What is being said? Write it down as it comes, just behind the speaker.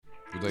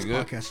This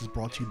good? podcast is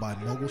brought to you by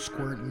Mogul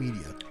Squared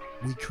Media.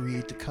 We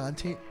create the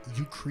content,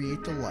 you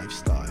create the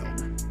lifestyle.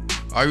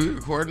 Are you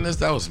recording this?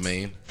 That was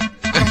mean. Yo.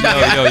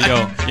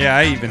 Yeah,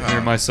 I even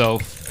hear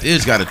myself.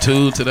 It's got a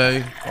 2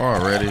 today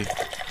already.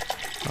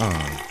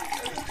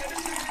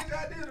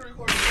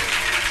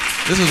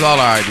 This is all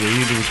our idea. We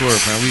need to record,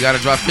 fam. We got to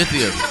drop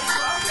 50 of them.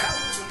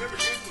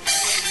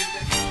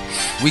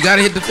 We got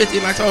to hit the 50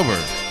 in October.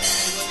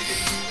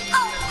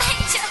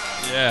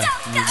 Yeah.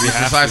 Be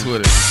precise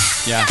with it.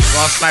 Yeah. It's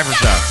all sniper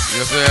shots. You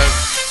know what I'm saying?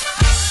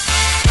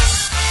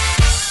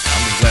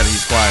 I'm just glad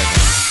he's quiet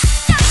now.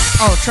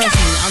 Oh, trust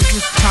me, I'm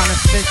just trying to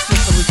fix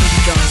this so we can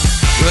be done.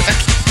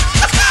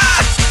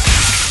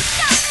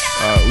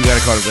 We gotta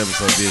call this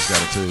episode Bitch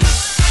Got a 2.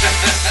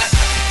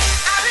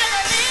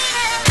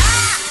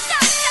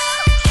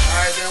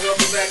 Alright, then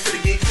welcome back to the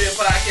Geekset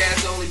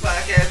podcast, the only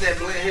podcast that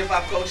blend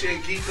hip-hop culture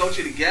and geek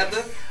culture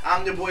together.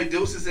 I'm your boy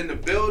Deuces in the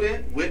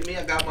building. With me,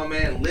 I got my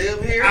man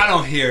Liv here. I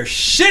don't hear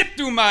shit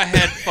through my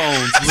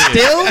headphones.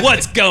 Still?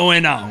 What's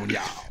going on,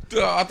 y'all?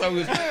 I thought we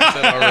was past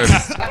that already.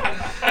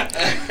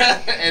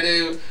 And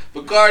then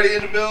Bacardi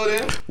in the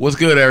building. What's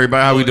good,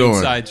 everybody? How we doing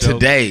Inside joke.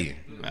 today?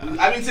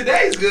 I mean,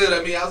 today's good.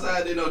 I mean,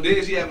 outside,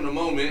 Diz, she having a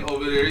moment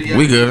over there.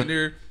 We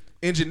good.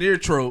 Engineer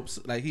tropes,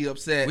 like he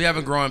upset. We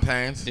having growing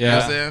pains. You know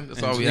what I'm saying?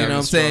 That's all we have. You know what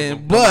I'm saying?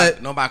 No,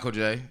 But no Michael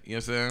J. You know what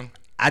I'm saying?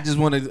 I just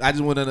want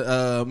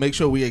to make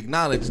sure we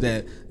acknowledge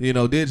that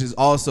Didge is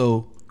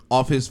also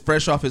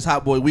fresh off his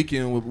Hot Boy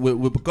weekend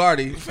with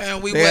Bacardi.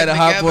 Fam, we They had went a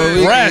Hot together. Boy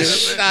weekend.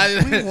 Fresh.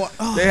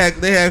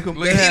 They had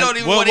Look, he don't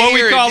even What want to we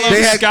hear call it. him?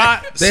 They had-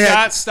 Scott they had-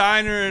 Scott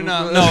Steiner and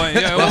what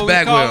we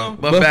call him?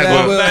 Buff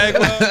Bagwell.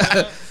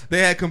 Bagwell. They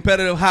had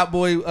competitive Hot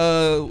Boy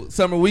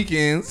summer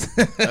weekends.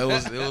 It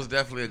was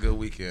definitely a good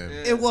weekend.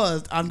 It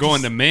was. I'm Going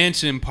just, to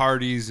mansion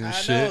parties and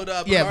shit.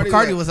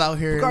 Bacardi was out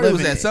here. Bacardi was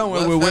living at it.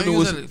 somewhere Well, where fam, women he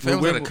was. was where at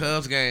a women-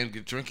 Cubs game,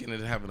 drinking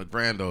and having a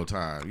grand old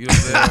time. You know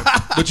what I'm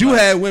saying? But you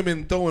had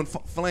women throwing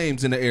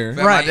flames in the air.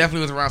 Fam, Right. I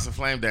definitely was around some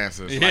flame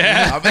dancers.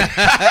 Yeah.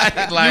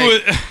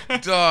 Like,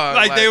 dog,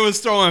 Like they was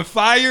throwing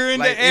fire in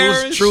like the air. it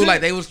was and true. shit?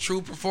 Like they was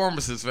true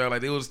performances, fam.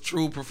 Like there was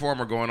true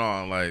performer going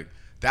on. Like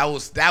that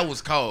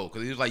was cold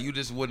because he was like you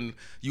just wouldn't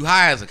you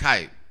high as a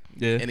kite.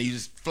 Yeah. And then you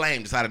just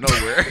flamed just out of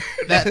nowhere.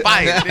 That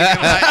fire.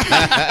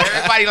 Like,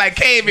 everybody like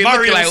came in looking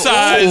Mario like,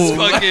 size ooh.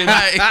 fucking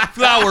Like,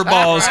 flower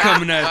balls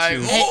coming at like,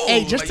 you.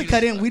 Hey, just like to you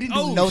cut in, we didn't do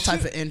Oh, no shit.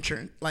 type of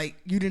intro. Like,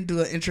 you didn't do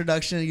an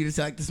introduction. You just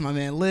like, this is my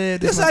man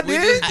Liv. Yes, This I my-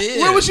 did.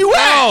 did. Where was you at?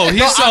 Oh,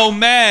 he's so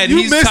mad. you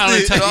He's missed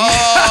trying it. to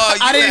Oh, you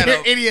I didn't had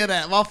hear a- any of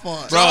that. My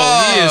fault.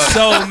 Bro, he is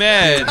so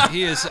mad.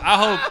 He is.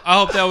 I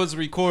hope that was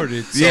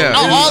recorded. So Yeah.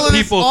 Oh, all of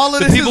this- people, all of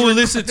the this people is who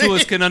listen to us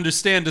recorded. can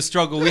understand the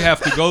struggle we have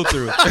to go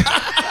through.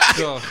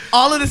 So,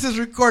 All of this is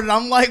recorded.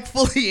 I'm like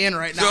fully in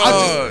right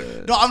now.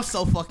 Dog. I'm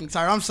so fucking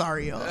tired. I'm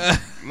sorry, y'all.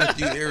 Look,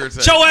 you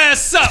irritated. show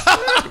ass up.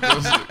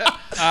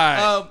 All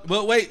right.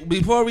 But wait,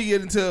 before we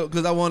get into,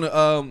 because I want to,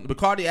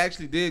 Bacardi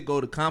actually did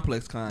go to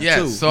Complex Con Yeah,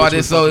 too. so I which did.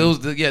 was So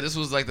fucking- this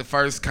was like the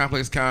first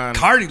Complex Con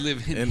Cardi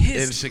living in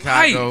his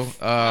Chicago.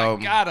 life. My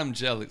God, I'm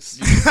jealous.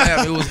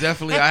 Yeah, it was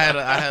definitely. I had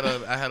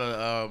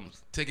a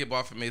ticket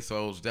bought for me,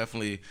 so it was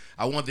definitely.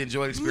 I wanted to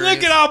enjoy the experience.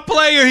 Look at our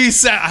player. He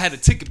said, "I had a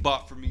ticket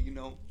bought for me."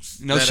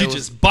 That She it was-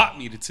 just bought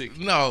me the ticket.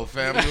 No,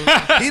 fam. It was,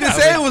 He didn't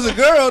say it was a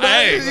girl. Though.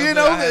 Hey. You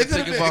know, I had it could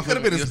tickets bought have for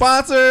been a me.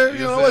 sponsor. You You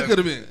know know, what what I'm could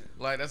have been.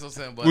 like that's what I'm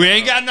saying. But We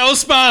ain't got no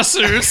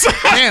sponsors.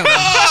 Damn.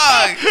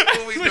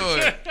 What we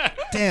doing?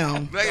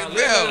 Damn. Like,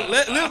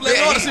 Let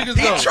all the secrets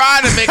he go.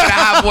 trying to make it a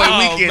hot boy Oh,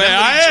 weekend. man,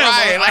 That's what he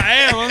trying. Like, I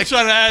am. I'm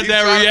trying to add He's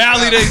that trying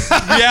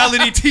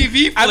reality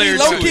TV I flair mean,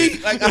 low to key,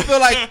 it. like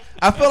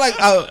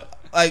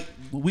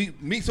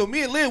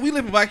me and Lynn, we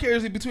living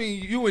vicariously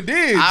between you and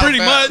Diggs. I Pretty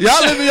felt- much.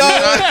 Y'all living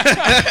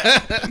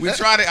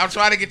y'all. I'm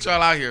trying to get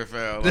y'all out here,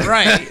 fam. Like,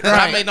 Right, but I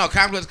right. mean, no,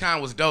 Complex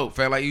Con was dope,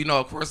 fam. Like,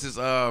 of course,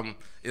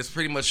 it's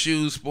pretty much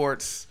shoes,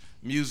 sports,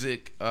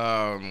 music,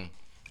 and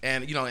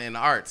and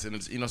arts, and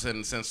it's, in a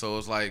sense. So it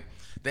was like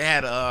they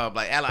had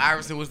like Allen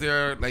Iverson was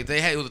there. Like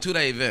it was a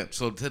 2-day event.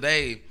 So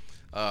today,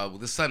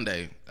 this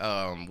Sunday,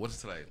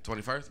 what's today?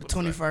 21st.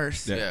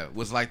 21st. Yeah,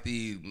 was like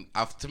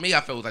to me,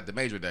 I felt it was like the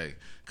major day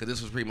because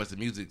this was pretty much the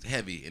music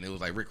heavy, and it was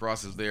like Rick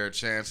Ross is there,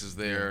 Chance is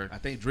there. I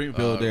think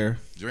Dreamville there.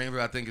 Dreamville,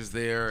 I think, is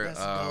there. That's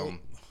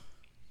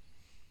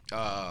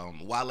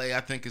Wale,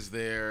 I think, is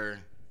there,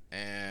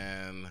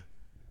 and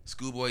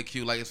Schoolboy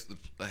Q. Like it's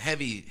a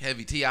heavy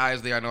T.I.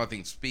 is there. I know. I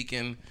think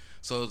speaking.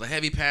 So it was a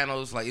heavy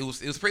panels. Like it was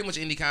pretty much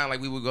indie con.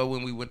 Like we would go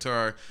when we went to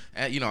our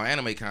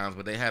anime cons,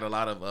 but they had a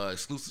lot of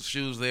exclusive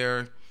shoes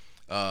there.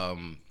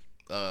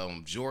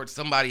 George,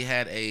 somebody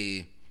had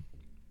a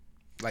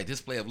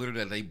display of literally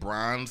that they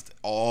bronzed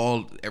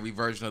every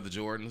version of the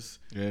Jordans,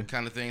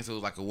 kind of thing. So it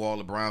was like a wall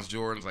of bronze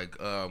Jordans, like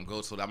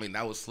gold. So I mean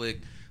that was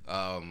slick.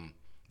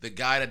 The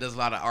guy that does a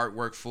lot of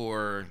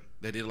artwork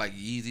that did like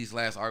Yeezy's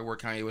last artwork,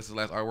 Kanye West's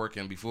last artwork,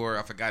 and before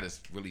I forgot it's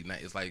really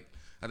nice. It's like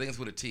I think it's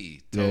with a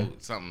T,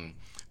 something.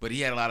 But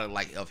he had a lot of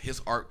of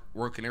his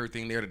artwork and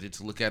everything there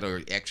to look at,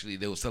 or actually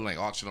they were selling like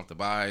auction off to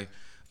buy.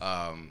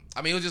 I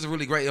mean, it was just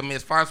really great. I mean,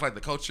 as far as like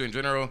the culture in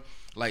general,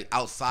 like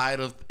outside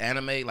of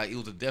anime, like it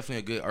was definitely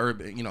a good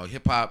urban,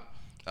 hip hop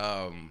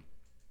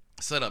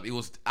setup. It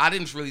was. I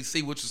didn't really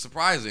see, which was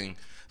surprising.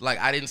 Like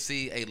I didn't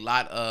see a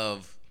lot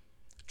of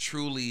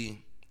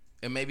truly,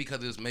 and maybe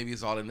because maybe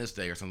it's all in this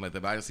day or something like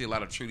that. But I didn't see a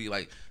lot of truly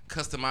like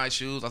customized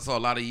shoes. I saw a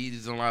lot of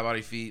Yeezys on my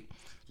body feet,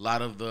 a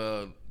lot of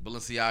the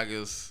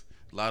Balenciagas,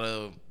 a lot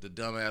of the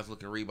dumbass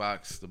looking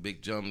Reeboks, the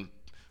big jump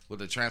with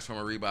the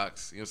Transformer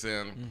Reeboks. You know what I'm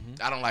saying? Mm-hmm.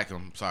 I don't like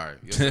them. Sorry.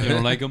 You know you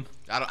don't like them?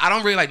 I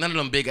don't really like none of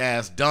them big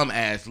ass, dumb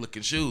ass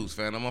looking shoes,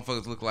 fam. Them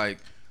motherfuckers look like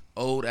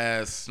old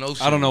ass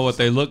snowshoes. I don't know what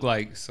they look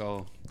like,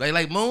 so they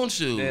like moon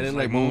shoes. Yeah, they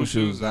like moon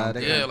shoes.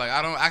 Yeah, like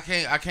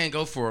I can't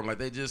go for them. Like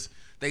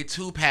they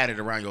too padded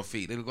around your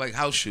feet. They look like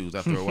house shoes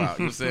after a while. You know what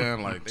I'm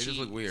saying? Like they just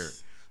look weird.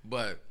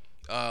 But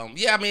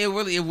yeah, I mean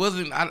it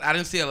wasn't. I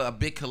didn't see a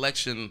big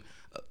collection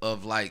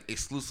of like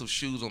exclusive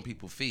shoes on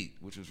people's feet,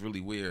 which was really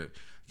weird.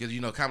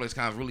 Because, Complex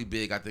Con is really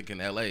big, I think, in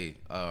L.A.,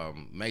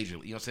 majorly. You know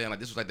what I'm saying? Like,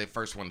 this was like their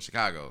first one in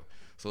Chicago.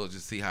 So we'll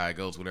just see how it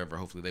goes, whatever.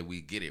 Hopefully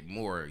we get it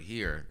more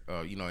here,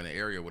 in the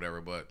area or whatever.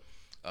 But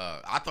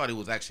I thought it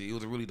was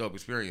a really dope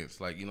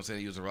experience. Like, you know what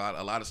I'm saying? There was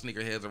a lot of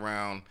sneakerheads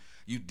around.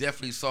 You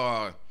definitely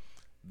saw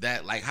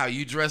that, like, how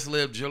you dress,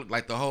 Lib,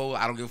 like the whole,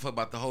 I don't give a fuck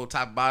about the whole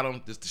top,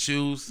 bottom, just the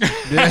shoes. No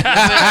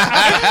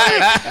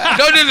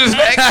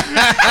disrespect.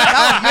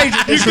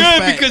 You're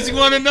good because you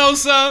want to know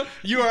something?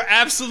 You are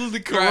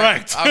absolutely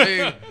correct. Right. I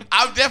mean,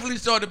 I'm definitely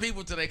showing the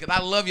people today because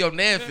I love your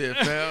Ned fit,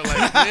 man.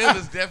 Like, Ned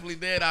is definitely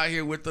Ned out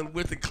here with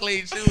the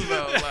clean shoes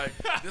on. Like,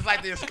 it's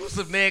like the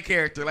exclusive Ned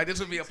character. Like, this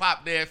would be a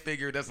Pop Ned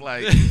figure that's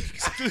like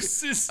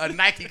a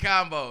Nike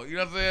combo. You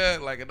know what I'm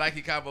saying? Like a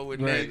Nike combo with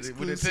Ned,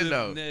 with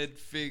Nintendo. Ned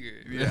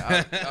figure.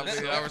 Yeah,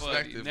 I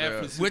respect it,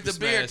 man. With the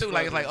beard too,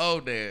 like it's like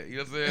old Ned. You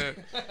know what I'm saying?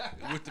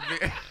 With the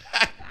beard,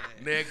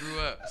 Ned grew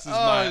up. This is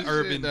my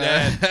urban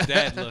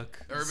dad look.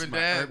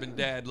 Urban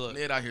dad look.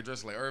 Ned out here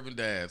dressing like urban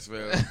dads,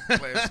 man.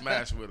 Playing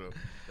Smash with him.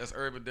 That's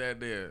urban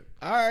dad Ned.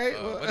 All right.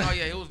 But no,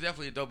 yeah, it was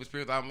definitely a dope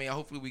experience. I mean,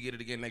 hopefully we get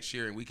it again next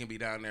year and we can be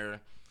down there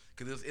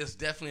because it's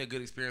definitely a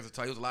good experience to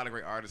talk. There was a lot of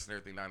great artists and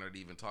everything down there to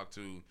even talk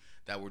to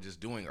that were just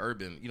doing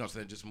urban. You know what I'm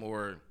saying? Just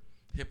more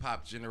hip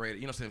hop generated.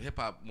 You know what I'm saying? Hip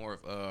hop more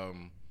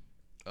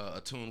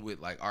attuned with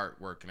like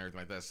artwork and everything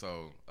like that.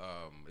 So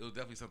it was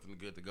definitely something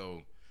good to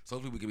go. So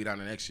hopefully we can be down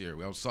there next year.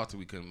 I was salty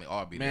we couldn't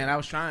all be there. Man, I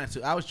was trying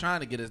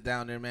to get us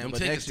down there, man. Them but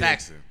tickets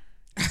next year,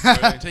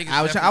 taxing.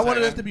 I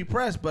wanted us to be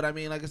pressed, but I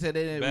mean, like I said,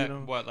 they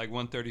didn't. What, like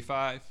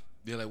 135?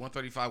 Yeah, like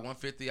 135,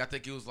 150. I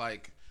think it was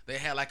like they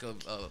had like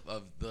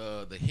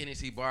the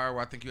Hennessy bar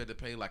where I think you had to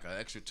pay like an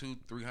extra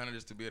 $200-$300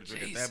 just to be able to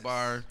drink at that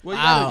bar.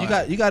 Well,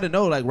 you got to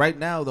know, like right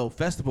now though,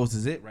 festivals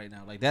is it right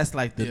now. Like that's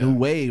like the new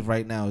wave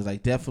right now. Is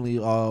like definitely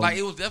like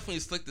it was definitely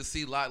slick to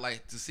see because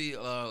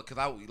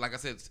like I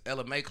said,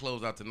 LMA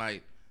closed out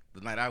tonight. The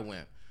night I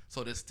went,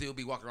 so they'd still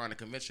be walking around the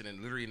convention and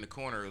literally in the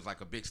corner it was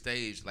like a big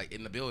stage like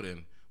in the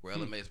building where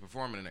LMA is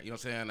performing in it. You know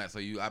what I'm saying? That so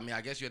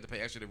I guess you have to pay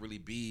extra to really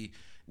be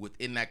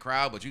within that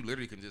crowd, but you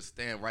literally can just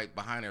stand right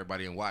behind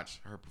everybody and watch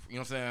her. You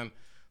know what I'm saying?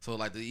 So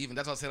like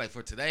that's what I say. Like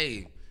for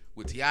today,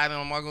 with T.I. and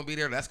Omar gonna be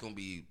there, that's gonna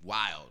be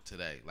wild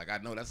today. Like I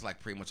know that's like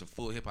pretty much a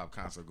full hip hop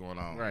concert going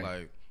on. Right.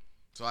 Like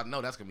so I know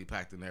that's gonna be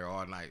packed in there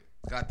all night.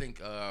 I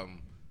think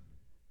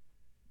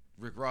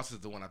Rick Ross is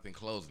the one I think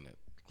closing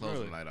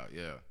the night out.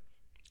 Yeah.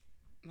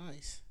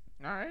 Nice.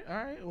 All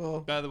right. Well,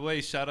 by the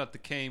way, shout out to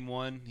Kame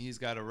One. He's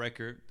got a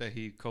record that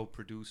he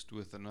co-produced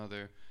with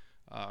another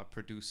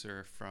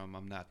producer from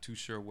I'm not too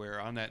sure where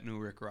on that new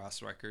Rick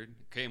Ross record.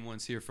 Kame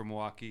One's here from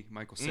Milwaukee.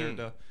 Michael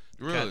Serda,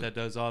 really? that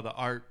does all the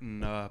art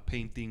and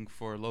painting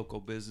for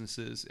local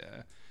businesses.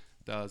 Yeah.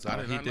 Does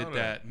he did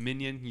that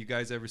Minion? You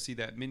guys ever see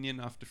that Minion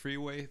off the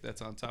freeway?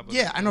 That's on top of.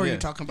 Yeah, I know what you're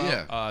talking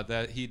about.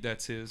 Yeah.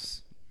 That's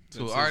his.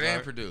 So art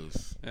and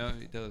produce. Yeah,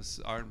 he does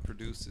art and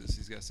produces.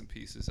 He's got some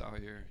pieces out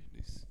here.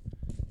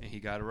 And he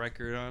got a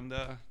record on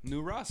the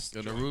new Ross.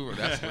 That's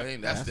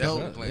playing. That's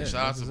definitely playing.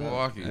 Shout out to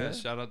Milwaukee. Yeah,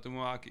 shout out to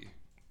Milwaukee.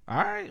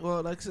 All right.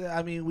 Well, like I said,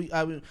 I mean, we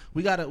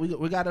got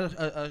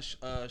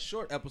a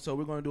short episode.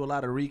 We're going to do a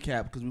lot of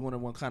recap because we want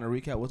to kind of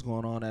recap what's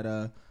going on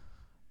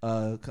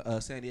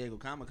at San Diego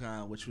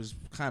Comic-Con, which was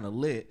kind of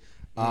lit.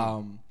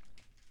 I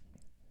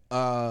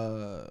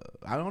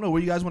don't know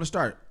where you guys want to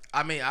start.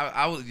 I mean,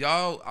 I'm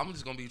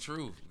just gonna be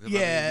true.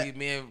 Yeah. I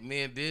mean,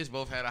 me and Dish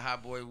both had a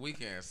hot boy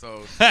weekend,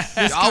 so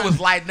y'all was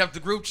lighting up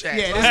the group chat.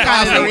 Yeah, so this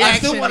kind of the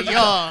reaction to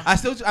y'all.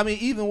 I mean,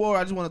 even more.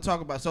 I just want to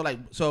talk about.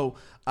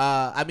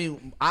 I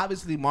mean,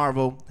 obviously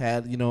Marvel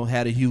had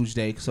a huge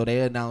day, so they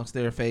announced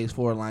their Phase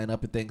 4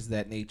 lineup and things of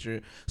that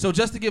nature. So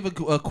just to give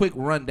a quick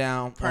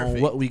rundown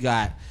on what we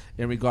got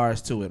in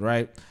regards to it,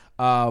 right?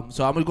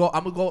 So I'm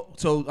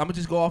gonna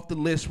just go off the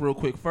list real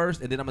quick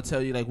first, and then I'm gonna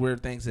tell you like where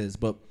things is,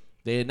 but.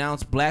 They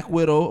announced Black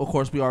Widow, of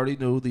course we already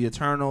knew, The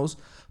Eternals,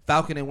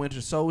 Falcon and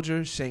Winter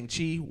Soldier,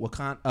 Shang-Chi,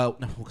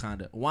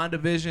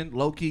 WandaVision,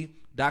 Loki,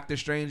 Doctor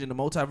Strange and the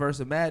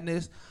Multiverse of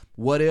Madness,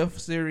 What If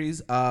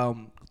series,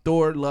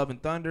 Thor, Love and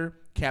Thunder,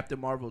 Captain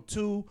Marvel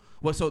 2.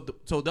 Well, so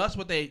that's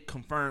what they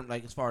confirmed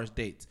like as far as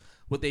dates.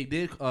 What they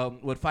did,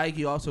 what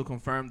Feige also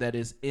confirmed that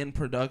is in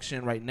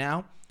production right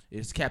now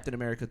is Captain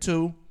America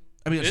 2.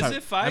 I mean, Is sorry,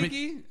 it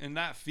Feige and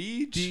not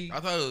Feige? I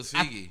thought it was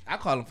Feige. I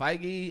call him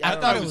Feige. I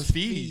don't thought know. it was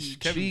Feige.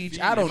 Kevin Feige.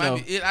 Feige. I don't know.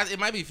 It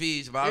might be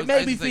Feige, but It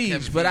may be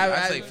Feige, but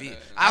I say Feige.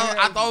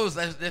 I thought it was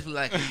definitely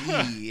like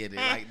a E in it,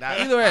 like not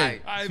Either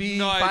way, I have Feige,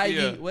 no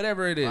idea. Feige,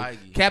 whatever it is.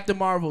 Feige. Captain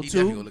Marvel He 2.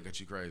 definitely gonna look at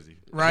you crazy.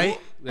 Right?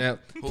 Yeah.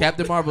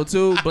 Captain Marvel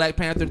 2, Black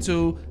Panther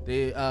 2.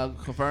 They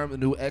confirmed a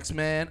new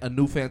X-Men, a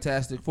new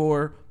Fantastic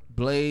Four,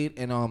 Blade,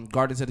 and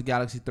Guardians of the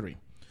Galaxy 3.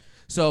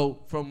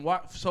 So from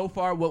so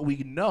far what we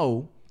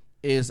know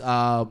is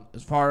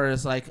as far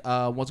as like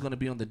what's going to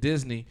be on the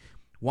Disney,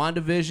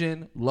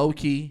 WandaVision,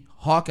 Loki,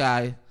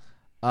 Hawkeye,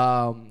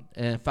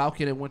 and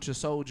Falcon and Winter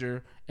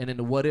Soldier, and then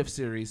the What If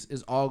series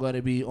is all going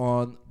to be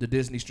on the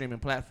Disney streaming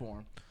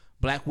platform.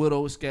 Black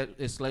Widow is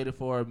slated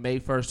for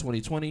May 1st,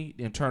 2020.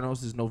 The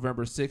Eternals is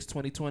November 6th,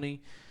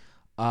 2020.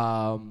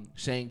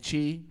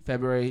 Shang-Chi,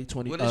 February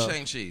 20. What is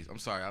Shang-Chi? I'm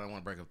sorry, I don't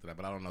want to break up to that,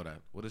 but I don't know that.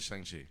 What is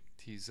Shang-Chi?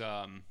 He's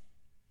I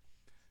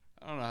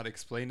don't know how to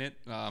explain it.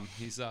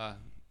 He's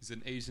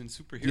an Asian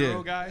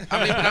superhero guy.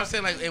 I mean, but I'm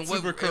saying like, in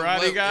what Super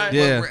karate guy?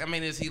 Yeah. I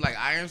mean, is he like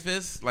Iron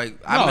Fist?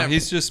 Like, No,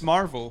 he's just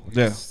Marvel.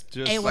 Yeah. He's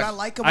just, Hey, what I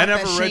like about I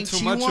never that read Shang-Chi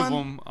too much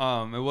one,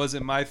 of him. It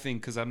wasn't my thing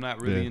because I'm not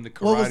really into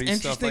karate what was stuff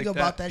interesting like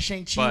about that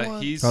Shang-Chi But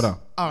one? he's Hold on.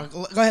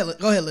 Oh, go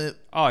ahead, Lip.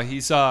 Oh,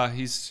 he's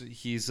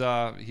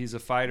a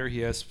fighter. He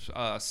has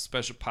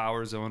special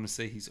powers. I want to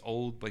say he's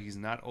old, but he's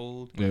not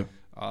old. Yeah.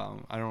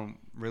 I don't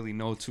really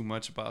know too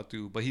much about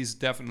dude, but he's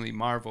definitely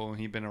Marvel and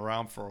he's been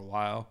around for a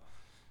while.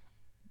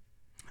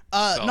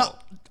 I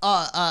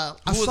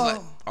Who was saw.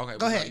 like, okay,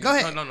 Go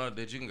ahead. No,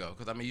 you can go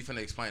because I mean you finna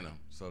explain them.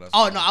 So that's.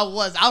 Oh fine. no, I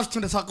was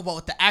trying to talk about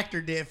what the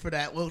actor did for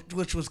that,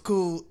 which was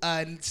cool.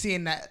 And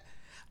seeing that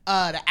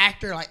the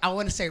actor, like I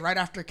want to say, right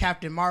after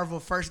Captain Marvel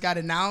first got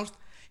announced,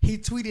 he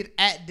tweeted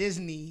at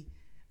Disney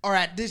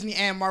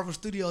and Marvel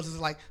Studios is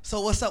like,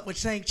 so what's up with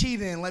Shang-Chi?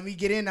 Then let me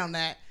get in on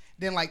that.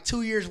 Then like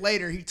 2 years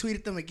later, he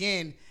tweeted them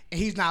again, and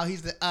he's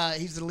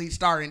the lead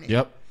star in it.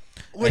 Yep.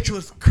 Which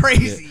was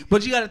crazy. Yeah.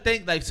 But you got to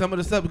think like some of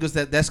the stuff because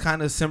that's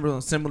kind of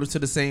similar to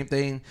the same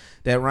thing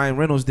that Ryan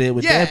Reynolds did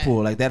with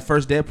Deadpool. Like that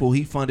first Deadpool,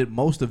 he funded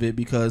most of it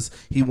because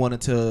he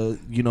wanted to,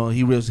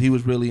 he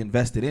was really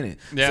invested in it.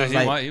 Yeah,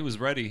 so he was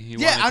ready.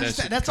 I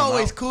understand. That's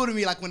always cool to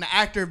me. Like when the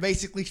actor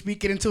basically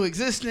speak it into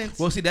existence.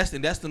 Well, see,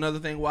 that's another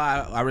thing why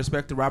I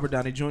respected Robert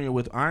Downey Jr.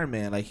 with Iron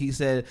Man. Like he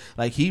said,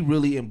 like he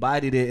really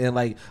embodied it, and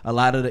like a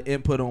lot of the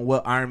input on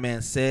what Iron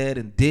Man said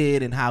and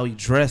did and how he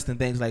dressed and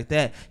things like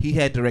that, he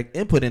had direct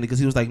input in it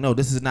because he was like, no,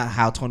 this is not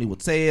how Tony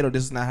would say it, or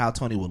this is not how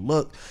Tony would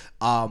look.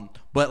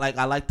 But like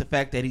I like the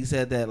fact that he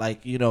said that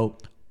like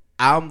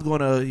I'm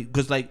gonna,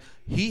 because like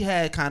he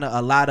had kind of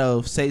a lot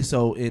of say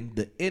so in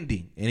the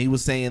ending, and he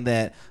was saying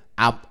that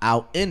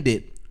I'll end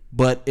it,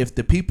 but if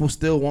the people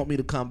still want me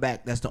to come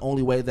back, that's the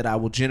only way that I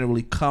will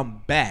generally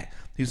come back.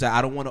 He said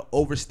I don't want to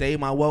overstay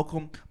my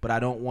welcome, but I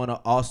don't want to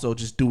also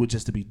just do it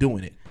just to be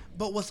doing it.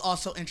 But what's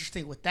also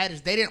interesting with that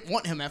is they didn't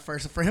want him at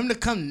first. So for him to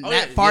come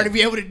far to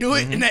be able to do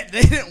it, and that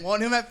they didn't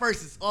want him at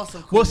first, is also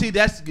cool. Well, see,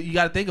 you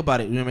got to think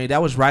about it. You know what I mean,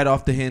 that was right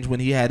off the hinge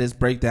when he had his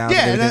breakdown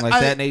and everything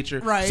like that nature.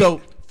 Right.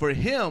 So for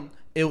him,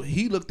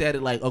 he looked at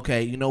it like,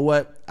 okay, you know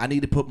what? I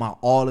need to put my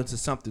all into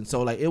something.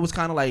 So like it was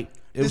kind of like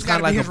a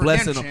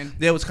blessing.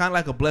 It was kind of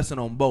like a blessing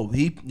on both.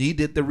 He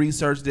did the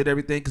research, did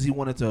everything because he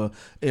wanted to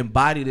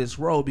embody this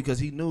role because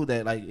he knew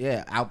that like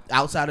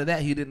outside of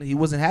that he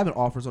wasn't having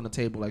offers on the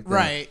table like that.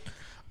 Right.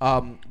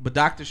 But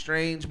Doctor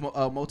Strange,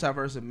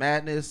 Multiverse of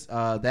Madness,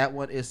 that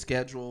one is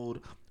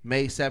scheduled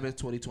May 7th,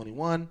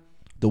 2021.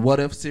 The What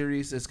If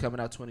series is coming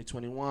out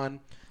 2021.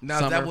 Now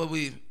Summer. is that what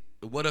we?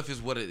 What if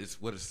is what it is?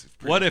 What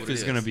if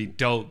is gonna be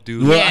dope,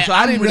 dude? Well, Yeah, so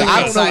I don't know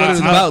what it's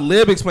about.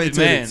 Lib explained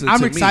Man, to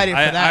I'm me. excited for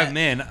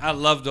that. I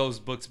love those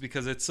books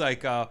because it's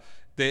like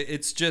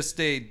it's just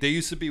they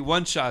used to be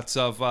one shots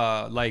of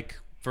like,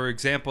 for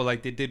example,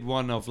 like they did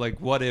one of like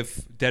what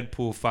if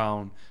Deadpool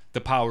found the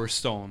Power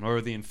Stone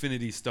or the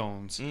Infinity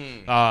Stones,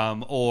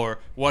 or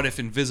what if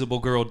Invisible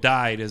Girl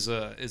died is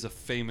a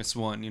famous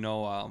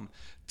one,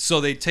 so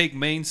they take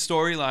main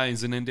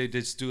storylines and then they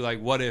just do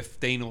like what if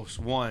Thanos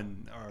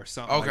won or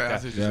something like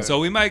that. Yeah. So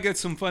we might get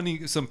some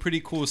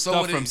pretty cool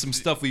stuff from some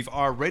stuff we've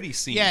already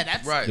seen. Yeah,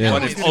 that's right. That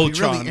What one's if gonna be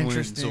Ultron really wins?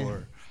 interesting.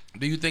 Or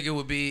Do you think it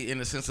would be in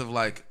the sense of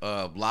like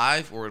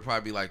live, or it'd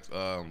probably be like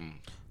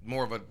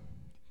more of a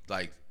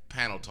like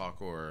panel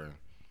talk, or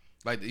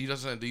like do you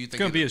think it's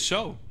gonna be a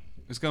show?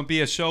 It's gonna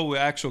be a show with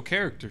actual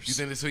characters. You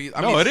think this?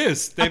 No, it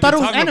is. They've thought been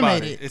it was talking about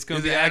animated. it. It's gonna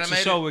Is be it an actual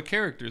animated? show with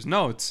characters.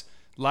 No, it's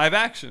live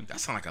action. That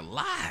sounds like a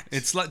lot.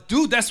 It's like,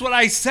 dude, that's what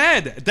I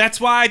said.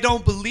 That's why I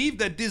don't believe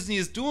that Disney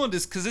is doing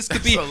this, because this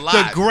could be That's a the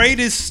lot.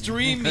 greatest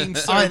streaming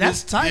service Oh,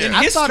 that's tight. in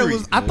I history.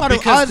 thought it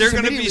because was they're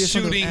going to immediately be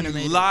assumed it was shooting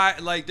animated.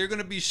 like they're going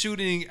to be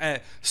shooting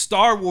at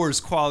Star Wars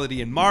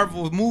quality and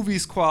Marvel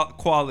movies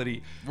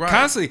quality Right.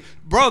 constantly,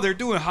 bro. They're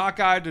doing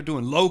Hawkeye. They're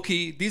doing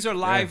Loki. These are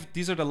live.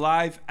 These are the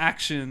live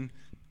action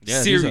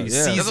series.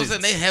 Yeah. That's what I'm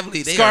saying. They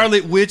heavily.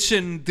 Scarlet Witch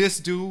and this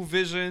dude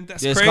Vision.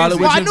 That's crazy. Scarlet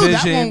Witch Well, I and knew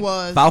that Vision. one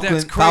was.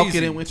 That's Falcon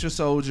crazy. and Winter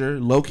Soldier.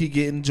 Loki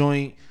getting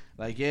joint.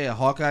 Like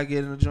Hawkeye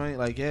getting a joint.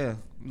 Like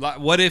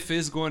What if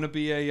it's going to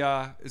be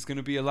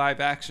a live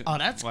action? Oh,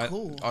 that's What?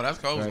 cool. Oh, that's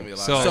cool. It's gonna be a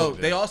lot. So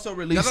of they also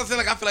released. That's what I'm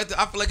saying. Like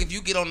I feel like if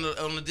you get on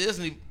the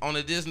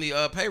Disney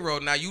payroll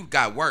now, you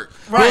got work.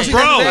 Right.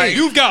 Bro, Like-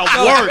 you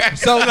got work.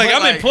 So, like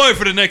I'm like- employed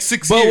for the next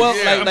 6 But years. well,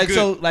 Yeah, I'm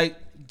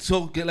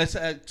good. let's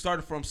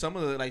start from some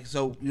of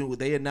the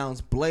they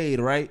announced Blade,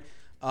 right?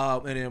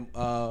 And then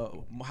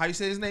how you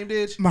say his name,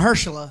 Didge?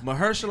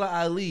 Mahershala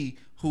Ali,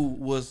 who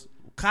was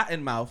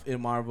Cottonmouth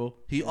in Marvel.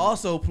 He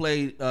also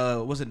played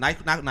was it not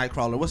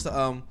Nightcrawler? What's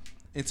the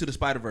Into the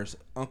Spider-Verse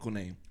uncle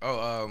name?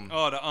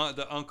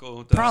 the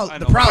uncle,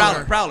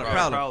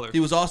 Prowler. He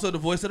was also the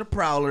voice of the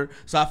Prowler.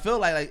 So I feel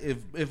like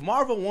if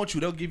Marvel wants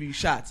you, they'll give you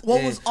shots.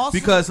 What was awesome-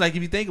 because like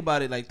if you think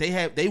about it, like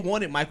they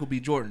wanted Michael B.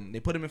 Jordan. They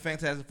put him in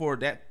Fantastic Four.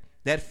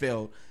 That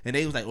failed, and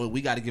they was like, "Well,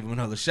 we got to give him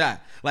another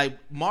shot." Like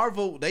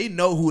Marvel, they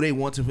know who they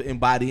want to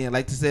embody in.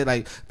 Like to say,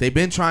 like they've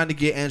been trying to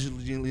get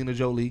Angelina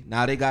Jolie.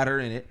 Now they got her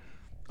in it.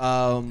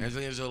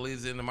 Angelina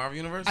Jolie's in the Marvel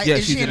universe. Yeah,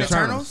 is she's she in in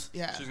Eternals?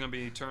 Yeah. She's gonna be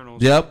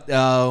Eternals. Yep.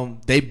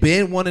 They've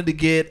been wanting to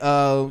get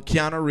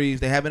Keanu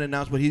Reeves. They haven't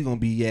announced what he's gonna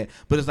be yet.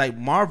 But it's like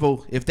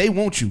Marvel, if they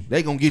want you,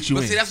 they gonna get you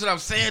But in. see, that's what I'm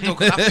saying though,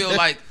 because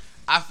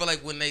I feel like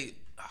when they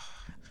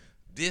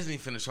Disney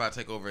finna try to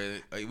take over,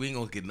 like, we ain't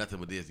gonna get nothing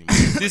with Disney. Man.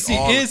 Disney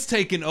is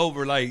taking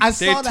over. Like I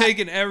saw they've that.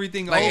 taken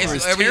everything Like, over. it's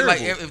It's every, terrible.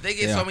 like if they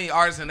get so many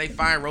artists and they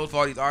find roles for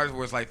all these artists,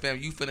 where it's like, fam,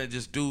 you finna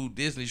just do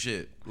Disney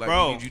shit. Like,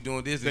 Bro, we need you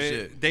doing Disney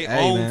shit. They Hey,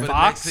 own man. For the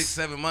next Fox.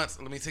 6-7 months,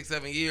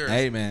 6-7 years.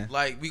 Hey, man.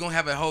 Like we gonna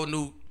have a whole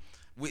new.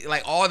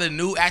 Like all the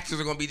new actors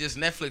are gonna be just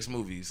Netflix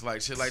movies,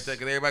 like shit like that.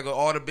 Cause everybody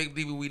all the big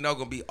people we know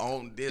gonna be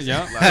on Disney.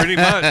 Yeah, like, pretty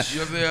much. You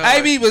know what I'm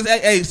saying?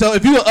 Like, hey, so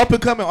if you an up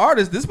and coming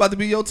artist, this is about to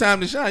be your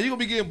time to shine. You gonna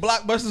be getting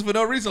blockbusters for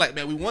no reason. Like,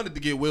 man, we wanted to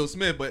get Will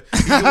Smith, but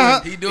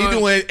he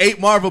doing 8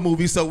 Marvel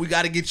movies, so we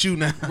got to get you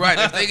now. right?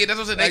 If they get, that's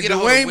what I'm saying. They Like get a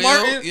Dwayne Will,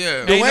 Martin.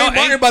 yeah. Dwayne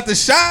Martin about to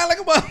shine like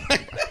a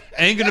motherfucker.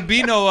 Ain't gonna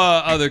be no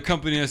other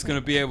company that's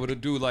gonna be able to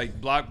do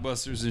like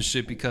blockbusters and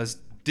shit because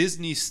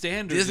Disney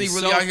standards. Disney is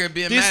really out here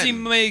being Disney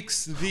Madden.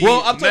 makes the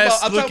I'm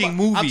best talking looking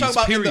movies. I'm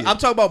talking period.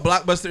 about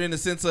blockbuster in the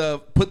sense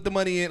of put the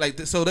money in, like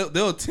so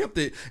they'll attempt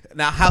it.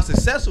 Now how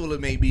successful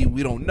it may be,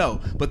 we don't know,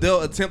 but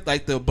they'll attempt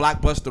like the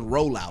blockbuster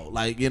rollout,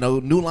 like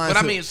new lines.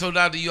 But I mean, so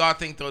now do y'all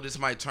think though this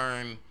might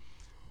turn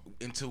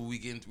into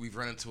we've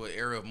run into an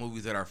era of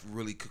movies that are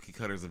really cookie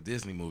cutters of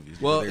Disney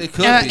movies? Well, They're- it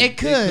could be. It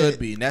could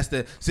be. And that's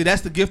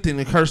the gift and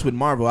the curse with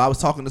Marvel. I was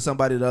talking to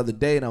somebody the other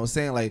day, and I was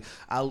saying like,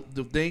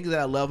 the thing that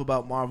I love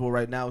about Marvel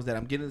right now is that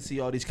I'm getting to see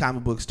all these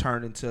comic books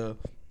turn into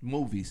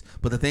movies.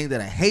 But the thing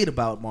that I hate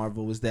about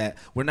Marvel is that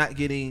we're not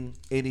getting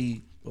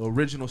any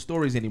original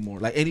stories anymore,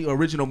 like any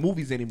original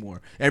movies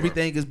anymore.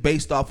 Everything is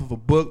based off of a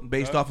book,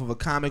 based off of a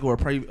comic or a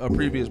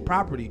previous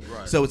property.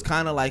 Right. So it's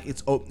kind of like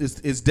it's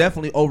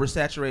definitely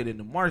oversaturated in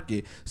the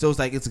market. So it's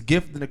like it's a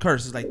gift and a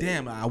curse. It's like,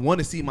 damn, I want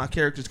to see my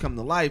characters come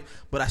to life,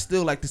 but I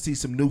still like to see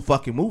some new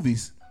fucking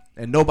movies,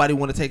 and nobody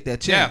want to take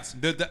that chance.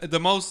 Yeah,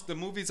 the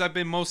movies I've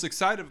been most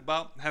excited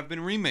about have been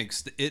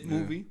remakes. The It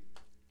movie,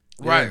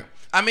 right? Yeah.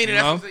 I mean, and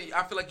You know? that's the thing.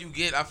 I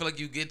feel like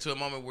you get to a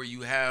moment where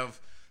you have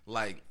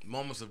like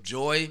moments of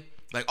joy.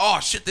 Like, oh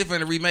shit, they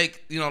finna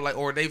remake,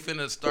 or they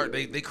finna start.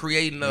 They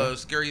creating a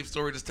scary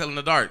story that's telling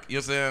the dark. You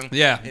know what I'm saying?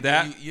 yeah, And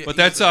that. then you but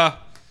get that's to-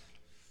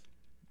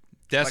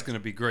 like- gonna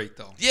be great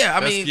though. Yeah, I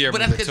That's mean, Guillermo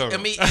but that's del 'cause,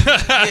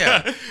 Toro.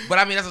 yeah, but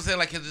I mean that's what I'm saying.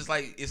 Like, 'cause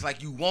it's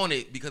like you want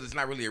it because it's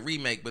not really a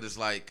remake, but it's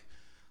like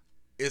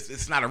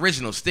it's not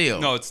original still.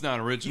 No, it's not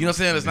original. You know what I'm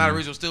saying? It's not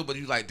original still, but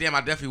you like, damn,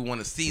 I definitely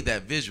want to see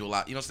that visual. You know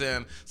what I'm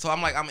saying? So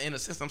I'm in a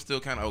sense, I'm still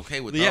kind of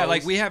okay with Yeah, those.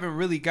 like we haven't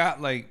really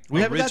got like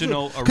We haven't got to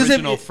original it. 'Cause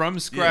if- from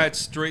scratch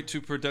straight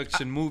to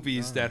production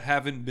movies that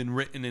haven't been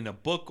written in a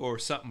book or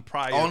something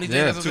prior. Only thing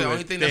Yeah. that's the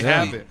only thing they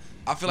that's haven't.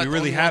 I feel We like really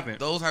only haven't.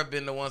 Those have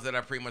been the ones that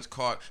I pretty much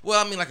caught.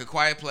 Well, I mean, like A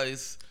Quiet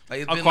Place. Like,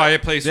 it's A been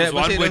Quiet Place was but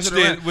one see, which those are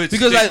did the- which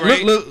because did like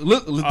great.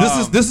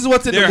 look, this is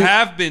what's in There the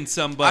have been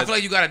some, I but feel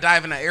like you got to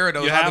dive in that era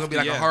though. You It's either have gonna be to,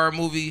 like a yeah. horror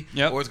movie,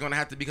 Yep. or it's gonna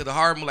have to because the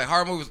horror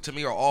movies to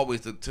me are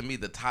always the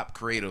top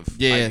creative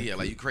idea.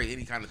 Like you create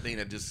any kind of thing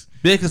that just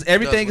because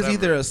everything is whatever.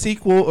 either a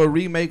sequel or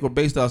remake or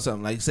based off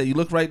something. Like say you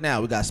look right now,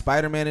 we got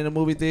Spider-Man in the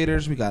movie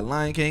theaters, we got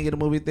Lion King in the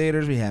movie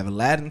theaters, we have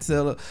Aladdin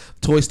still,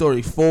 Toy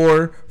Story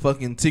 4,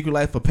 fucking Secret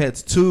Life of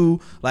Pets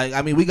 2. Like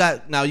I mean, you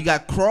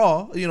got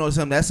Crawl,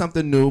 that's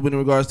something new in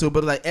regards to it,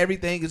 but like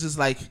everything is just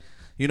like.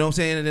 You know what I'm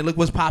saying? And then look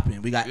what's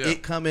popping. We got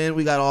It coming.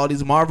 We got all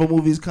these Marvel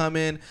movies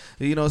coming.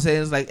 You know what I'm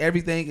saying? It's like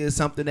everything is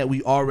something that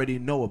we already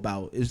know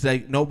about. It's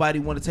like nobody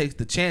want to take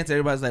the chance.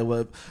 Everybody's like,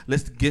 well,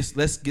 let's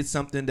get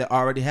something that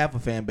already have a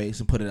fan base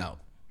and put it out.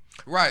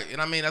 right.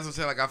 And I mean, that's what I'm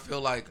saying. Like I feel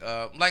like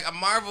a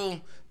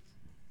Marvel.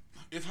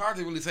 It's hard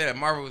to really say that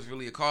Marvel is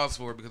really a cause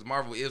for it because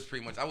Marvel is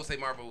pretty much. I would say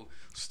Marvel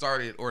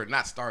started or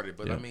not started,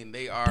 but I mean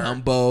they are.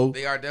 Dumbo,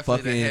 they are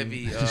definitely the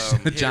heavy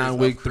John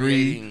Wick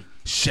 3,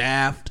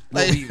 Shaft.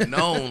 What we've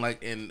known,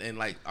 like and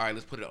like, all right,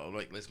 let's put it on,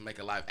 like let's make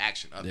a live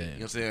action of it. You know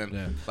what I'm saying?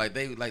 Yeah. Like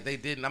they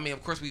didn't. I mean,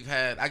 of course we've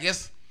had. I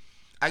guess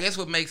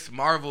what makes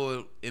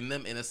Marvel in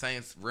the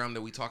same realm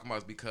that we talk about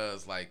is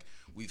because like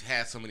we've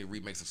had so many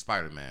remakes of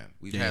Spider-Man.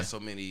 We've had so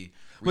many.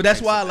 But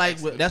that's why I like.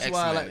 That's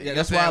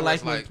why I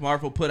like when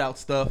Marvel put out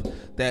stuff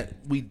that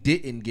we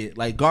didn't get.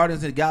 Like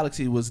Guardians of the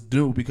Galaxy was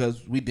due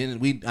because we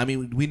didn't.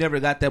 We never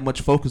got that much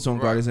focus on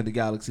Guardians of the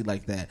Galaxy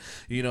like that.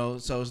 You know,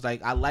 so it's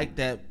like I like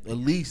that at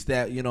least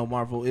that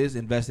Marvel is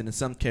investing in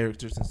some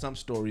characters and some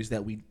stories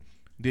that we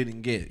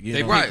didn't get.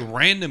 They pick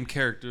random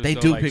characters. They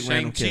though, do like pick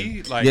random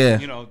Shang-Chi, characters.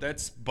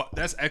 Like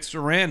that's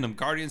extra random.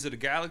 Guardians of the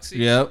Galaxy.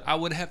 Yep. I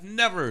would have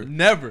never.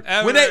 Ever,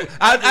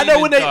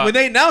 when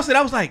they announced it,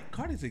 I was like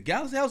Guardians of the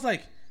Galaxy. I was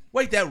like,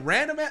 wait, that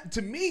random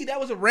to me that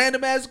was a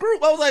random ass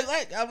group. I was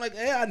like,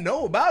 yeah, I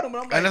know about them.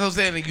 But I'm like, and that's what I'm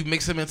saying. And you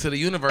mix them into the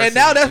universe, and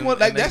now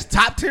that's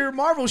top tier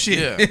Marvel shit.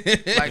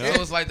 Yeah, like it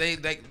was like they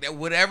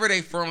whatever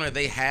they formula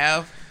they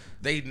have.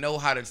 They know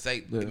how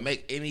to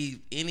make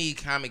any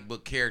comic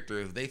book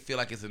character if they feel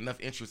like it's enough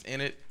interest in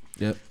it.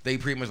 Yep. They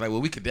pretty much like, well,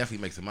 we could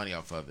definitely make some money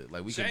off of it.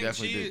 Like we could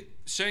definitely.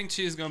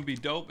 Shang-Chi is gonna be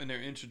dope, and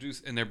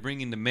they're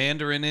bringing the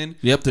Mandarin in.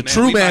 Yep, the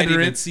true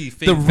Mandarin,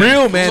 the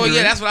real Mandarin. So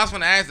yeah, that's what I was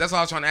going to ask. That's what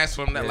I was trying to ask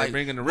from that. Like,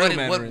 bringing the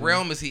real what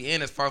realm is he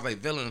in as far as like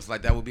villains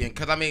like that would be in?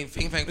 Because I mean,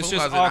 Fing Fang Foom was in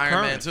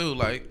Iron Man too.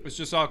 Like, it's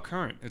just all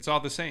current. It's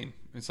all the same.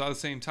 It's all the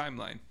same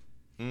timeline.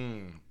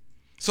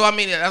 So I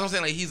mean, that's what I'm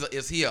saying. Like,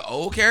 is he an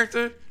old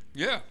character?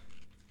 Yeah.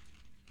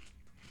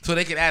 So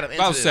they could add him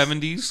into about this.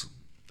 70s.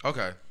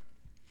 Okay.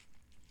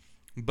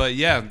 But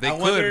yeah, they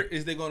could. Wonder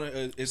is they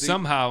gonna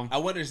somehow. I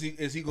wonder is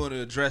he going to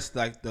address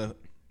like the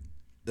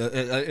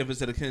if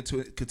it's a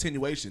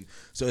continuation.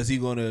 So is he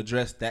going to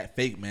address that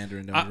fake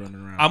Mandarin that was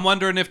running around? I'm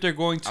wondering if they're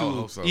going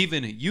to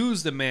even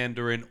use the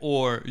Mandarin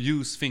or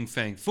use Fing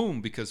Fang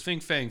Foom because Fing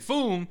Fang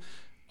Foom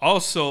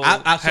also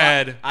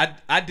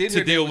I did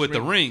to deal with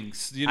the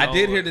rings. You know? I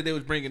did hear that they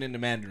was bringing in the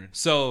Mandarin.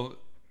 So.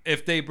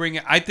 If they bring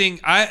it, I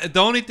think the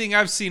only thing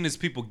I've seen is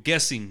people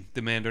guessing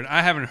the Mandarin.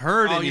 I haven't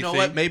heard anything. You know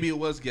what? Maybe it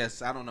was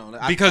guess. I don't know.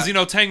 Because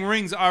Tang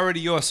Rings already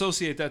you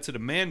associate that to the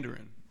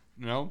Mandarin.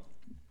 No.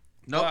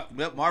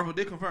 Nope. Marvel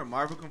did confirm.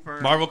 Marvel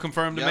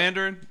confirmed the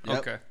Mandarin. Yep.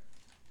 Okay.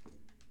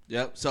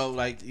 Yep. So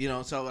I don't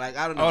know.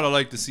 I would have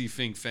liked to see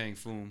Fing Fang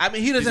Foom. I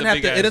mean, he doesn't have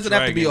to. It doesn't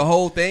have to be a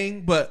whole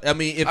thing. But I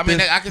mean, I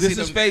can this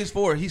is phase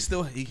 4. He's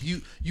still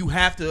you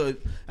have to.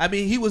 I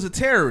mean, he was a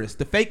terrorist.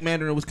 The fake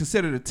Mandarin was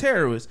considered a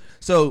terrorist.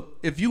 So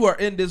if you are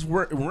in this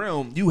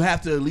realm, you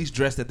have to at least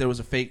dress that there was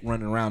a fake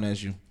running around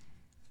as you.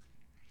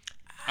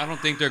 I don't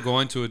think they're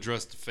going to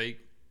address the fake.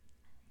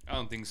 I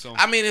don't think so.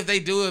 I mean, if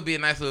they do, it would be a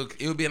nice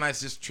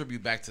just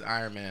tribute back to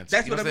Iron Man.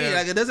 That's what I mean.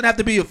 Like, it doesn't have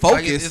to be a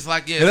focus. It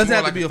doesn't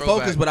have to be a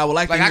focus, but I would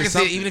like to hear I can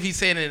see it, even if he's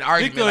saying it in an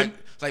argument,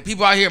 like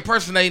people out here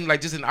impersonating,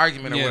 like just an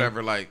argument or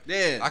whatever. Like,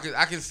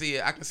 I can see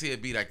it. I can see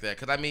it be like that.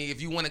 Because I mean,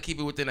 if you want to keep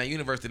it within that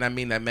universe, then I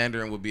mean that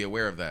Mandarin would be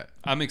aware of that.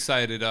 I'm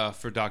excited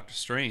for Doctor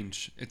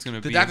Strange. It's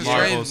gonna be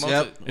Marvel's.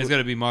 It's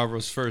gonna be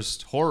Marvel's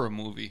first horror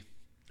movie.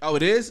 Oh,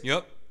 it is.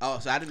 Yep. Oh,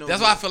 so I didn't know.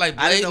 That's why I feel like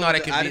Blade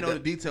I didn't know the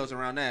details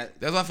around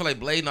that. That's why I feel like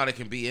Blade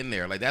can be in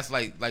there. Like that's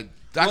like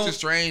Doctor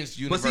Strange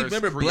universe. But see,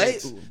 remember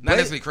Blade, not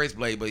necessarily creates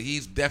Blade, but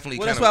he's definitely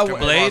kind of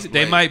Blade.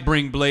 They might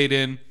bring Blade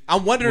in.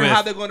 I'm wondering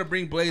how they're going to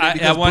bring Blade in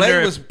because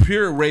Blade was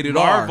pure rated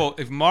R.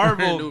 If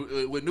Marvel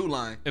with New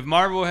Line, if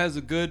Marvel has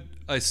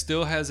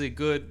still has a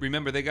good.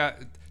 Remember they got.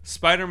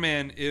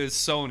 Spider-Man is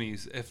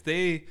Sony's. If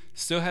they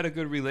still had a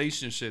good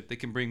relationship, they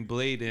can bring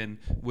Blade in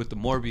with the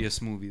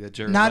Morbius movie that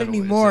Jared Not Leto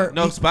anymore. Is.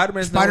 No,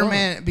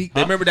 Spider-Man. They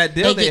remember that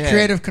deal they get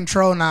creative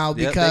control now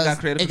because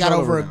it got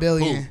over $1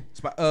 billion.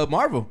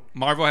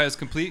 Marvel has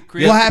complete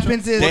creative What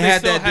happens is they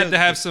still had to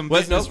have some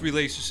business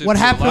relationships. What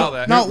happened? Allow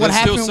that. No, what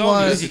happened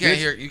was you can't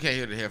hear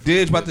the headphones.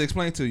 Didge about to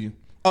explain to you.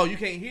 Oh, you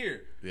can't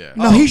hear. Yeah.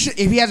 No, he should.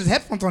 If he has his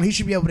headphones on, he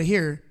should be able to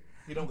hear.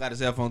 He don't got his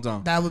headphones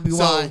on. That would be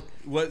why.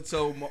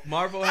 So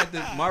Marvel had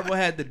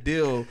the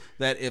deal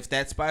that if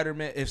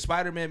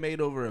Spider-Man made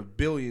over $1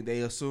 billion,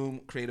 they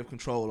assume creative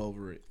control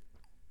over it.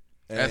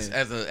 As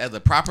a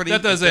property.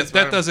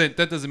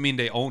 That doesn't mean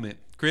they own it.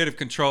 Creative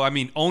control. I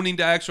mean, owning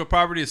the actual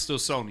property is still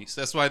Sony's.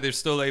 That's why they're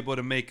still able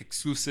to make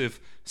exclusive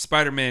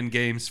Spider-Man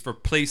games for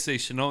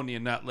PlayStation only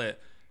and not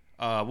let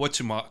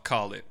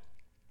whatchamacallit.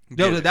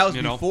 No, that was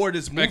before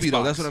this movie, Xbox.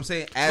 Though. That's what I'm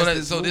saying.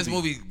 This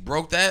movie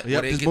broke that.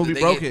 Yep, this movie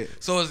broke it.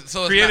 So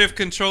creative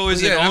control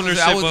is an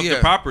ownership of the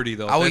property,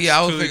 though. I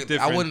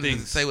wouldn't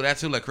say with that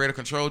too. Like creative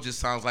control just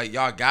sounds like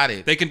y'all got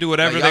it. They can do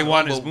whatever they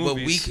want as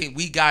movies. But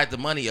we got the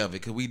money of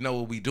it because we know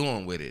what we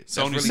doing with it.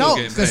 Sony's no,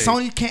 because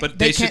Sony can't. But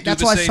they can't.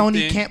 That's why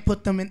Sony can't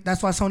put them in.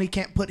 That's why Sony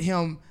can't put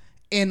him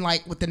in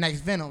like with the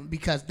next Venom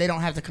because they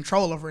don't have the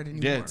control over it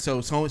anymore. Yeah, so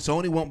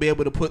Sony won't be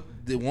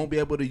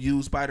able to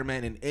use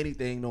Spider-Man in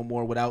anything no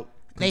more without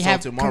They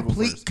have Marvel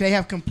complete. first. They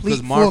have complete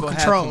full Marvel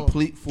control. had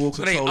complete full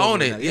So control. they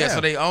own over it. that. Yeah.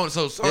 So they own.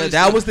 So Sony. Yeah,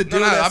 that still, was the deal.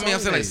 No, that I mean, I'm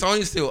saying like Sony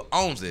Sony still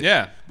owns it.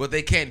 Yeah. But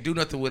they can't do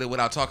nothing with it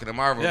without talking to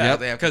Marvel. Yeah,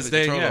 They have because complete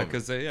control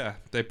over it.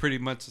 they pretty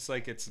much it's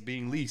like it's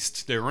being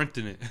leased. They're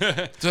renting it.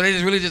 So they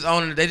just really just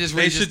owning it. They just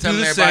really They just should do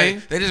telling the everybody.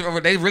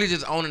 same. They really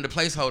just owning the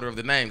placeholder of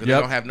the name because Yep.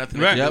 they don't have nothing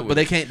Right. to do Yeah, with but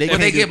they it. can't. But they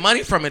can't get do-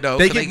 money from it though.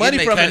 They 'cause get money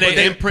they from cut it, and but they,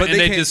 their- imprint, but and they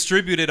they can't-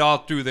 distribute it all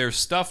through their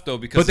stuff though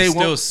because But they it's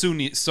still won't-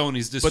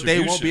 Sony's distribution. But they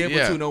won't be able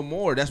Yeah. to no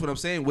more. That's what I'm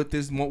saying with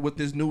this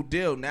new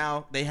deal.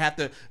 Now they have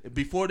to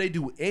before they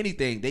do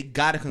anything, they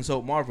gotta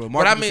consult Marvel. But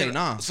Marvel I can mean, say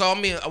nah. so I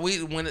mean,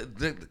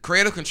 the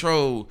creative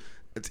control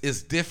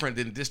is different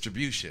than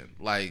distribution.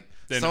 Like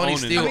Than Sony owning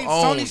still it. I mean,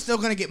 owns. Sony's still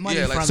gonna get money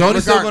Yeah, from like, it.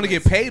 Sony's still regardless. gonna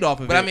get paid off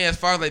of But it. I mean, as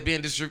far as like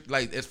being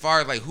like as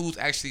far as like who's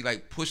actually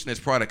like pushing this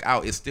product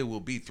out, it still will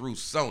be through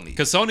Sony.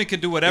 Because Sony can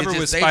do whatever It's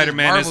with just- they just-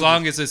 Spider-Man as Marvel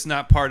long just- as it's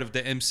not part of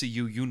the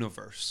MCU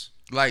universe.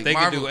 Like They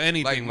can Marvel, do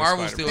anything Like with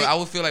Marvel Spider-Man. still, I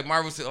would feel like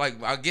Marvel still,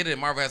 like I get it.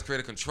 Marvel has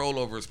created control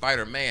over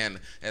Spider-Man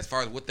as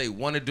far as what they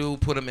want to do,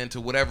 put them into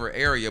whatever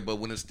area. But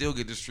when it still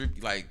get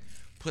distributed, like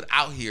put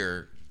out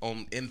here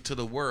on into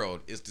the world,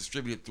 it's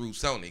distributed through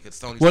Sony because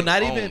Sony. well, still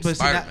not owns even, but, see,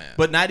 Spider-Man.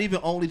 but not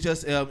even only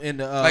just in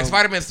the like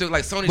Spider-Man still,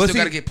 like Sony but still see-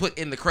 got to get put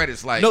in the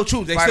credits. Like no,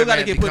 true. They still got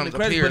to Spider-Man get put in the becomes-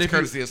 credits.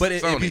 appears But,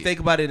 courtesy of if you Sony. think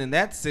about it in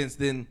that sense,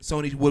 then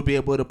Sony would be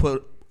able to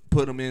put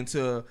them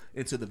into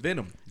the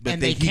Venom. But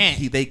And they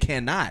can't. They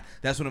cannot.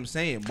 That's what I'm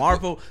saying.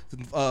 Marvel,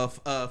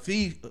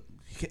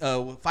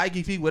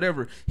 Feige Fee,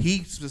 whatever.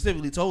 He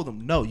specifically told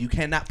them, no, you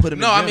cannot put them.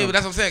 No, in I Venom. mean, but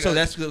that's what I'm saying. So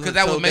that's because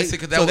that would make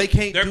sense. So they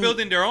can't. They're do-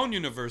 building their own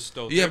universe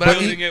though. Yeah, They're but I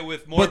building mean- it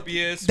with but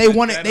Morbius. they with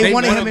wanted- Venom. they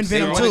wanted him in they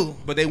Venom wanted- too.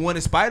 But they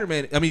wanted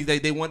Spider-Man. I mean,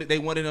 they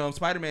wanted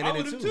Spider-Man I in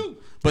it would've too. too.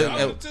 But Yeah,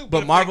 I would've too, but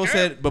but if Marvel they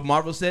care. said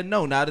Marvel said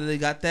no. Now that they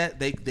got that,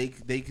 they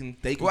can.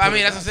 Well, I put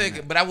mean, it that's what I'm back saying.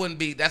 in But I wouldn't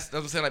be. That's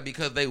what I'm saying. Like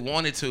because they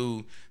wanted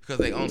to, because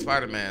they own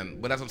Spider-Man.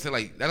 But that's what I'm saying.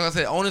 Like that's what I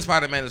said. Owning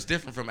Spider-Man is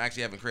different from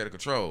actually having creative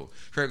control.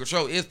 Creative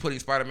control is putting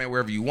Spider-Man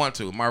wherever you want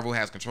to. Marvel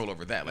has control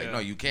over that. Like Yeah. no,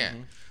 you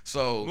can't.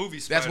 So Movie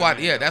that's why.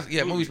 Spider-Man, Yeah, though.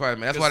 that's movie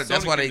Spider-Man. That's why. Because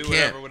That's Sony why can they do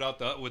can't. whatever without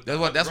the- with That's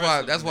the why. That's rest why.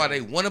 of That's them why now.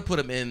 they want to put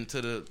them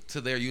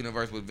into their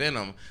universe with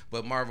Venom.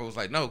 But Marvel was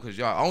like, no, because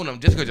y'all own them.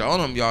 Just because y'all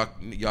own them,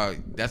 y'all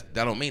that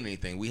don't mean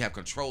anything. We have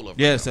control over.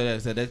 Yeah, them. so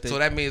So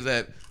that means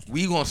that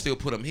we gonna still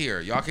put them here.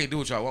 Y'all can't do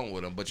what y'all want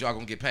with them, but y'all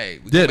gonna get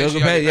paid. We yeah, gonna they'll make sure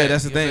get y'all paid. Yeah,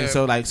 that's the You know thing. what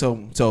So I'm like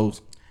so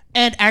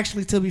And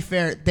actually, to be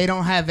fair, they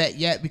don't have that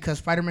yet because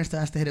Spider-Man still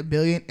has to hit $1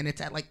 billion, and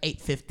it's at like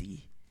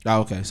 850.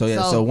 okay. So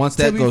yeah. So once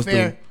that to goes be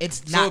fair, through,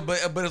 it's So, not.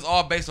 but it's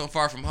all based on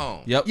Far From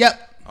Home. yep.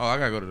 Yep. Oh, I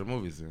gotta go to the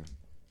movies then.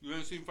 You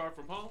ain't seen Far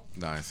From Home?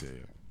 No, I ain't see it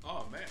yet.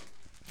 Oh man,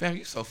 Fam,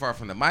 you so far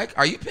from the mic.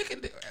 Are you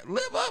picking?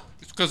 Live up.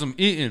 it's because I'm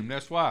eating.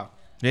 That's why.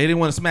 They didn't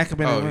want to smack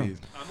him in the Oh, room.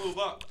 I move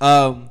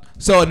up.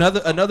 So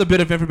another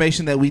bit of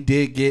information that we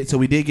did get. So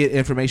we did get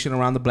information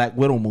around the Black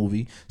Widow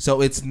movie.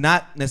 So it's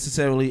not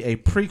necessarily a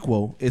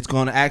prequel. It's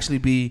going to actually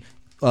be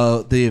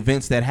the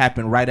events that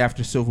happened right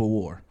after Civil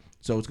War.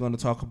 So it's going to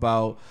talk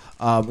about.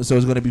 So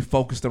it's going to be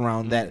focused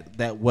around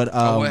that what.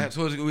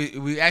 So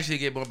we actually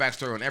get more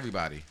backstory on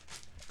everybody,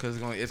 because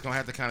it's gonna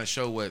have to kind of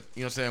show what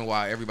you know. What I'm saying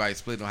why everybody's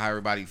split on how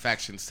everybody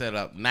factions set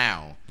up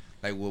now,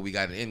 like what we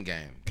got in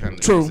Endgame. Kind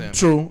of, True, you know what I'm saying?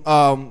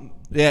 true.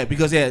 Yeah,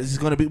 because it's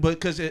going to be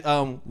because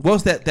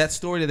what's that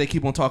story that they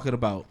keep on talking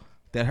about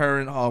that her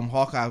and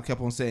Hawkeye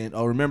kept on saying,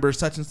 oh, remember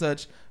such and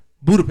such.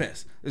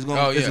 Budapest is going.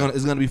 Oh, yeah.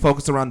 It's going to be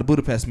focused around the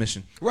Budapest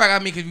mission. Right. I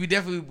mean, because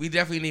we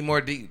definitely need more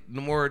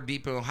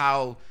deep on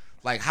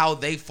how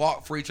they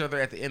fought for each other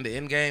at the end of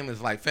Endgame.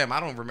 Is like, fam, I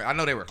don't remember. I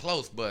know they were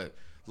close, but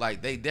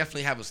like they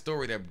definitely have a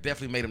story that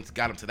definitely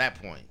got them to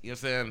that point. You know what I'm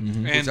saying?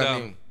 Mm-hmm. Which, And I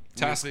mean,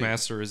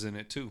 Taskmaster is in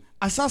it too.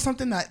 I saw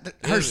something that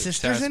her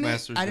sister's in it.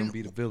 Taskmaster's I gonna didn't.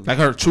 be the villain. Like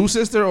her true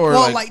sister, or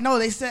Well, no,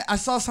 they said I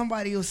saw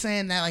somebody who was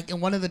saying that like in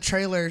one of the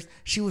trailers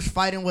she was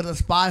fighting with a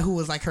spy who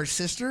was like her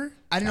sister.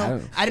 I didn't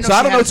know. I didn't know. So I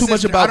she don't had know a too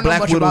much sister. I about don't know Black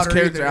much Widow's about her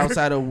character either.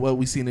 outside of what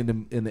we've seen in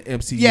the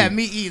MCU. Yeah,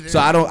 me either.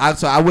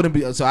 So I wouldn't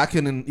be. So I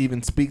couldn't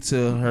even speak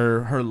to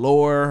her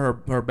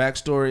lore, her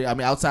backstory. I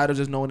mean, outside of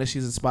just knowing that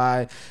she's a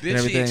spy and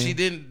everything. She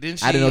didn't.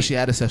 She, I didn't know she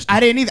had a sister. I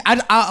didn't either.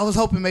 I was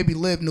hoping maybe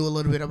Liv knew a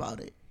little bit about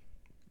it.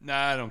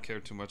 Nah, I don't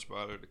care too much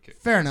about her.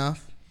 Fair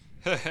enough.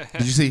 Did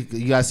you see?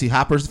 You guys see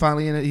Hopper's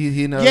finally in it?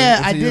 He in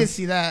Yeah, I MCU? did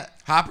see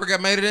that. Hopper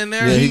got made it in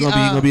there. Yeah, He, he's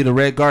gonna be the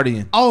Red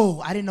Guardian. Oh,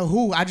 I didn't know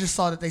who. I just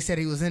saw that they said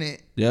he was in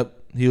it. Yep,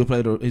 he's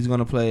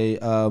gonna play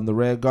the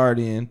Red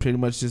Guardian, pretty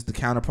much just the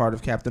counterpart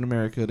of Captain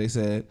America. They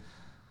said.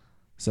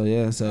 So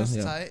yeah, That's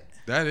yeah. tight.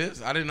 That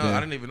is. I didn't know. Yeah. I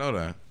didn't even know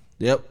that.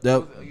 Yep.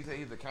 You say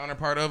he's the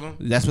counterpart of him?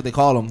 That's what they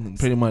call him,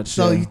 pretty much.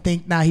 So yeah. you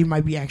think now he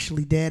might be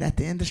actually dead at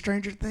the end of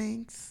Stranger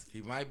Things?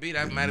 He might be.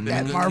 That might have been a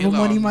That good Marvel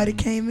kill-off. money might have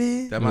came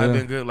in. That might have Yeah.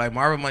 been good. Like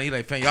Marvel money, he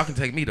like, fam, y'all can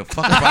take me the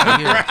fuck up out of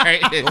here.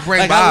 Right. Go bring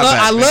Like, Bob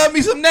back. I man. love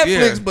me some Netflix,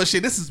 Yeah. but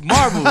shit, this is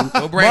Marvel.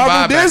 Go bring Marvel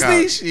Bob back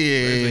Disney, out.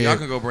 shit. Y'all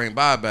can go bring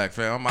Bob back,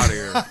 fam. I'm out of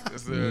here.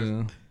 Yes,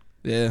 sir.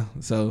 Yeah.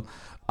 So,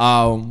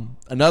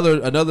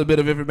 Another bit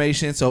of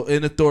information. So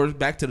in the Thor,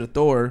 back to the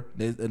Thor,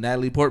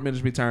 Natalie Portman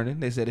is returning.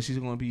 They said that she's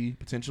going to be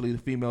potentially the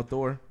female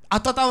Thor. I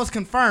thought that was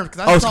confirmed.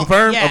 It's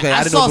confirmed? Yeah, okay,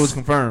 I didn't know if it was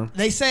confirmed.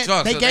 They said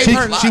So gave she,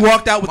 her. she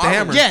walked out with Marvel, the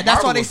hammer. Yeah,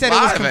 that's Marvel why they was said it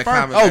was live at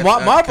confirmed. Comic- Oh,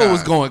 at Marvel Con.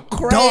 was going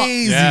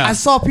crazy. Yeah. I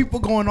saw people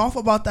going off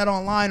about that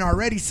online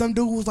already. Some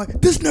dude was like,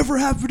 "This never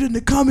happened in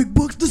the comic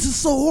books. This is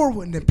so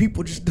horrible," and then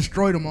people just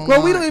destroyed him online.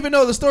 Well, we don't even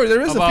know the story.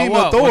 There is About a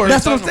female what? Thor. What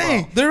That's you're what I'm talking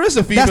saying. about? There is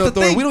a female the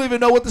Thor. thing. We don't even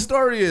know what the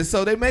story is.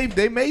 So they may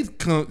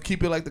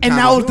keep it like the And comics.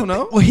 that was We the don't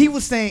know. well, he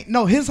was saying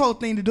no. His whole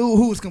thing, the dude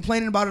who was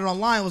complaining about it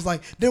online was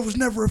like, "There was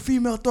never a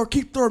female Thor.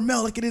 Keep Thor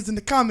male like it is in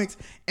the comics."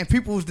 And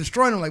people was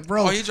destroying him. Like,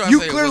 bro, Oh, you trying to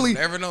you say it clearly was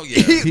never know?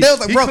 Yeah. they was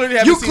like, He bro, clearly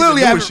haven't you seen clearly the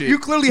newer haven't shit. you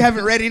clearly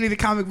haven't read any of the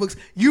comic books.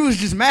 You was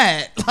just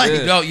mad. Like,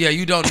 You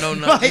don't know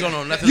nothing. like, You don't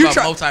know nothing you about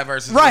try-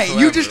 multiverses. Right. You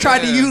whatsoever. just tried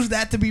to Yeah. use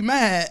that to be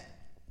mad.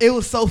 It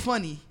was so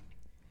funny.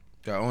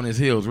 Got on his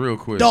heels real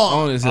quick. Dog.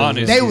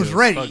 Honest, They was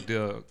ready.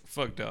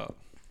 Fucked up.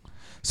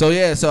 So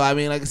yeah, so I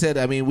mean, like I said,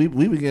 I mean, we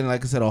been getting,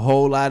 like I said, a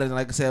whole lot, and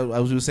like I said, I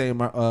was saying,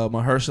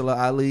 Mahershala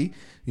Ali,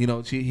 you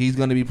know, he's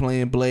going to be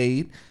playing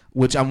Blade,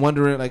 which I'm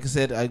wondering, like I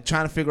said,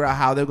 trying to figure out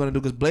how they're going to do,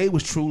 because Blade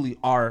was truly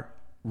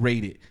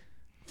R-rated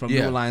from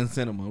New Line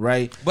Cinema,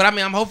 right? But I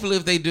mean, I'm hopefully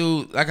if they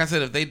do, like I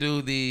said, if they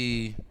do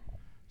the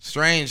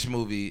Strange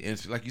movie,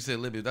 and like you said,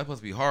 Libby, that's supposed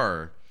to be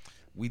horror.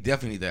 We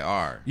definitely need that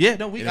R. Yeah,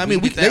 no, they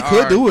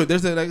could do it.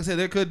 Like I said,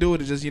 they could do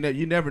it. It's just you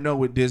never know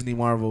with Disney,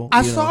 Marvel.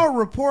 I saw a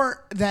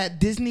report that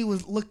Disney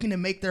was looking to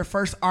make their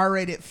first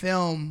R-rated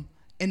film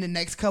in the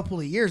next couple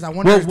of years. I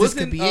wonder if this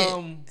could be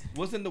it.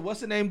 What's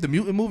the name? The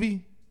Mutant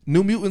movie,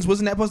 New Mutants.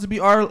 Wasn't that supposed to be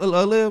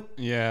R-lib?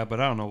 Yeah,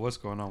 but I don't know what's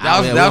going on. That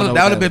we don't know would what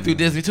have that been was. through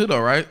Disney too,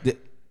 though, right?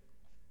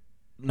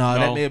 No,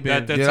 that may have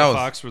been. That's yeah, a that was-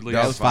 Fox release.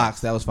 That was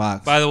Fox. That was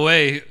Fox. By the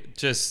way,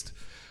 just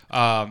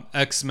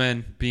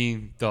X-Men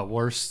being the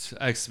worst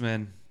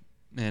X-Men.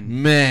 And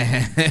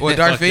Man, What,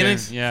 Dark fucking-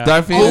 Phoenix? Yeah.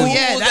 Dark Phoenix. Oh, Who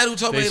yeah, was that who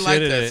told me they they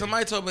liked shitted that? it.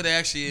 Somebody told me they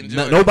actually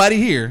enjoyed it. Nobody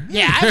here.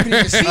 Yeah, I haven't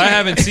even seen I it.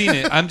 haven't seen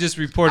it. I'm just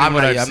reporting I'm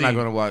what not, I've I'm seen. not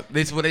going to watch.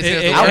 This what they It-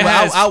 said. it- It's the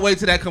worst. I'll wait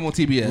till that come on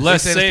TBS.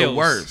 Less They said it's the sales.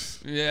 worst.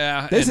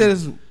 Yeah, They and said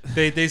it's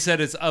they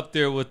said it's up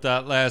there with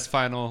that last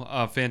final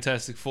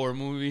Fantastic Four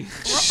movie.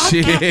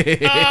 shit.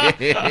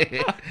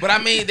 But I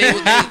mean, they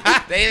didn't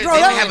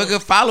have a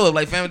good follow up.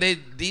 Like, family, they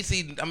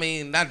DC. I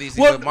mean, not DC,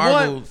 Well, but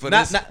Marvel one, for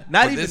not- this.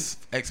 not for even- this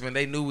X-Men.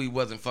 They knew we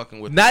wasn't fucking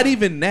with. Not them.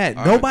 even that.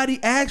 All right. Nobody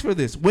asked for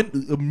this.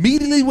 When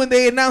immediately when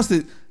they announced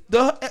it,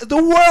 the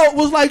world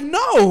was like,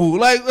 no,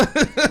 like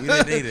We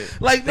didn't need it.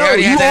 like They no,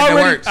 already you had that in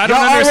the already works. I y'all don't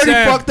already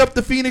understand. fucked up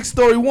the Phoenix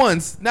story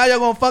once. Now y'all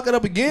gonna fuck it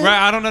up again?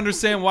 Right, I don't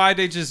understand why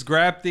they just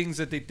grab things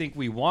that they think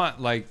we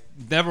want. Like,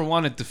 never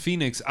wanted the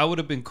Phoenix. I would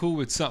have been cool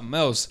with something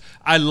else.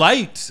 I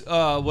liked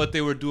what they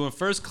were doing.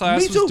 First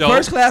Class Me was too. dope.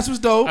 First Class was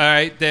dope. All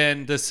right,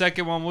 then the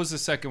second one was the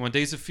second one.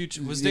 Days of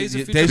Future was Days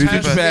of Days Future of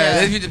Future Past? Past.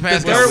 Days of Future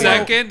Past The got third weird. one,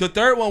 Second? the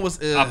third one was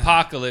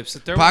Apocalypse. The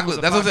third Apocalypse.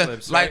 one That's was what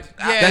I'm saying. Apocalypse, Like,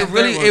 right? it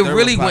really, third it one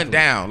really was went Apocalypse.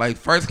 down. Like,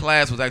 First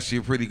Class was actually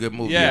a pretty good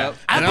movie. Yeah.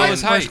 I And I liked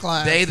was First hyped.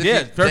 Class. Days of Yeah,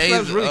 Fu- First Days, Class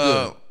was really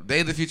good.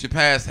 Days of Future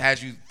Past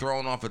had you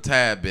thrown off a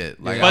tad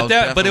bit. Like, I But it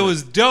definitely-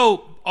 was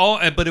dope.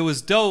 But it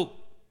was dope.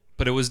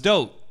 But it was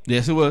dope.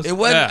 Yes, it was. It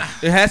wasn't. Yeah.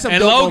 It had some And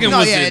dope Logan moments. No,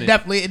 was yeah, in it it.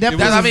 definitely That's,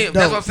 was I mean, that's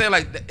dope. what I'm saying.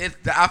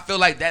 Like, I feel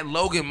like that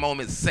Logan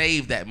moment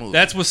saved that movie.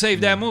 That's what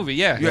saved that movie.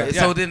 Yeah. Yeah,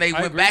 so then they I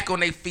went agree. back on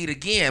their feet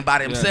again by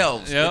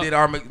themselves. Yeah. They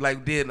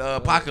did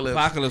Apocalypse.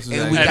 Apocalypse was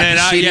and like- we And got then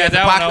the shitty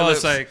that one I was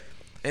Apocalypse. like,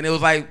 And it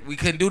was like we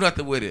couldn't do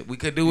nothing with it. We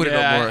couldn't do with it no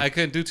yeah, more. I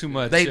couldn't do too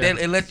much. They yeah.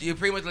 it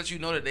pretty much let you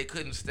know that they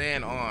couldn't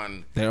stand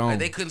on Their own. Like,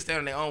 they couldn't stand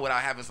on their own without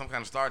having some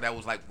kind of star that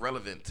was like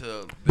relevant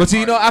to. But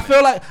see, you know, I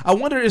feel like I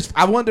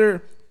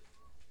wonder.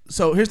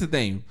 So here's the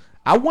thing.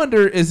 I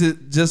wonder, is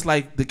it just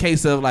like the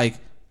case of like,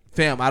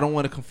 fam, I don't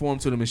want to conform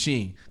to the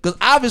machine, because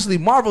obviously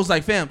Marvel's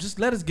like, fam, just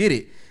let us get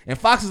it, and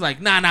Fox is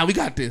like, nah, we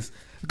got this,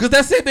 because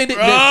that's it.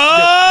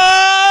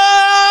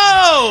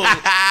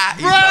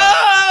 Bro,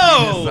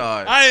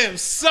 saw it. I am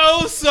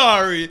so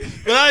sorry,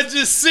 but I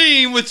just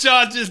seen what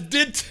y'all just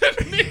did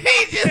to me.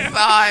 He just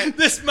saw it.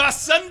 This my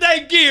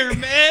Sunday gear,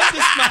 man.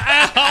 This my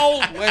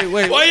at-home.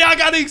 Wait. Why y'all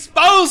gotta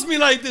expose me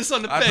like this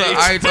on the page?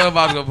 I ain't told him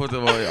I was gonna put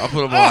them on. I'll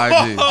put them on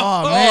IG.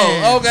 Oh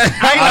man. Oh, okay.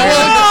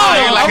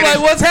 I'm I'm like,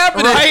 what's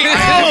happening? I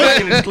ain't like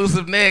an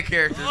exclusive Ned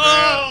character. man.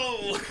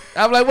 Oh,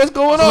 I'm like, what's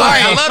going on?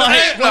 Sorry, I love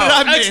it. What did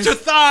I miss? extra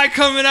thigh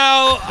coming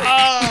out.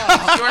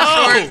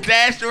 Short,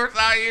 dash shorts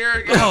out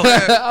here. You know,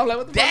 I'm like,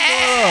 what the fuck's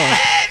going on?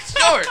 dash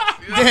shorts.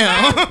 You know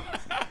Damn.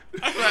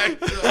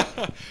 like,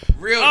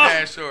 real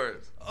dash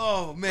shorts.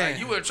 Oh man, Like,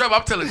 you in trouble.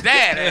 I'm telling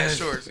dad ass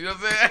shorts. You know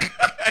what I'm saying?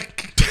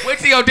 Wait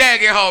till your dad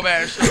get home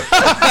ass shorts.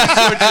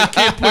 You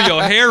can't put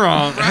your hair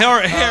on.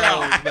 Hair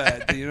on.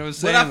 Bad, you know what I'm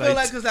saying? But I feel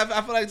like, because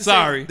I feel like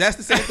Sorry. that's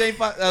the same thing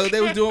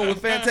they were doing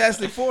with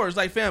Fantastic Four. It's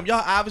like, fam,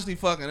 y'all obviously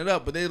fucking it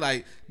up, but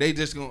they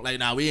just gonna like,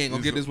 nah, we ain't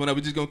gonna get this one up.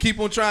 We just gonna keep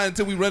on trying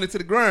until we run it to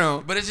the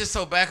ground. But it's just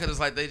so bad because it's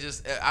like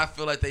I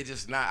feel like they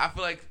just not. I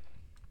feel like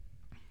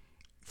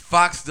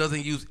Fox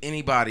doesn't use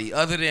anybody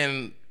other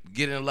than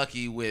getting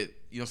lucky with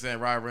You know what I'm saying?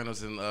 Ryan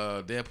Reynolds and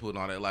Deadpool and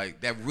all that.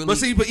 Like that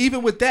really. But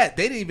even with that,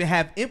 they didn't even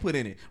have input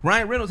in it.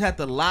 Ryan Reynolds had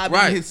to lobby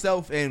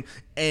himself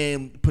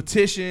and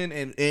petition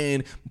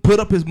and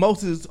put up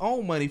most of his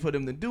own money for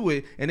them to do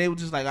it. And they were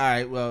just like, all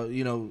right, well,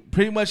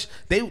 pretty much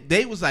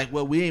they was like,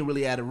 well, we ain't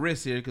really at a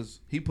risk here because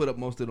he put up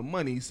most of the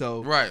money.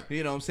 So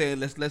you know what I'm saying?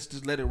 Let's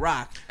just let it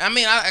rock. I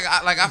mean,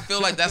 I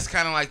feel like that's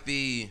kind of like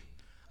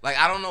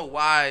I don't know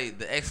why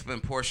the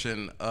X-Men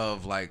portion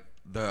of like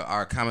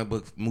our comic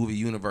book movie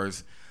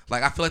universe.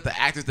 Like I feel like the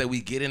actors that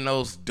we get in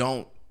those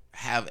don't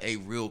have a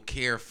real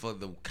care for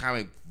the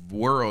comic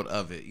world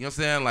of it. You know what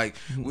I'm saying? Like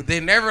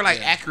they're never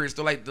like accurate.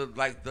 So like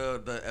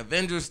the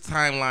Avengers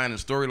timeline and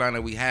storyline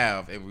that we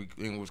have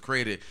and was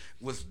created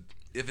was,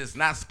 if it's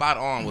not spot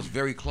on, was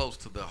very close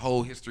to the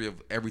whole history of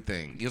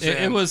everything. You know what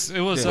I'm saying?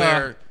 It was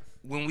where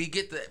when we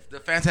get the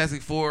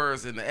Fantastic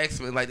Fours and the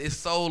X-Men, like it's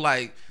so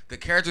like the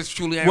characters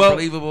truly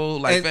unbelievable.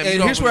 Like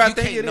and here's where I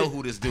think can't know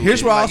who this dude here's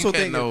is. where I Like, also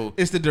think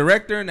it's the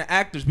director and the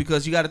actors,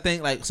 because you got to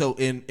think like, so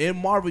in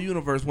Marvel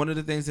Universe, one of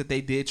the things that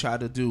they did try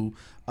to do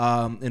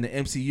in the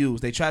MCU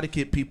is they try to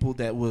get people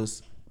that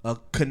was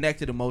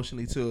connected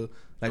emotionally to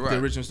like the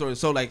original story.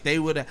 So like they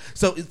would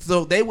so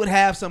they would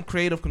have some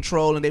creative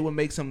control and they would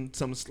make some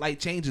slight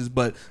changes,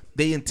 but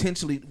they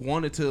intentionally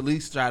wanted to at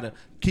least try to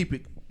keep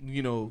it,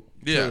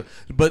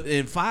 but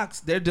in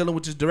Fox, they're dealing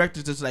with just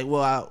directors that's like,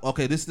 well,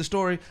 okay, this is the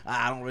story.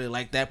 I don't really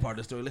like that part of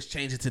the story. Let's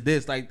change it to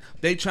this. Like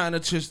they trying to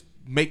just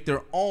make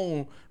their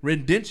own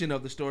rendition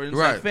of the story. And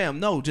it's like, fam,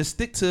 no, just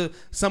stick to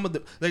some of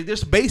the like.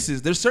 There's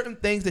bases. There's certain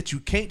things that you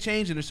can't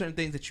change, and there's certain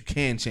things that you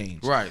can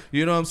change. Right.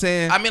 You know what I'm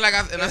saying? I mean, like,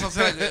 and that's what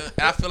I'm saying. Like,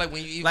 I feel like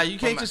when you like, you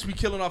can't just be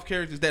killing off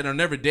characters that are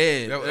never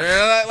dead.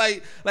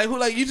 like who,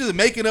 like, you just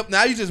making up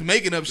now. You just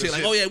making up shit.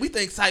 Like, oh yeah, we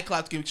think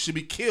Cyclops should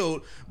be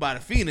killed by the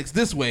Phoenix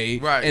this way,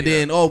 right? And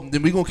then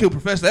then we gonna kill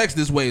Professor X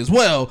this way as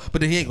well.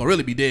 But then he ain't gonna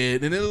really be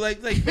dead. And then like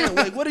fam,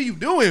 like, what are you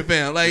doing,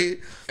 fam?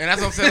 Like, and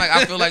that's what I'm saying. Like,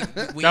 I feel like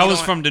that was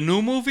from the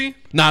new movie.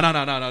 No.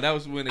 That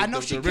was when I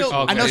know she killed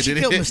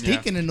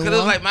Mystique in the new one.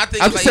 Like, my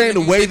thing I'm just saying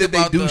the way that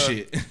they do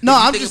shit. No,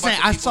 I'm just saying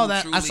I saw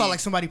that. I saw like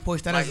somebody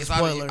post that as a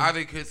spoiler.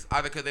 Either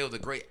because they was a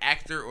great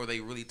actor or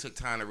they really took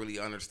time to really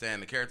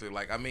understand the character.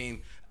 Like, I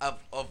mean,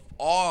 of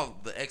all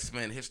the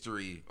X-Men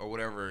history or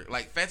whatever,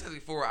 like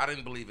Fantastic Four, I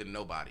didn't believe in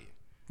nobody.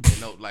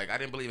 I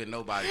didn't believe in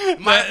nobody.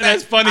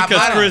 That's funny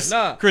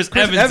because Chris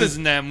Evans is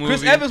in that movie.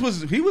 Chris Evans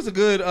was a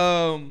good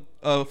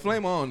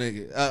flame on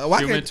nigga.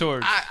 Human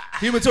Torch.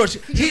 Human Torch.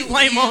 He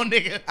flame on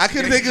nigga. I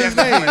couldn't think of his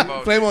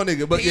name. Flame on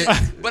nigga.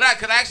 But I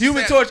could actually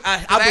Human Torch.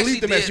 I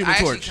believed him as Human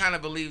Torch. I actually kind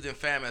of believed in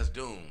Fam as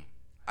Doom.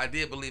 I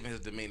did believe in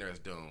his demeanor as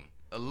Doom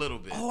a little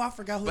bit. Oh, I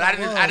forgot who that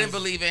was. But I didn't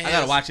believe in his. I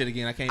gotta watch it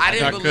again. I can't. I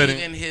didn't believe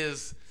in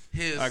his.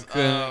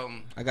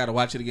 I gotta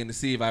watch it again to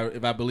see if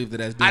I believed it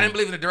as Doom. I didn't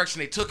believe in the direction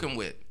they took him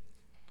with.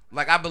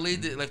 Like, I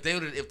believed that if they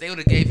would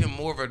have gave him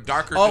more of a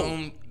darker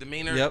Doom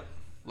demeanor,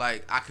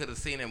 like, I could have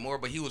seen it more.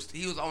 But he was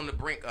on the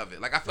brink of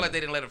it. Like, I feel like they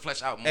didn't let him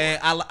flesh out more. And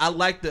I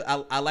like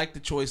the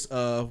choice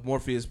of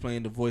Morpheus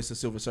playing the voice of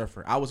Silver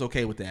Surfer. I was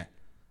okay with that.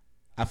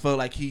 I felt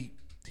like he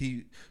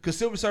because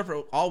Silver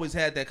Surfer always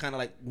had that kind of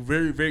like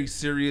very, very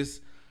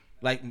serious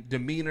like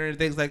demeanor and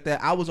things like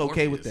that. I was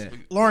okay with that.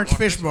 Lawrence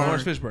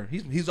Fishburne.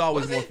 He's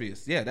always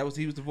Morpheus. Yeah,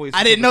 he was the voice.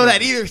 I didn't know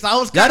that either. So I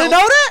was. Y'all didn't know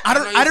that?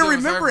 I don't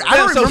remember. I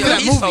don't remember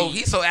that movie.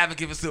 He's so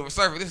advocate for Silver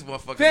Surfer. This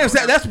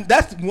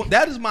motherfucker.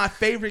 That is my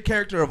favorite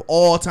character of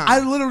all time. I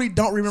literally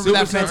don't remember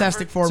that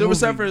Fantastic Four movie.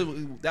 Silver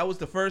Surfer. That was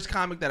the first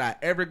comic that I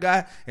ever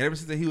got, and ever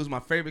since then he was my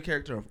favorite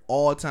character of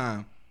all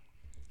time.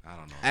 I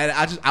don't know.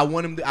 And I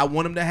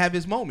want him to have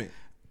his moment.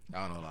 I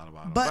don't know a lot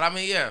about him, but I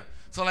mean, yeah.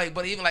 So like,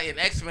 but even like in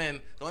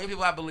X-Men, the only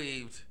people I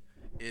believed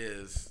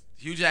is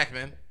Hugh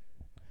Jackman,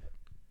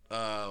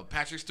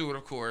 Patrick Stewart,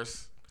 of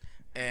course,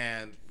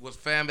 and was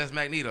Fam as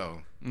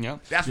Magneto. Yeah,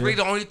 that's really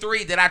the only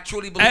three that I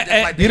truly believe.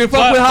 Like, you didn't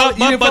fuck with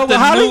Holly. But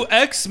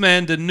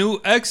the new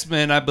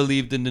X-Men, I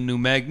believed in the new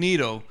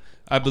Magneto.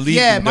 I believe.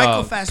 Yeah,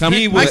 Michael Fassbender.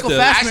 He was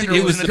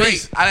the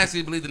Beast. I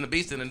actually believed in the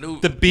Beast and the new.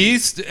 The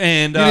Beast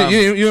and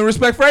you didn't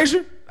respect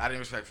Frazier? I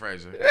didn't respect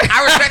Frazier.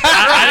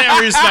 I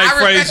didn't respect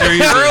Frazier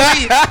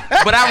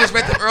either. But I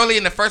respected him early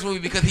in the first movie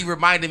because he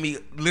reminded me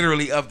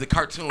literally of the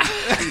cartoon. You know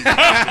what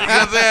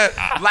I'm saying?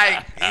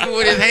 Like, even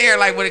with his hair,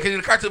 like when because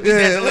the cartoon piece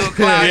has a little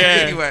cloud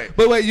anyway.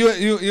 But wait, you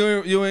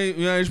ain't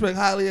respect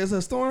Holly as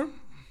a Storm?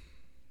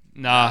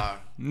 Nah.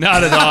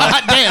 Not at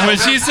all. Damn. When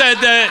she said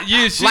that,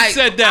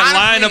 said that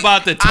line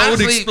about the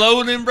toad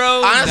exploding,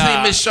 bro. Honestly,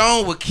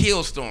 Michonne would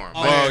kill Storm.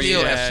 She could. You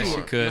know what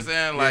I'm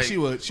saying? Like, she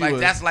would.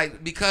 That's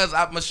like because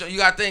Michonne. You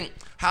gotta think.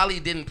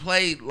 Holly didn't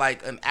play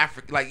like an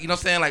African, like, you know what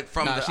I'm saying, like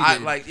from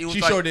like it was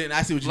she like, sure didn't.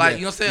 I see what you like meant.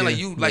 you know what I'm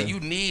saying, you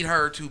need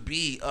her to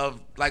be of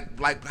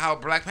like how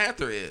Black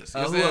Panther is.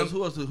 You know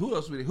who else?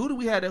 Who do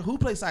we have? Who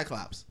plays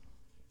Cyclops?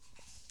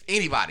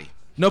 Anybody.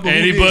 No, but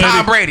anybody.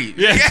 Tom Brady.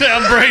 Yeah,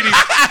 Tom Brady.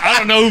 I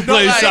don't know who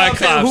plays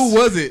Cyclops. Who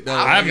was it? Though?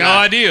 I have no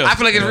idea. I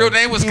feel like his real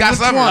name was Scott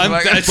Summers.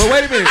 But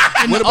wait a minute.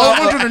 What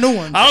about the new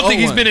one? I don't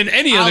think he's been in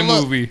any other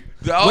movie.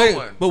 The old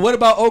one. But what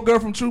about old girl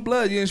from True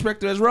Blood? You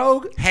inspect her as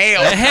Rogue?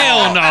 Hell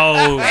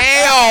no.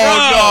 Hell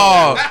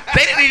no. They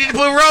They didn't even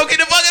put Rogue in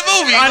the fucking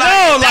movie. I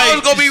know, that like,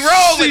 was gonna be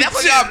Rogue. she- That's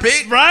what y'all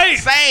picked. right?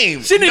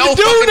 Same. She didn't no even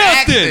do fucking nothing.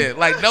 Accident.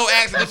 Like no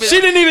accident.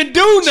 She didn't even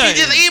do nothing.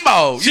 She just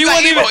emo. She You got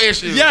wasn't emo even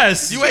issues.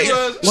 Yes. You ain't.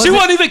 She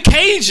wasn't even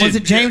Cajun. Was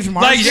it James Like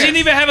Marsden? she didn't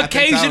even have a I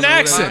think that Cajun was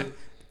accent.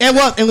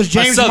 It was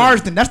James Southern.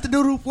 Marsden. That's the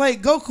dude who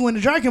played Goku in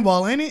the Dragon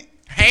Ball, ain't it?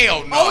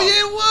 Hell no. Oh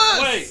yeah, it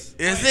was.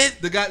 Wait. Is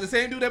it? The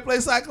same dude that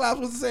played Cyclops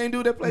was the same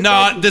dude that played. No,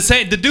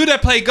 Goku. the dude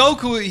that played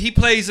Goku, he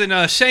plays in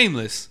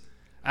Shameless.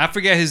 I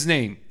forget his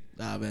name.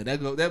 Nah, man,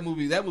 that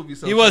movie.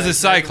 So He was a trash.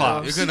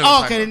 Cyclops. You couldn't Oh,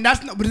 have okay, Cyclops. then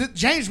that's not. But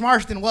James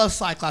Marsden was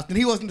Cyclops, and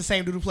he wasn't the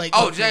same dude who played.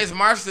 Oh, Goku. James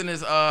Marsden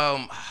is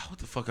what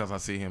the fuck else I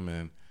see him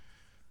in?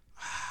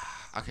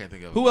 I can't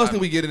think of. Who else did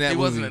we get in that He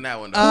movie? wasn't in that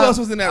one. Who Though. else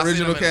was in that I seen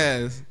original him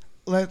in- cast?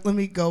 Let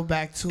me go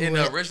back to In it.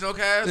 the original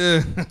cast.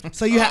 Yeah.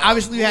 So you had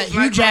obviously you had Who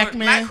was Hugh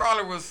Jackman.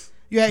 Nightcrawler was.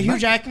 You had Hugh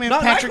Jackman, No,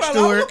 Patrick Nightcrawler, I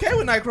Stewart. was okay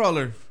with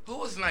Nightcrawler. Who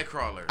was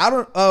Nightcrawler? I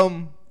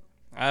don't.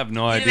 I have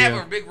no He didn't have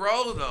idea. a big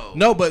role though.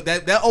 No, but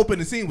that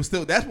opening scene was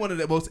still. That's one of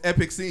the most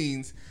epic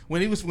scenes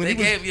when he was. When They he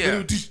was, gave- yeah.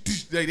 when he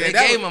was, They that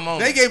gave was- him a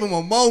moment. They gave him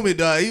a moment,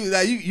 dog. He was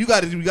like, you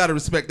got to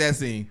respect that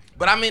scene.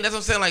 But I mean, that's what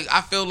I'm saying. Like,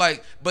 I feel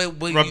like, but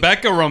when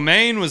Rebecca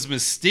Romaine was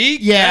Mystique.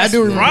 Yeah, I That's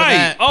do remember right.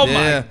 that. Oh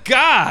Yeah. my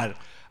god,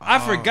 I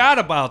forgot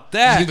about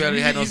that. She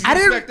barely had no. I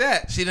didn't- respect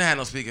that. She didn't have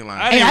no speaking line.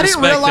 I Hey, I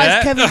didn't respect realize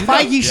that. Kevin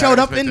Feige Yeah, showed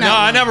I up in respect that. No,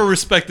 I one. never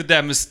respected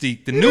that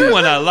Mystique. The new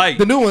one I like.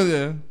 The new one,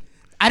 yeah.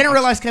 I didn't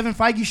realize Kevin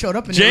Feige showed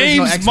up in the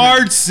original James X-Men.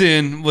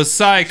 Marsden was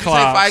Did you say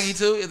Cyclops. Feige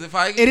too? Is it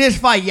Feige? It is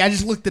Feige. I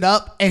just looked it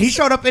up, and he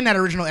showed up in that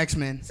original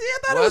X-Men. See, I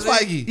thought it was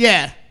Was it? Feige.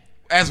 Yeah,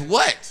 As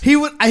what? he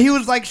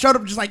was like showed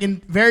up just like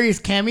in various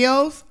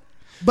cameos,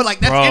 but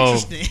like that's Bro.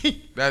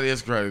 interesting. That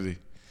is crazy.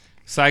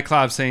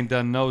 Cyclops ain't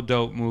done no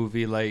dope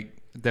movie like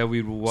that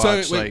we would watch.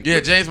 wait, like Yeah,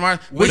 James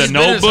Marsden. The He's been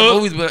in some Notebook?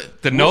 movies,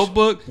 but The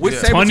Notebook, which Yeah.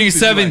 Sabretooth did you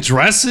 27 like?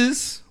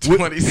 dresses,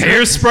 27.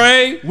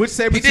 Hairspray. Which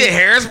Sabretooth? He did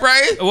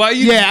Hairspray. Why are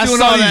you Yeah, I doing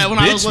saw all that these when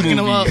I was bitch looking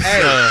them up. movies?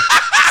 Hey.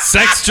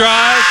 Sex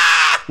Drive.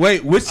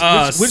 Wait, which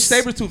Uh,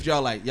 Sabretooth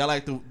y'all like? Y'all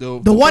like the one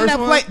first that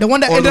played- the one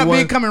that Or ended up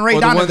one- becoming Ray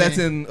or the one Donovan? that's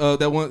in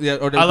that one. Yeah,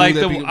 or the I like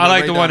dude the that be- I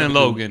like Ray the one in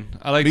Donovan. Logan.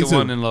 I like Me the too.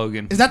 one in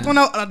Logan. Is that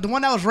the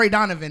one that was Ray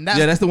Donovan?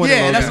 Yeah, that's the one in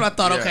Yeah, that's Logan. what I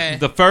thought. Yeah. Okay,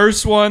 The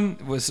first one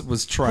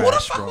was trash. Who the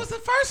fuck bro. was the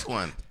first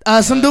one?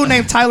 some dude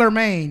named Tyler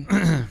Maine.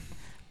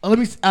 Let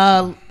me.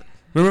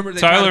 Remember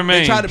Tyler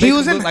Maine. He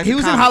was in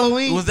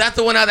Halloween. Was that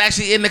the one that was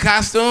actually in the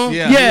costume?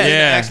 Yeah, Yeah. Yeah.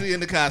 actually in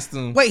the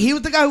costume. Wait, he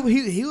was the guy who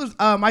he was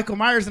Michael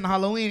Myers in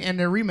Halloween and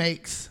the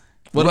remakes.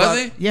 What was about,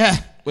 he? Yeah.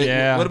 Wait,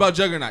 Yeah. What about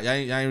Juggernaut? Y'all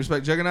ain't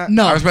respect Juggernaut?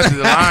 No. I respected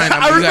the line.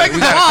 I we respect we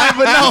the line,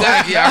 but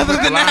no. yeah, I Other respect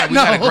the than line. that, We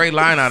got a no. great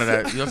line out of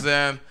that. You know what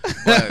I'm saying?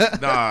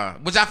 But nah,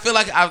 which I feel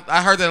like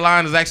I heard that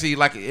line is actually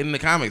like in the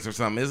comics or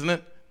something, isn't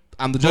it?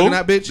 I'm the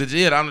Juggernaut bitch.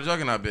 Legit, I'm the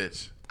Juggernaut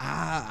bitch.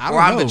 I Or don't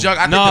I'm know. the Jug.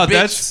 I think No, the bitch.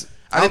 that's-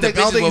 I think the I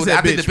don't bitch think he was. said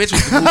I think the bitch. bitch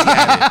was the movie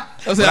at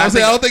it.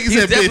 I don't think he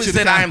said bitch definitely in the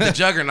said I am the comics.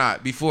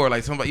 Juggernaut before,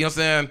 like somebody. You know what I'm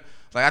saying?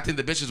 Like I think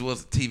the bitches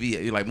was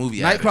TV, like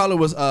movie. at it. Nightcrawler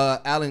was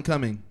Alan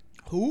Cumming.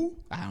 Who?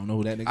 I don't know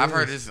who that nigga I've is.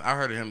 heard this. I've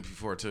heard of him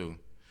before too.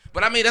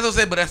 But I mean, that's what I'm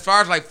saying. But as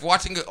far as like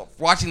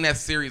watching that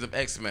series of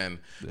X-Men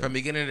from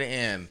beginning to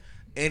end,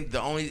 and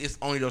it's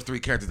only those three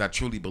characters I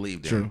truly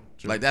believed in. True.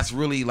 Like that's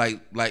really like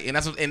and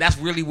that's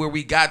really where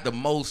we got the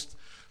most.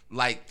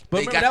 Like But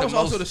they remember, got that the was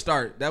most. also the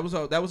start. That was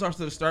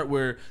also the start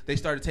where they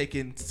started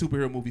taking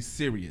superhero movies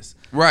serious.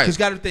 Right. Because you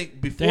got to think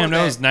before Damn,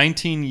 that was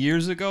 19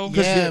 years ago.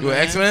 Yeah, With man.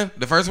 X-Men,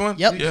 the first one.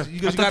 Yep. Yeah.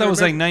 I thought that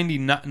was like 98,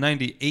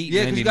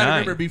 Yeah, because you got to 99.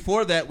 remember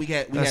before that we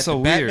had That's the so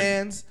weird.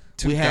 Batmans.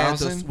 We had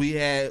 2000?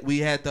 we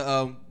had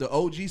the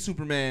OG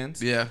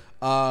Supermans. Yeah.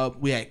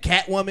 We had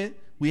Catwoman.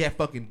 We had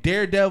fucking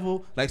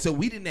Daredevil. Like so,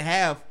 we didn't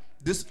have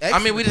this. I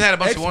mean, we just had a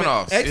bunch of X-Men-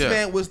 one-offs.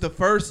 X-Men was the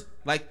first.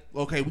 Like,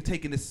 okay, we're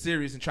taking this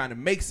serious and trying to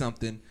make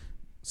something.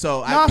 So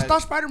No, I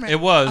thought Spider-Man. It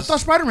was. I thought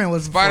Spider-Man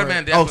was before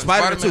Spider-Man. it. Definitely.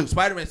 Spider-Man 2.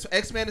 Spider-Man.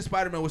 X-Men and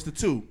Spider-Man was the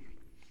two.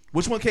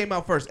 Which one came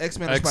out first?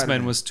 X-Men or Spider-Man?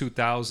 X-Men was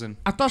 2000.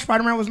 I thought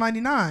Spider-Man was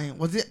 99.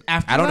 Was it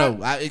after? I don't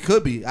that? know. It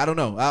could be. I don't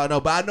know.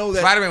 But I know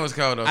that Spider-Man was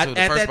cold though. Too. at The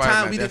that first time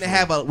Spider-Man, we didn't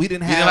definitely. have. We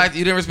didn't You have.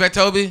 didn't respect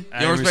Toby? You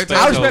I don't didn't respect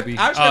respect Toby? Toby.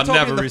 I respect I'll Toby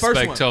never in the first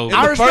respect one. Toby. In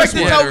I the respected first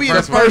one. Toby in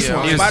the first yeah.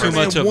 one. He was too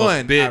Spider-Man much of 1.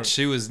 a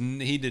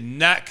bitch. He did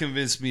not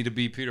convince me to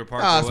be Peter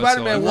Parker.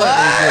 Spider-Man 1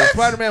 whatsoever. was good.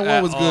 Spider-Man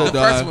 1 was At good, all. The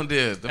dog. first one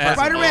did. The At first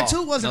one Spider-Man did.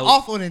 2 wasn't Nope.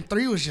 awful, and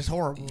 3 was just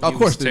horrible. Of He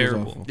course, was it was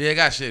terrible. awful. Yeah, it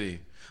got shitty.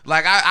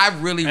 Like I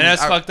really. And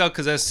that's I, fucked up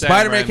because that's Sam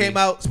Spider-Man Raimi. came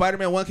out.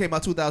 Spider-Man 1 came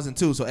out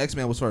 2002, so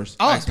X-Men was first.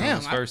 Oh X-Men damn!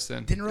 was first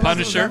then. didn't realize it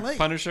was Punisher. that late.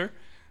 Punisher.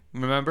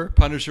 Remember,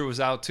 Punisher was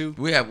out too.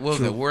 We have what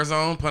was it?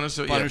 Warzone,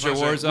 Punisher, Punisher,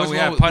 Warzone. Which We one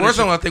had was-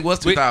 Punisher. Warzone, I think was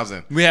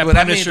 2000. we had but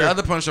I mean, Punisher. the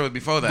other Punisher was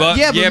before that. But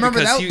Yeah, but remember,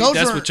 because those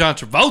that's were- with John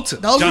Travolta.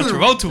 those John were the-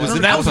 Travolta was those in were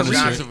that the- Punisher.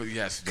 John Travolta,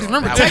 yes. Because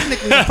remember, That was-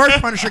 technically, the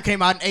first Punisher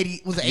came out in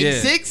 80. Was it Yeah.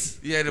 86?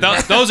 yeah,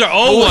 the, Those are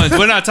old ones.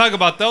 We're not talking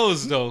about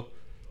those though.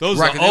 Those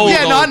Right, are 'cause old, then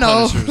we- Yeah, no, I old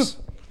know. Punishers.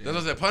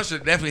 that Punisher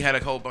definitely had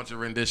a whole bunch of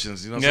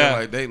renditions. You know what I'm Yeah, saying?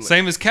 Like they,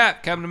 same as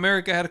Captain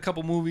America had a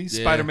couple movies.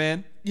 Yeah.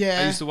 Spider-Man.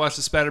 Yeah. I used to watch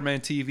the Spider-Man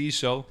TV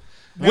show.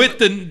 with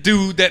the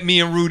dude that me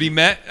and Rudy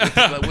met.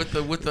 with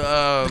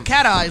the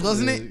cat eyes,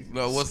 wasn't it?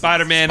 No, what's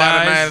Spider-Man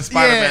eyes.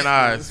 Spider-Man Yeah.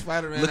 eyes.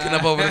 Spider-Man Looking eyes.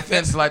 up over the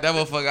fence like that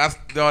motherfucker.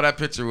 That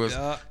picture was.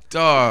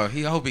 Dog,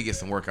 I hope he gets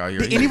some work out here.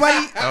 Did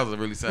anybody That was a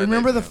really sad.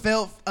 remember day, the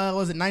film?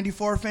 Was it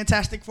 '94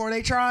 Fantastic Four?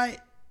 They tried,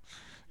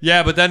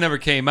 Yeah, but that never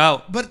came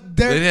out. but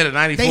They did a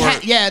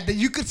 '94.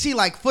 you could see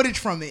like footage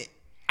from it.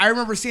 I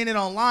remember seeing it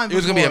online. It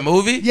was gonna be a before.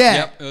 movie. Yeah,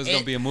 Yep, it was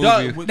gonna be a movie.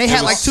 Dog, They It had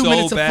was like 2 so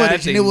minutes of bad,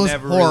 footage, and they it was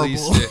never horrible.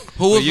 released it.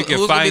 Who was- But you who can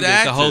was gonna be find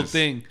the it, the whole actors?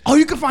 thing. Oh,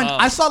 you can find.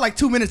 I saw like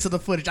 2 minutes of the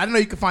footage. I didn't know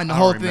you could find the I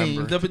whole don't thing.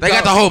 remember. They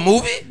got the whole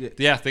movie.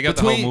 Yeah, they got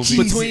the whole movie.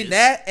 Between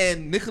that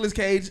and Nicolas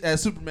Cage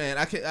as Superman,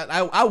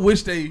 I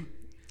wish they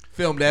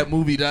filmed that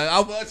movie.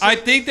 Dog. I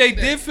think they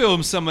did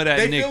film some of that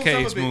They Nick filmed some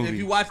Cage of it. movie. If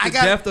you watch The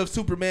Death of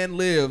Superman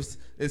Lives,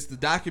 it's the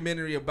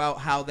documentary about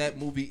how that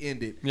movie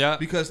ended. Yeah.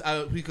 Because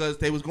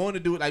they was going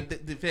to do it like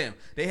the fam.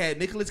 They had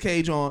Nicolas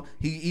Cage on.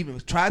 He even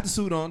tried the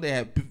suit on.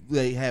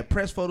 They had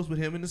press photos with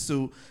him in the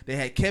suit. They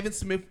had Kevin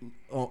Smith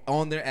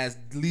on there as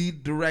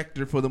lead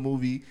director for the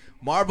movie.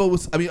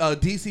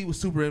 DC was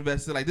super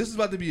invested. Like, this is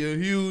about to be a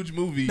huge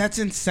movie. That's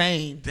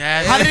insane.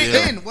 That How did is-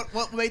 it end?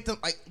 What made them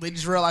like? They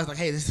just realized like,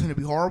 hey, this is gonna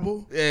be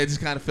horrible. Yeah, it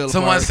just kind of fell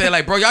Someone apart. said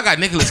like, bro, y'all got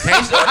Nicolas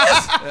Cage doing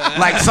this?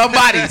 Like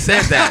somebody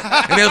said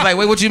that, and they was like,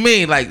 wait, what you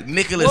mean? Like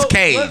Nicolas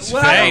Cage?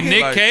 what I Hey, don't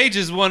Nick Like, Cage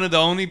is one of the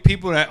only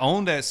people that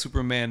own that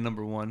Superman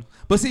 #1.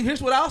 But see,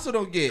 here's what I also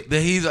don't get.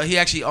 that he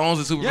actually owns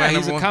the Superman. Yeah, he's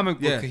number a one? comic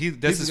book. Yeah.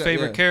 That's He's his a-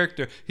 favorite yeah.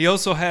 character. He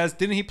also has.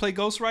 Didn't he play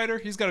Ghost Rider?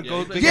 He's got a he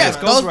big plays ass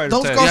Ghost Ghost Yeah, Rider.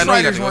 those tag. Yeah, I know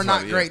he got Ghostwriters the were Ghost not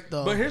Rider, yeah. great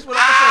though. But here's what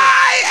I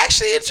I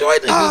actually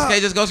enjoyed Nicolas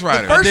Cage's Ghost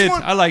Rider. The first did.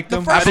 one, I liked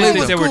them. The I first didn't one think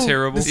was they were cool.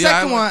 terrible. The Yeah,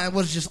 second I- one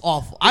was just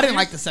awful. I didn't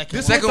like the second The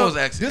one. second one was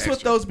This excellent.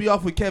 what throws me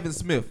off with Kevin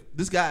Smith.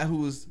 This guy who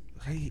was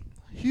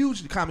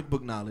huge comic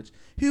book knowledge,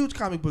 huge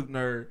comic book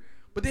nerd,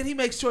 but then he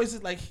makes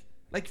choices like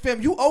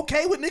fam, you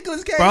okay with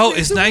Nicolas Cage? Bro, being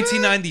it's Superman?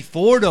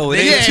 1994 though. It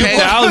Yeah, ain't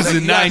yeah.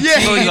 2019. Yeah.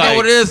 So you know like-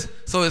 what it is?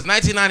 So it's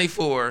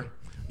 1994.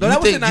 No, You that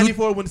was think in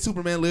 '94 when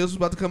Superman Lives was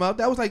about to come out.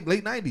 That was like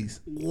late '90s.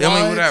 I mean,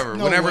 whatever.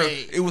 No Whenever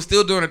way. it was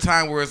still during a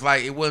time where it's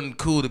like it wasn't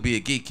cool to be a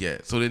geek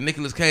yet. So then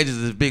Nicolas Cage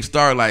is this big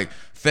star, like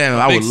fam.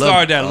 I big would love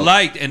star that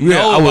liked and Yeah,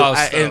 know I would- about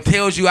I- stuff. and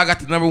tells you I got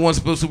the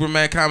 #1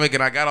 Superman comic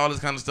and I got all this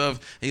kind of stuff.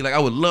 And he like, I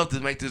would love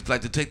to make this,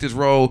 like, to take this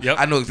role. Yep.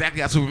 I know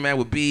exactly how Superman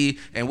would be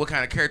and what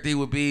kind of character he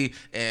would be.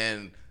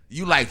 And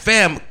you like,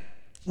 fam,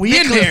 We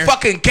in Nicolas there.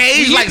 fucking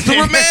Cage, We like in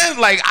there. Superman,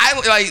 like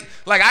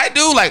I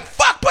do, like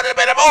fuck, put him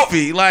in a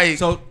movie, like.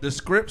 So the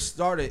script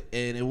started,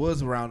 and it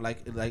was around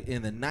like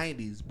in the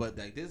 '90s. But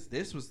like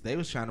this was they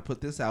was trying to put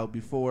this out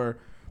before.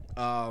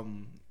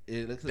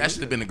 That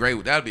should have been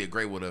that'd be a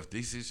great what if.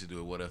 DC should do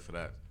a what if for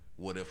that.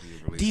 What if we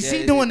released?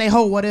 DC Yeah, doing their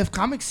whole What If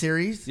comic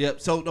series.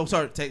 Yep. So no,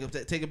 sorry, take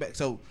it back.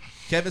 So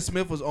Kevin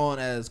Smith was on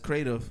as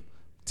creative.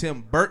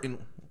 Tim Burton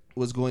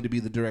was going to be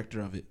the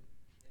director of it,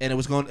 and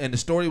the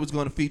story was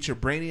going to feature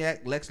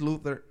Brainiac, Lex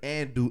Luthor,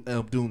 and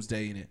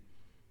Doomsday in it.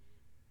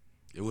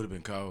 It would have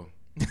been cold.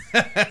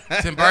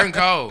 Tim Burton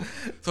cold.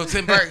 So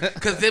Tim Burton,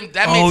 because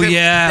that means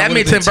would've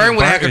means been Tim Burton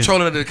would have Burton.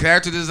 control of the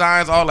character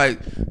designs. All like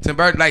Tim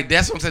Burton, like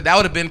that's what I'm saying. That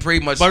would have been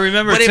pretty much. But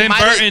remember, it Tim might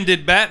have- Burton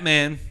did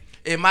Batman.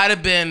 It might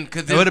have been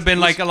because It would have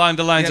been like along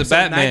the lines of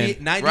Batman.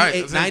 98, Right,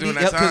 it was during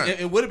that time.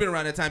 It would have been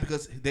around that time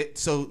because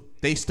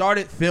they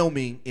started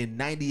filming in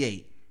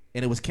 '98,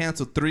 and it was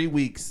canceled 3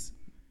 weeks.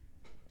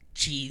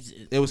 Jesus.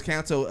 It was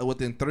canceled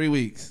within 3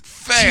 weeks.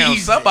 Fam,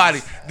 Jesus.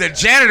 somebody, the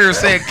janitor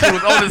said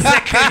was on the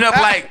set came up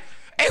like,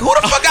 hey, who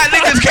the fuck got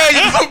Nicolas Cage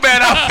and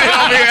Superman outfit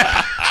over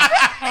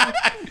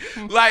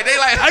here? Like they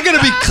like I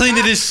gotta be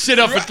cleaning this shit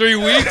up for 3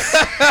 weeks.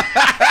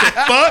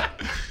 Fuck.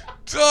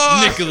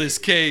 dog. Nicolas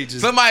Cage.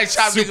 Is Somebody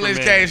chopped Nicolas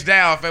Superman. Cage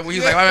down, fam. When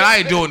he's like, I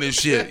ain't doing this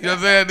shit. You know what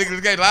I'm saying?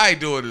 Nicolas Cage, I ain't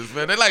doing this,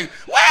 man. They're like,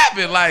 what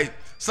happened? Like,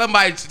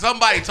 somebody told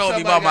me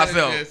Somebody about got it,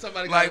 myself. yeah,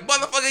 somebody Like, got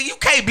motherfucker, you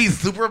can't be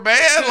Superman.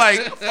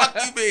 Like, fuck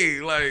you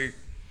mean? Like,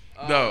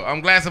 no. I'm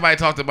glad somebody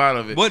talked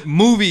about it. What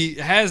movie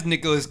has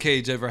Nicolas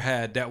Cage ever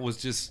had that was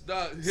just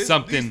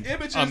something these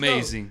images,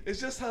 amazing? though, it's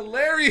just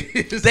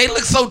hilarious. They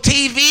look so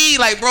TV,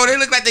 like bro. They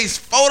look like they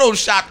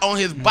photoshopped on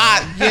his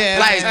body. Yeah,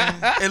 like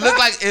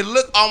man. it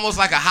looked almost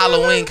like a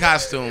Halloween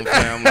costume,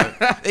 fam. Like,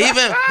 but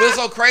it's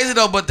so crazy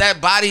though. But that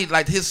body,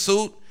 like his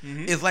suit,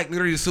 is like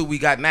literally the suit we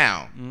got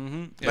now.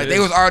 Like they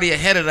was already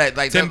ahead of that.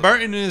 Like Tim that-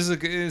 Burton is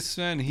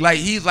fan.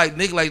 he's like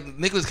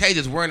Nicolas Cage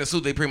is wearing the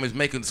suit they pretty much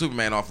making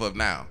Superman off of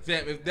now.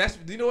 Damn, if that's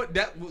you know what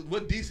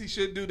DC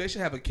should do, they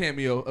should have a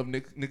cameo of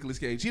Nicolas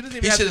Cage. He doesn't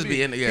even He have should to just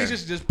be in there, yeah. He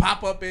should just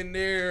pop up in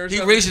there. Or He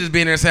something. really should just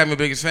be in there and say I'm your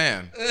biggest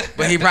fan.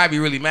 But he probably be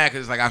really mad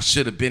because it's like I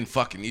should have been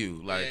fucking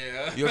you. Like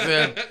Yeah. you know what I'm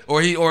saying?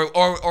 Or he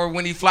or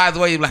when he flies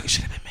away, he's like, it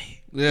should have been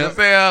me. Yeah. You know what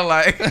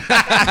I'm saying?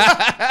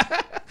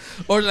 Like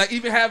Or like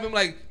even have him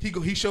like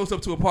he shows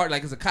up to a party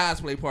like it's a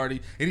cosplay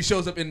party and he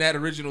shows up in that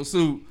original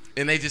suit.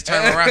 and they just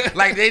turn around.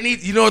 Like they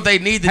need, you know what they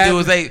need to do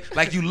is they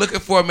like you looking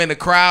for him in the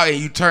crowd and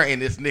you turn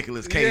and it's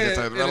Nicolas Cage. Yeah, that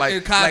turns around. in Like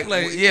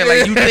cosplay. yeah,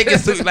 like you think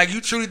it's like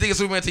you truly think it's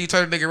Superman until you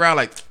turn the nigga around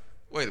like.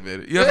 Wait a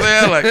minute, you know what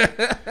I'm saying?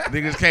 Like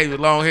Nicolas Cage with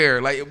long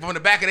hair, like from the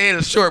back of the head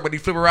is short, but he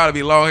flip around and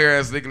be long hair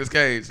as Nicolas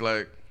Cage.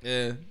 Like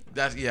Yeah.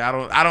 That's I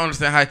don't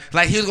understand how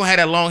like he was gonna have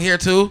that long hair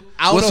too.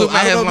 I don't know. Superman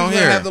I don't has know long if he's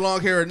hair. gonna have the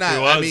long hair or not.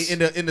 It was. I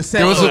mean, in the set.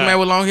 There was Superman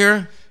with long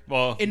hair.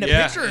 Well, In the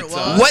yeah, picture it it's,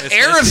 was. What it's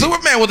era of listed.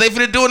 Superman was they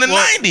finna do in the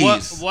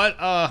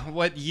 90s?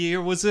 What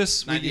year was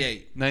this?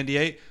 98.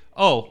 98.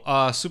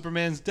 Oh,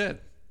 Superman's dead.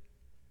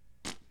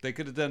 They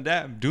could have done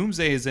that.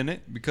 Doomsday is in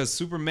it because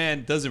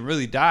Superman doesn't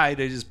really die.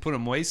 They just put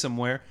him away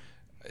somewhere.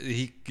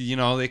 They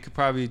could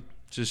probably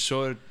just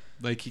show it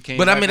like he came.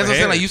 But I back mean, that's with what I'm saying.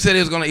 hair. Like you said,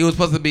 it was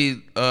supposed to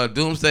be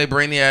Doomsday,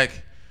 Brainiac,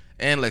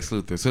 and Lex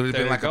Luthor. So it'd There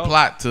been you like go. a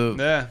plot to.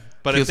 Yeah,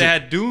 but kill if they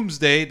Sup- had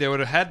Doomsday, they would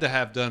have had to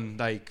have done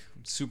like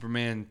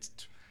Superman,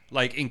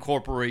 like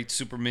incorporate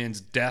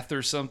Superman's death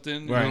or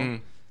something. Right. You know?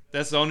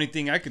 That's the only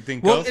thing I could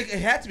think Well, of. it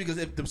had to because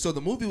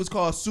the movie was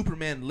called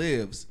Superman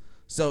Lives,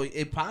 so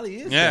it probably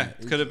is. Yeah,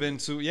 that. could have been.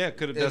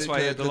 That's why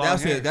he had the 'cause long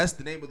hair. that's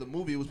the name of the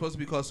movie. It was supposed to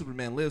be called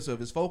Superman Lives, so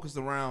if it's focused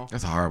around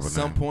That's a horrible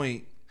some name.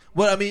 point.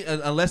 Well, I mean,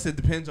 unless it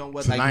depends on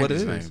what It's a like what it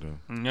 90s is. name,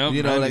 though. Nope,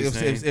 You know, like 90s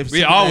if name. we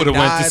Superman all would have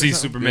went died to or see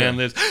something. Superman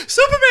Lives.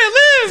 Superman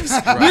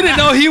Lives. We didn't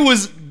know he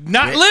was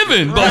not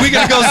living, but we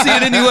gotta go see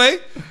it anyway.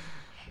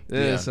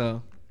 Yeah,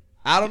 so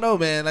I don't know,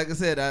 man. Like I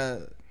said,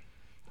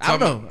 I don't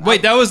know.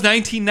 Wait, that was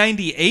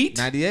 1998.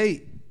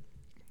 98.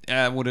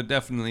 It would have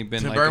definitely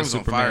been Tim like Burton a was on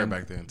Superman fire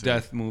back then, too.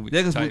 death movie.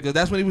 Yeah, type. because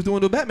that's when he was doing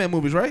the Batman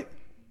movies, right?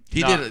 He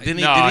Nah, did it. Didn't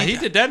he? nah, did he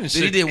did that in Did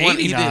he shit, did one?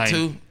 He 89. did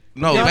two.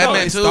 No, No,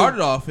 Batman it 2.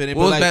 started off in it.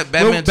 What was but like,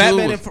 Batman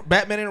 2?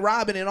 Batman and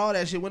Robin and all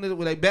that shit. When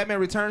like Batman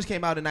Returns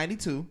came out in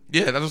 '92.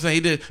 Yeah, that's what I'm saying.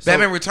 He did.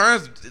 Batman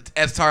Returns,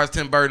 as far as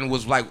Tim Burton,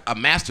 was like a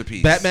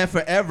masterpiece. Batman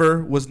Forever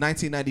was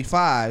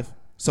 1995.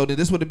 So then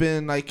this would have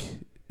been like,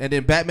 and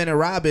then Batman and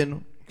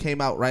Robin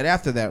came out right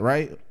after that,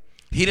 right?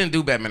 He didn't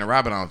do Batman and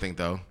Robin, I don't think,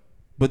 though.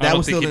 But I that don't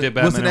was think still he in, did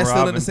Batman wasn't that and still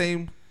in Robin. the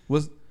same?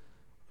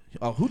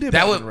 Who did That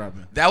Batman would and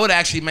Robin? that would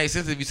actually make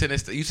sense if you said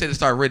it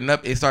started written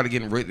up. It started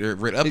getting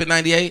written up in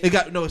 '98. It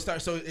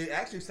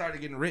actually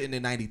started getting written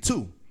in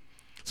 '92.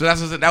 So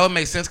that would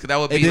make sense because that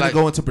would It be didn't like.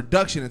 go into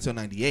production until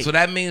 '98. So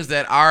that means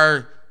that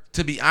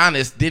to be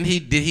honest, did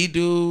he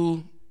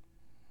do?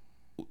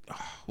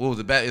 What was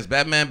it? Is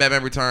Batman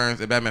Returns,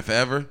 and Batman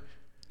Forever?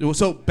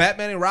 So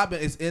Batman and Robin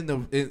is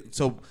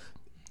so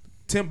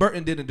Tim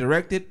Burton didn't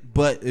direct it,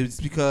 but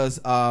it's because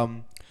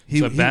Batman he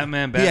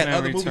had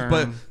other movies,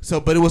 Return,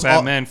 but it was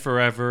Batman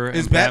Forever. It's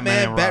and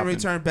Batman, and Batman Robin.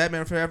 Return,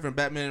 Batman Forever, and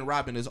Batman and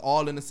Robin is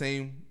all in the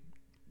same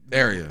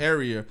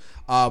area.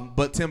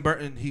 But Tim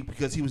Burton,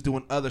 because he was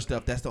doing other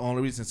stuff, that's the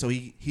only reason. So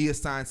he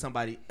assigned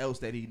somebody else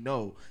that he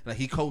know, like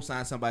he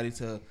co-signed somebody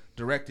to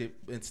direct it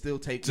and still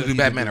take To what do he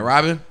Batman did. and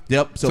Robin.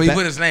 Yep. So he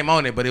put his name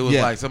on it, but it was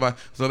like somebody.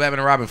 So Batman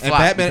and Robin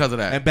flopped because of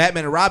that. And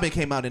Batman and Robin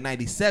came out in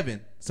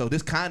 '97. So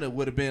this kind of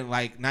would have been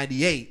like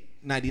 '98,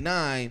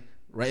 '99.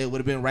 Right, it would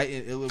have been right.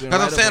 It would have been. Because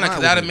right I'm saying up that the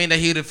line that'd with it. mean that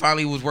he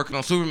finally was working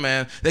on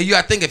Superman. That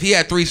I think if he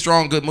had 3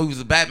 strong good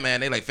movies of Batman,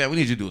 they like, fam, we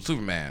need you to do a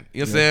Superman.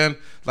 You know what I'm saying?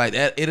 Like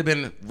that, it'd have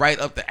been right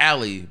up the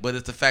alley. But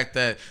it's the fact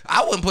that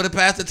I wouldn't put it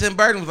past the Tim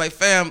Burton was like,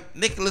 fam,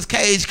 Nicolas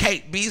Cage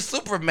can't be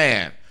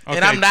Superman, and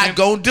Okay, I'm not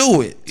gonna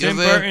do it. You Tim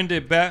know what I'm saying? Burton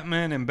did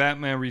Batman and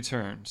Batman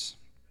Returns.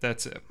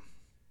 That's it.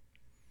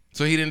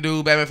 So he didn't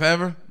do Batman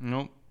Forever.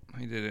 Nope,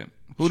 he didn't.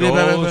 Who did Joel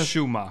Batman Forever?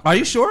 Schumacher. Are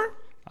you sure?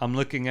 I'm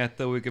looking at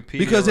the Wikipedia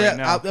Because right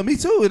now. me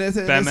too. And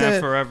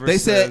Batman Forever They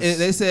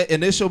says- said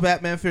initial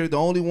Batman Forever, the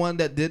only one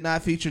that did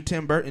not feature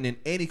Tim Burton in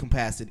any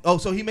capacity. Oh,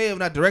 so he may have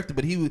not directed,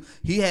 but he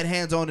had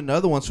hands on in the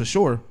other ones for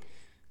sure.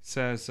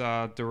 Says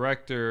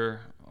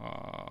director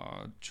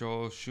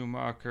Joel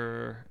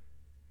Schumacher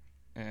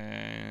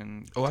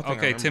and Oh, I think I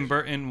okay, remember. Tim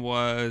Burton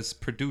was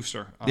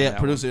producer. On Yeah, that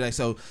producer. one. Like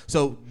so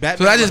Batman.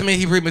 So that just means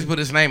he pretty much put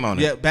his name on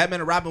it. yeah,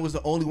 Batman and Robin was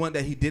the only one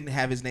that he didn't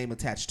have his name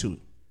attached to it.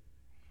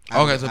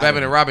 Okay, so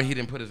Batman and Robin, he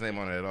didn't put his name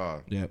on it at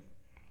all. Yeah.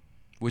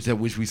 Which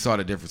we saw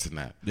the difference in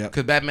that. Yep.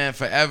 Because Batman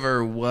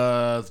Forever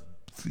was,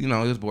 it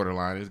was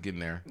borderline. It was getting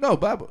there. No,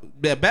 Batman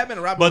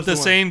and Robin. But was the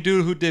one. same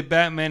dude who did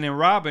Batman and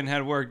Robin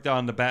had worked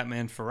on the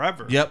Batman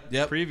Forever.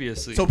 Yep.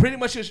 Previously. So pretty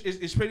much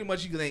it's pretty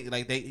much you think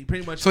like he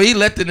pretty much. So he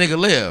let the nigga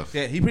live.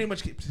 Yeah,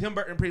 Tim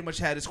Burton pretty much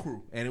had his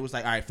crew, and it was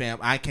like, all right, fam,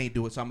 I can't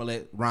do it, so I'm gonna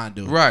let Ron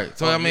do it. Right.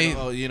 So Oh, I mean,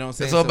 you know what I'm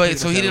saying. so pretty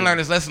so much he had didn't it. learn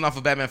his lesson off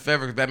of Batman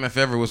Forever because Batman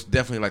Forever was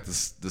definitely like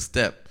the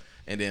step,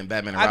 and then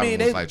Batman and Robin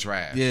was like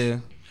trash. Yeah.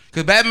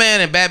 Because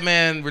Batman and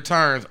Batman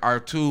Returns are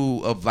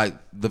two of like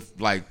the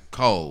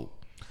cold.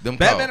 Them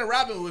Batman cold. and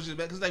Robin was just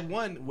because like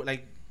one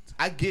like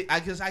I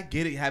guess I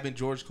get it having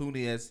George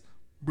Clooney as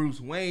Bruce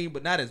Wayne,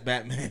 but not as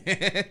Batman.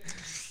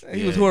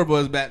 He was horrible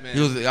as Batman. He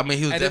was And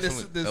then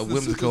definitely a the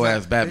whimsical suit ass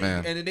was like-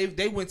 Batman. And then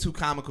they went too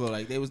comical.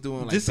 Like they was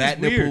doing like This is bat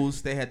weird.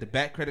 nipples. They had the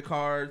bat credit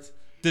cards.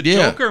 The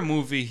Joker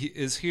movie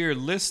is here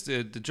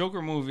listed. The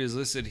Joker movie is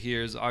listed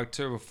here as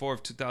October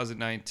 4th,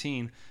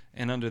 2019.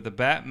 And under the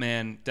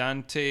Batman,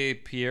 Dante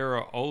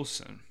Piero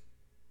Olsen.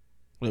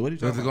 Wait, what are you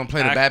So is talking it gonna about?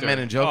 play the Batman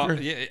and Joker?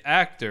 Yeah,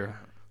 actor.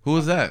 Who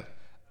is that?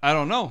 I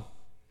don't know.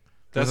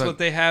 That's Was what it-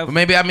 they have. Well,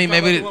 maybe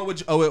The one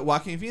with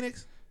Joaquin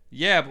Phoenix.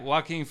 Yeah, but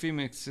Joaquin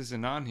Phoenix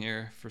isn't on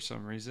here for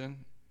some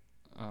reason.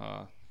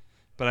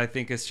 But I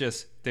think it's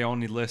just they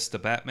only list the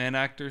Batman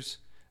actors,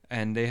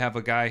 and they have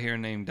a guy here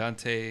named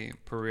Dante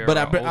Pereira. But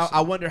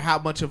I wonder how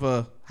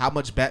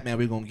much Batman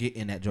we're gonna get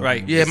in that Joker.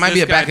 Right. movie. Yeah, it might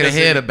be a back of the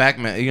head of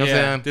Batman. You know what I'm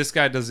saying? This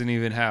guy doesn't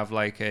even have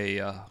like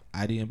a.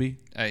 IDMB.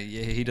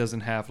 He doesn't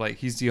have like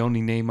he's the only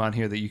name on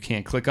here that you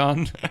can't click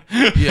on.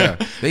 Yeah,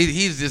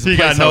 he's just. He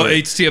got no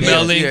placeholder.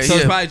 HTML link. Yeah, So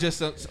it's probably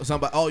just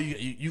somebody. Oh,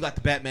 you got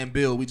the Batman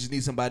bill. We just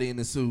need somebody in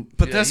the suit.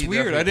 But Yeah, that's he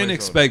weird. I definitely didn't placeholder.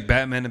 expect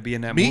Batman to be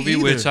in that Me movie,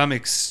 either. which I'm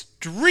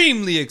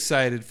extremely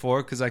excited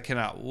for because I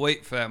cannot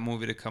wait for that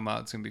movie to come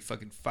out. It's gonna be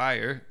fucking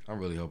fire. I'm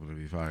really hoping to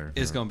be fired.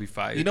 It's gonna be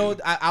fire. You know,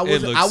 dude. I It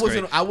wasn't. looks I wasn't.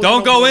 great. I wasn't Don't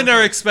on go board in there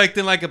for-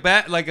 expecting like a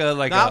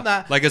I'm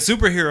not. like a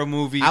superhero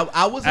movie. I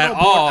wasn't at on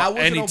board. all. I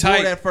wasn't and he on tight.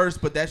 board at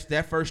first, but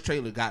that first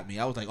trailer got me.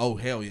 I was like, oh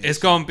hell yeah. It's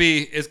gonna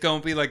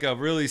be like a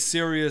really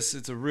serious.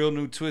 It's a real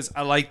new twist.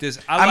 I like this.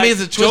 I mean,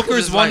 it's a twist.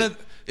 Joker's It's one like,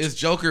 of. it's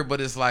Joker,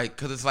 but it's like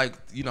because it's like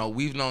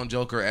we've known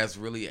Joker as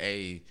really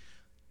a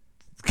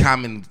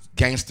common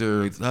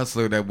gangster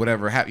hustler that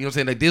whatever happened. You know what I'm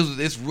saying? Like this,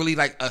 it's really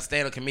like a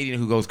stand-up comedian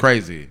who goes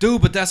crazy.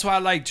 Dude, but that's why I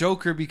like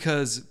Joker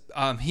because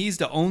he's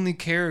the only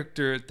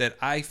character that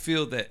I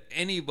feel that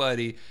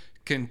anybody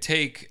can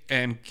take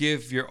and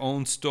give your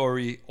own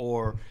story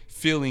or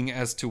feeling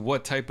as to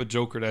what type of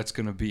Joker that's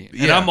going to be. And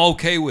Yeah. I'm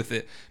okay with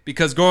it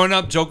because growing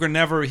up, Joker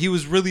he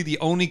was really the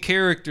only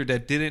character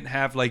that didn't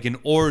have like an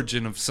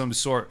origin of some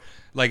sort.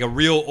 Like a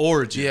real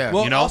origin, Yeah.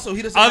 Well, you know. also,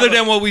 he doesn't other have a-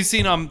 than what we've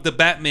seen on the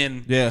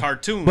Batman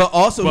cartoon, But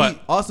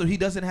also he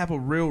doesn't have a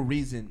real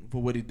reason for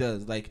what he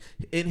does. Like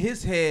in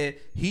his head,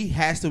 he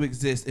has to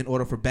exist in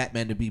order for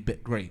Batman to be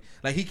great.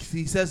 Like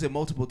he says it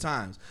multiple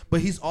times.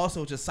 But he's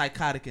also just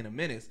psychotic in a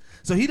menace.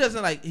 So he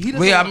doesn't like he doesn't.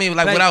 Well, yeah, I mean,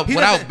 like, without he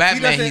doesn't- Batman,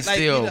 he doesn't, he's like,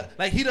 still-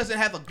 he doesn't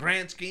have a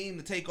grand scheme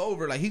to take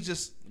over. Like he's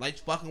just like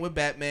fucking with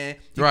Batman.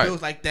 He Right.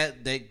 feels like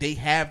that they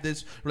have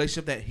this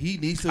relationship that he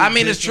needs to. I mean,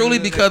 it's exist truly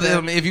and because that.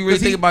 I mean, if you really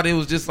 'Cause think about it, it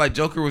was just like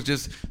Joker was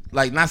just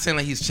like not saying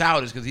like he's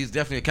childish because he's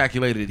definitely a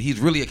calculated.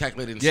 He's really a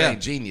calculated, insane Yeah.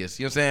 genius.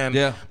 You know what I'm saying?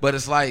 Yeah. But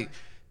it's like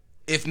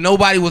if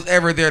nobody was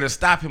ever there to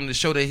stop him to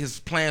show that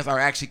his plans are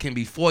actually can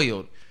be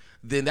foiled,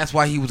 then that's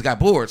why he got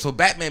bored. So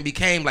Batman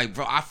became like,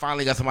 bro, I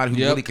finally got somebody who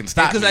really can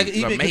stop me. Like or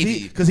even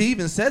maybe. because he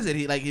even says it.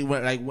 He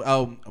went like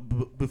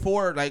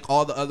before like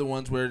all the other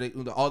ones where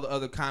all the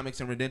other comics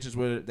and redemptions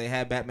where they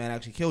had Batman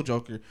actually kill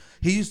Joker.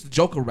 He used to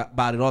joke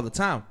about it all the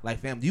time. Like,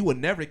 fam, you would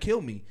never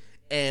kill me,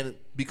 and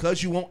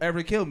because you won't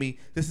ever kill me,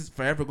 this is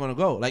forever gonna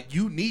go. Like,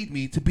 you need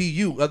me to be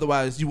you,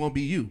 otherwise you won't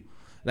be you.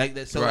 Like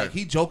that. So Right. like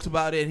he jokes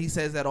about it and he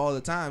says that all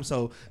the time.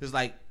 So it's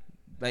like.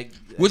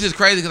 Which is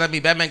crazy because I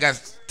mean, Batman got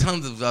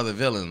tons of other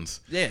villains.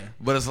 Yeah,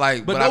 But it's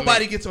like, but I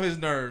nobody mean, gets on his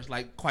nerves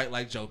like quite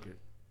like Joker.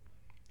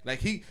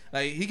 Like he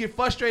get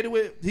frustrated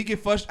with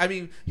I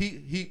mean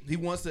he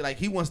wants to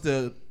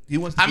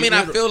I mean,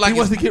 I feel like he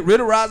wants to get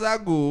rid of Ra's al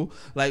Ghul.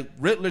 Like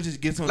Riddler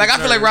just gets on. like his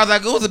I feel like nerves.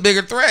 Ra's al Ghul is a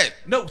bigger threat.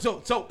 No,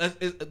 so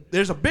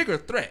there's a bigger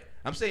threat.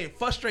 I'm saying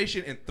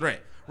frustration and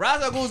threat.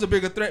 Ra's al Ghul is a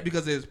bigger threat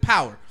because of his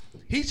power.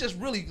 He's just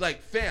really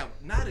like, fam,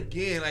 not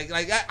again. Like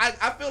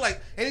I feel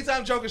like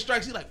anytime Joker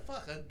strikes, he's like,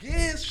 fuck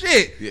again,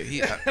 shit.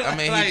 Yeah, I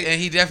mean, Like-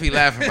 he definitely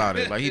laughing about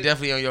it. Like he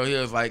definitely on your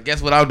heels. Like,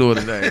 guess what I'm doing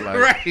today? Like,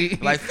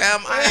 Right. Like, fam,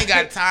 I ain't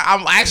got time.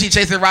 I'm actually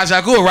chasing Ra's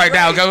al Ghul right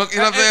now. You know what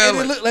I'm saying?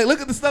 And look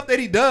at the stuff that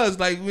he does.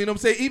 Like, you know what I'm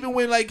saying? Even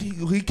when like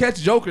he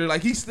catch Joker,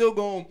 like he's still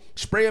gonna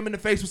spray him in the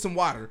face with some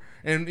water,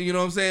 and you know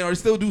what I'm saying, or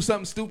still do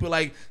something stupid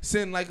like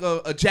send like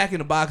a Jack in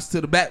the Box to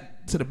the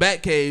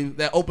bat cave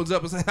that opens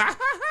up and say,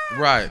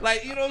 Right.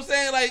 Like, you know what I'm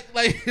saying? Like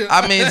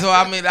I mean,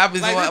 like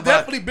there's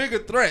definitely bigger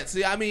threats.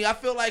 See, I mean, I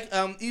feel like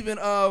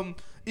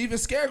even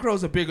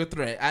Scarecrow's a bigger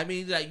threat. I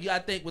mean, like, I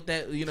think with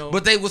that, you know.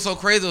 But they were so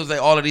crazy was that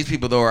all of these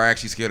people though are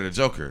actually scared of the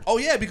Joker. Oh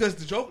yeah, because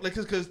the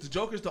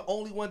Joker's the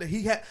only one that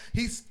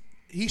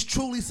he's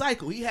truly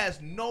psycho. He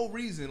has no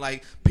reason.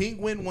 Like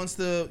Penguin wants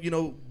to, you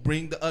know,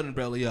 bring the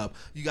underbelly up.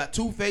 You got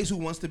Two-Face who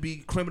wants to be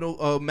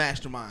criminal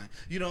mastermind.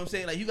 You know what I'm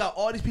saying? Like you got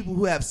all these people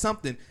who have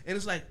something, and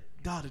it's like,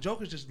 dog, the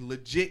Joker's just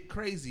legit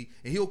crazy,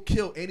 and he'll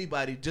kill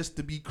anybody just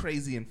to be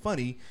crazy and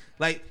funny.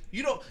 Like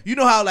you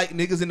know how like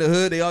niggas in the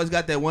hood, they always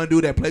got that one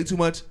dude that play too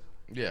much.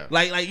 Yeah.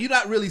 Like you're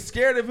not really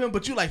scared of him,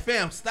 but you like,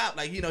 fam, stop.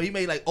 Like, you know, he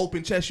may like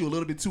open chest you a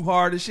little bit too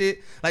hard and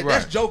shit. Like Right.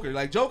 that's Joker.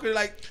 Like Joker,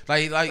 like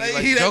He that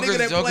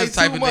nigga Joker's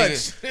type of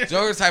nigga.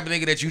 Joker's type of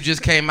nigga that you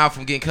just came out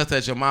from getting cussed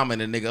at your mama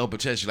and the nigga open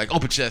chest. You like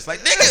open chest, like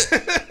nigga,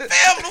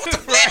 fam, what the,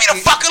 leave me the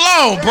fuck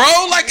alone,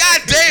 bro. Like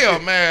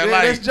goddamn, man. Yeah,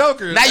 like that's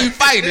Joker. Now you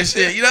fighting this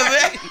shit. You know what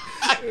I'm saying?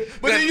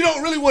 But then you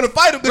don't really want to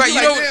fight him. Right, You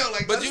you like, know, damn,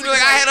 like, but you like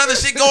I had other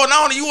shit going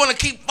on and you want to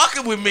keep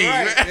fucking with me.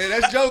 right. Yeah,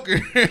 that's Joker.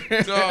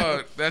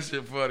 Dog, that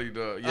shit funny,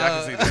 dog. Yeah, I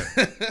can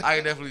see that. I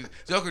can definitely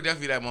Joker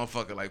definitely that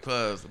motherfucker like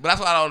Puz. But that's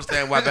why I don't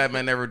understand why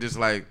Batman never just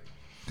like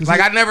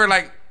I never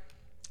like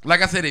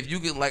I said, if you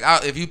get like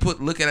if you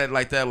look at it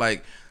like that,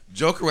 like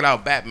Joker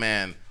without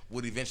Batman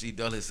would eventually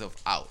dull himself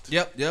out.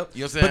 Yep. You know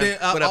what I'm saying?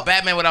 But a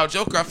Batman without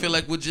Joker, I feel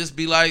like would just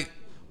be like.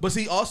 But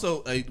see,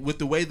 also with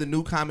the way the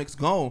new comics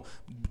go,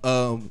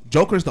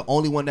 Joker's the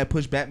only one that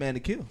pushed Batman to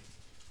kill.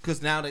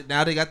 Because now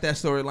they got that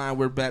storyline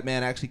where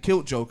Batman actually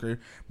killed Joker,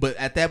 but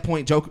at that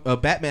point,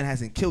 Batman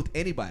hasn't killed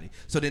anybody.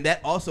 So then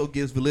that also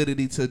gives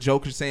validity to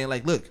Joker saying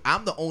like, "Look,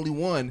 I'm the only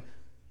one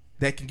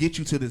that can get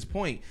you to this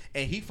point."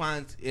 And he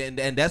finds,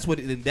 and that's what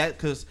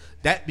because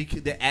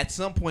at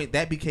some point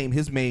that became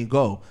his main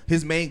goal.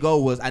 His main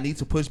goal was, I need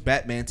to push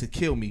Batman to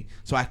kill me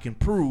so I can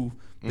prove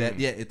that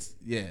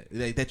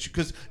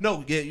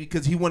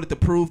because he wanted to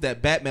prove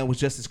that Batman was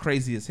just as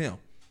crazy as him.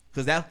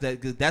 Because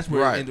that's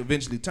where it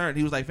eventually turned.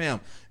 He was like, "Fam,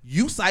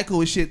 you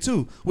psycho as shit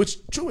too," which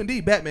true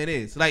indeed Batman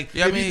is. Like,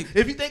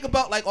 if you think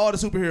about like all the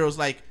superheroes,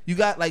 like you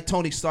got like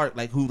Tony Stark,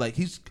 like who like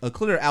he's a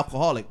clear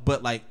alcoholic,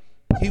 but like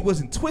he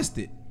wasn't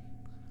twisted.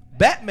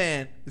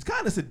 Batman is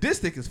kind of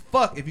sadistic as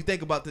fuck if you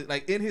think about the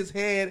like in his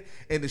head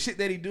and the shit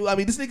that he do. I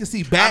mean, this nigga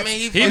see Batman.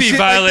 He be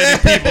violating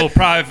people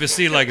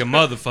privacy like a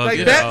motherfucker.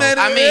 Like Batman.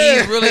 I mean,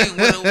 he's really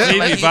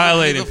he be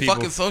violating he's a people.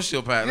 fucking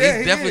sociopath. Yeah,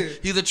 He's definitely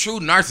he's a true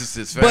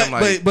narcissist, fam.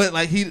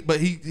 But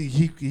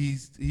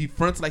he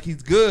fronts like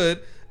he's good.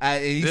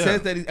 And he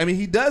says that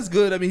he does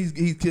good. I mean,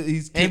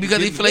 he's and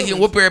because he feel like he can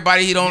whoop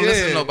everybody, he don't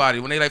listen to nobody.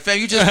 When they like, fam,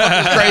 you just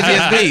fucking as crazy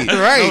as me.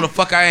 Right? No, the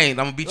fuck I ain't.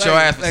 I'm gonna beat your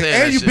ass for saying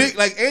and that you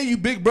shit. and you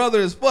big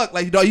brother as fuck.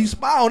 Like, you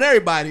spy on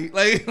everybody.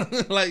 Like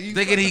you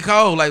thinking he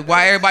cold. Like,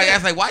 why everybody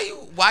asks like,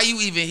 why you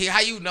even here?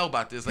 How you know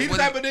about this? Like, he's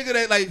the type of nigga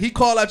that like he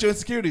call out your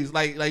insecurities.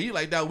 Like you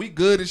like, "Nah, we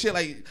good and shit."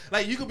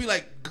 Like you could be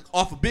like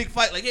off a big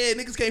fight. Like, "Yeah,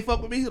 niggas can't fuck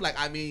with me." He's like,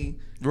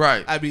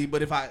 right.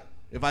 But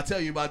if I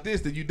tell you about this,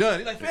 then you done.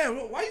 He's like, "Fam,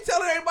 why you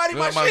telling everybody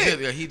my shit?"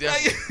 Yeah, he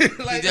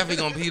definitely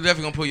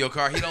gonna pull your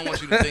car. He don't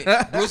want you to think.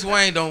 Bruce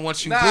Wayne don't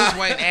want you. Bruce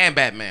Wayne and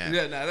Batman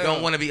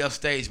don't want to be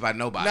upstaged by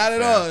nobody. Not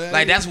at all.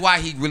 Like that's why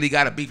he really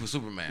got a beef with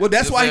Superman. Well,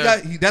 that's why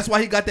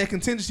he got that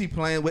contingency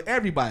plan with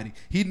everybody.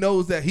 He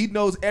knows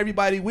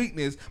everybody's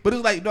weakness. But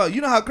it's like, no,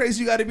 you know how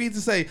crazy you got to be to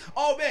say,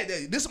 "Oh man,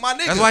 this is my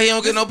nigga." That's why he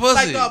don't get no pussy.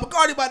 Like, no,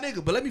 McCarty my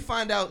nigga. But let me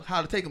find out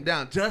how to take him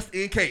down just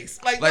in case.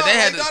 Like no,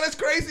 that's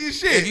crazy as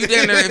shit.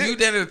 If you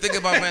didn't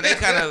think about, man, they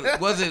kind of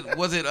was it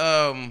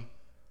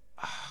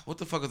what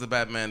the fuck is the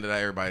Batman that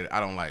I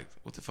don't like?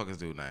 What the fuck is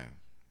dude's name?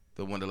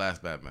 The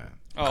last Batman.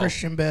 Oh.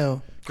 Christian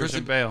Bale.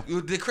 Christian Bale.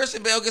 Did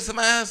Christian Bale get some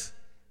ass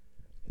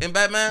in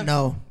Batman?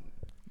 No.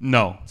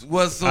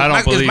 Is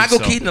Michael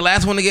Keaton the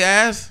last one to get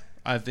ass?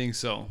 I think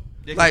so.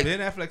 Yeah, like Ben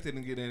Affleck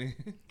didn't get any.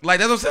 Like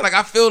that's what I'm saying. Like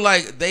I feel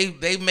like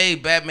they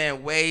made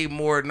Batman way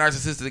more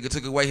narcissistic and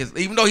took away his.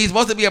 Even though he's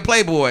supposed to be a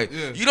playboy,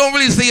 you don't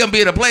really see him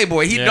being a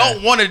playboy. He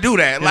don't want to do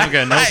that. He don't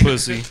got no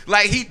pussy.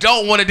 Like he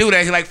don't want to do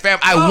that. He's like, fam,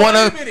 I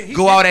want to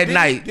go out at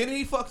night. Didn't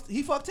he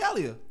fuck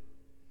Talia?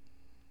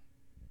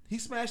 He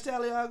smashed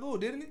Talia al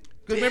Ghul, didn't he?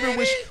 Because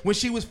remember when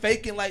she was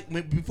faking, like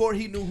before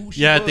he knew who she was.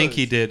 Yeah, I think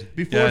he did.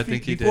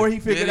 Before he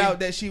figured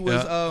out that she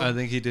was. I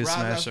think he did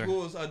smash her.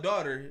 Ghul's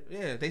daughter.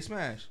 Yeah, they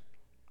smashed.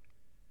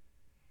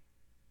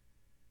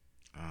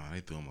 Oh,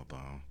 they threw him a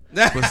bone.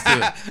 But still,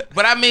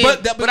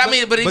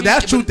 but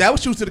that's true. That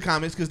was true to the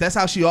comics because that's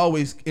how she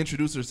always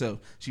introduced herself.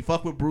 She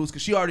fucked with Bruce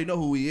because she already know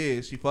who he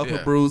is. She fucked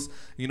with Bruce.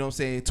 You know what I'm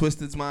saying? Twist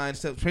his mind.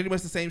 Pretty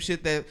much the same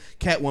shit that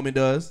Catwoman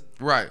does.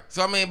 Right.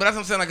 So I mean, but that's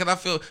what I'm saying. Like, cause I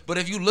feel. But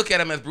if you look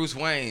at him as Bruce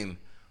Wayne,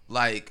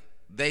 like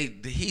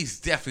he's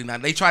definitely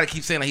not. They try to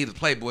keep saying that he's a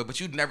playboy, but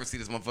you'd never see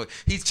this motherfucker.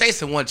 He's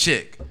chasing one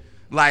chick.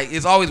 Like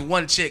it's always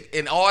one chick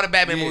in all the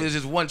Batman movies.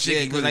 Just one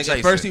chick. Yeah, like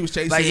at first he was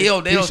chasing. Like the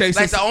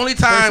only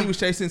time first he was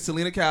chasing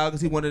Selena Kyle because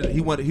he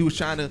was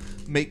trying to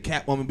make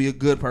Catwoman be a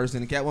good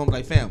person, and Catwoman was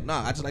like, "Fam,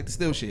 nah, I just like to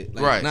steal shit."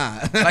 Like, right? Nah.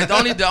 Like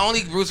the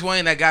only Bruce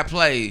Wayne that got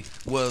played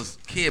was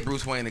Kid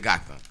Bruce Wayne in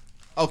Gotham.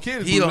 Oh,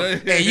 Kid. And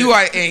they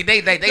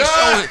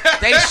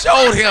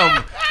showed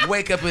him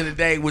wake up in the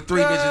day with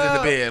 3 bitches in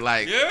the bed,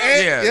 like little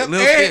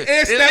kid.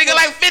 This nigga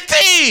like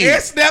 15.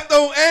 And snapped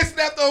on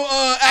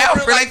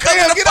Alfred. Like,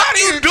 what the fuck are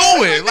you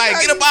doing?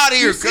 Like, get up out of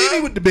here, see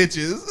me with the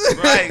bitches.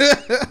 Right.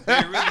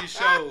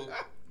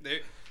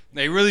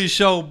 They really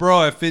showed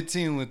bro at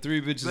 15 with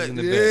 3 bitches in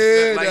the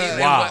bed.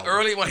 Wow.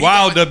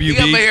 WB. He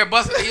up in here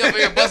busting.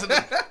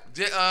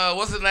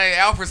 What's his name?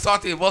 Alfred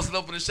Salty and busting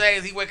open the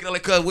shades. He waking up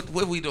like, cuz,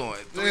 what we doing?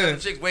 Three other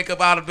chicks wake up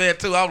out of bed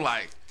too. I'm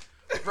like,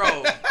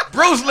 bro,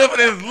 Bruce living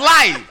his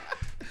life.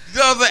 You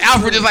know what I'm saying?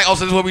 Alfred just like, oh,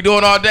 so this is what we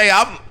doing all day?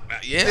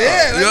 You know what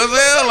I'm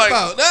saying?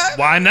 Like,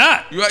 why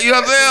not? You know what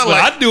I'm saying? Well,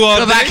 like, I do all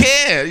day. Because I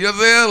can. You know what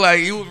I'm saying? Like,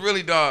 he was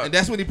really dog. And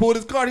that's when he pulled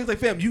his card. He was like,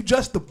 fam, you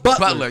just the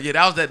butler. Yeah,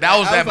 that was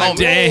that moment.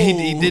 Dang,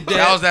 he did that.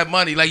 That was that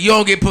money. Like, you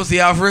don't get pussy,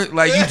 Alfred.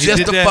 Like, you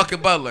just the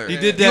fucking butler. He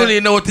did that. You don't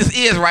even know what this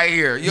is right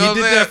here. You know what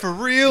I'm saying? He did that for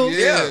real?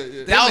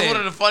 Yeah. That was one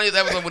of the funniest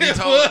episodes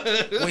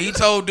when he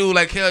told dude,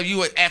 like, hell,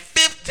 you at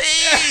 15.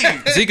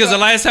 See, because the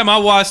last time I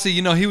watched it,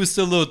 you know, he was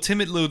still a little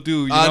timid little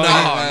dude. You know? No.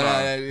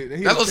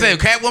 That's what I'm saying.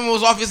 Catwoman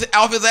was off his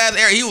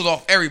ass. He was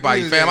off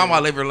everybody, fam. I'm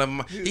out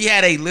living. He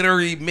had a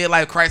literally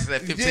midlife crisis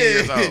at 15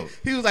 years old.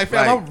 He was like,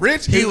 fam, I'm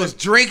rich. He was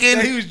drinking,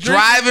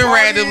 driving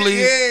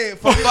randomly,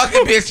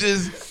 fucking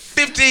bitches.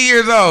 15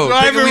 years old.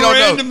 Driving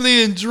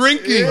randomly and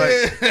drinking.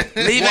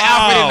 Leaving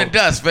Alfred in the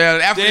dust,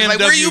 man. Alfred's like,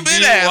 where you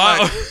been at?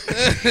 Wow.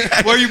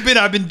 Like, where you been?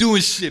 I've been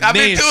doing shit. I've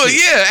been doing,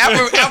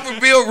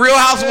 Alfred Real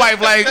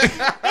Housewife, like,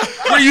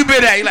 where you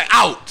been at? He's like,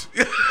 out.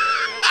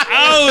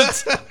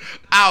 out.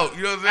 Out.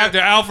 You know what I'm saying? After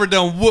Alfred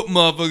done whoop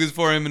motherfuckers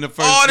for him in the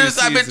first All few this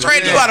I've been seasons.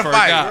 training you how to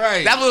fight.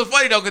 Right. That was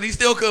funny though, because he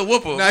still couldn't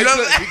whoop him. No, you know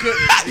what I'm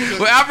saying?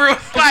 But Alfred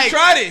was like, He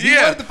tried it. He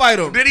wanted to fight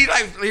him. Then he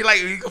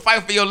could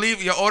fight for your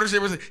leave, your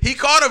ownership. He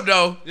caught him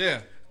though.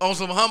 Yeah. On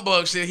some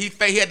humbug shit. He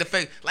had to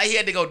fake, like he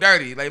had to go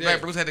dirty. Like Yeah.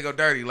 Bruce had to go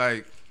dirty.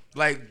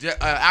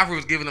 Alfred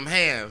was giving him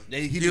hands. Yeah,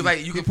 he was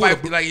like, you can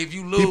fight. Like if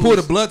you lose, He pulled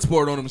a blood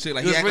sport on him and shit.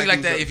 Like it was he really acted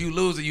like that. he was If you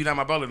lose, then you're not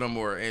my brother no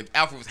more. And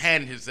Alfred was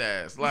handing his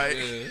ass like,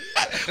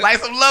 like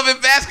some loving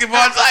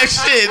basketball type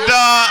shit,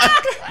 dog.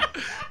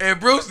 And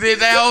Bruce did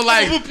that whole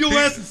like, whoop your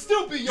ass and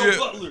still be your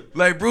butler.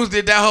 like Bruce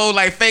did that whole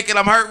like faking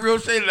I'm hurt real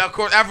shit. And of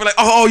course Alfred like,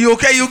 oh, you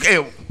okay? You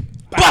okay?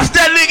 Bust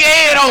that nigga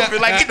head open.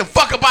 Like, get the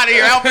fuck up out of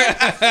here, Alfred.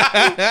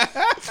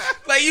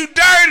 Like, you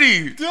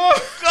dirty.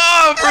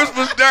 God, Bruce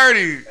was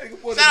dirty.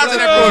 Shout out to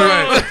that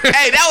Bruce Wayne.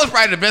 Hey, that was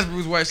probably the best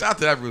Bruce Wayne. Shout out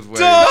to that Bruce Wayne.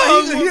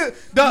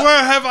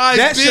 Where have I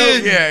that been?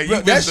 show, Yeah, you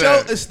that missed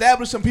show that.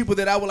 established some people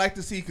that I would like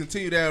to see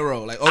continue that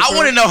role. Like, I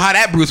want to know how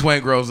that Bruce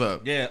Wayne grows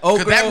up. Yeah,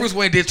 Because that Bruce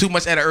Wayne did too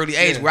much at an early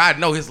age where I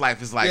know his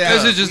life is like. Yeah.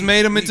 Because it just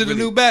made him into the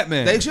new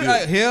Batman. They should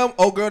like him.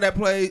 Old girl that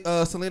played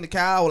Selena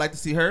Kyle. I would like to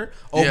see her.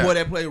 Old boy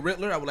that played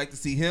Riddler. I would like to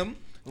see him.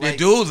 Like,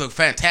 dude's a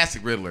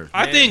fantastic Riddler.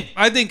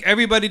 I think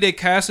everybody they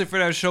casted for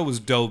that show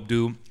was dope,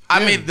 dude.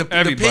 I mean, the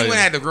Penguin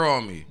had to grow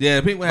on me. Yeah,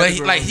 the Penguin but had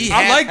to grow on me.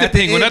 I like the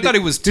Penguin. I thought he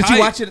was tight. Did you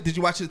watch it? Did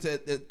you watch it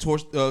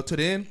to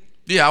the end?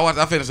 Yeah,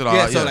 I finished it all.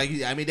 Yeah, so like,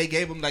 I mean, they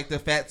gave him like the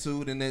fat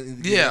suit and then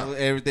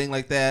everything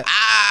like that.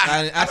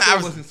 I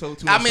still wasn't so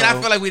too. I mean, I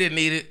feel like we didn't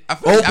need it. I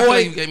feel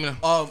like you gave me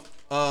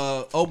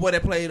old boy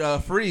that played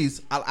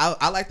Freeze,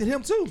 I liked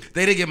him too.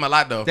 They didn't give him a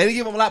lot though. They didn't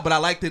give him a lot, but I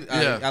liked it.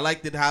 I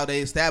liked it how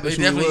they established.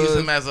 They definitely who he used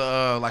was. him as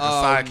a like a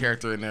side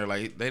character in there.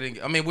 Like they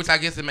didn't. I mean, which I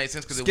guess it made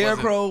sense because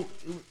Scarecrow.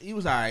 He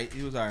was alright.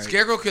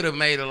 Scarecrow could have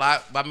made a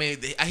lot. I mean,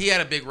 he had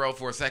a big role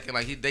for a second.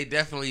 Like they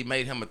definitely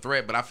made him a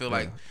threat. But I feel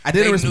like I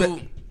didn't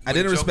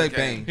respect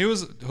Bane. He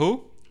was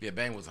who? Yeah,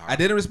 Bane was hard. I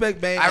didn't respect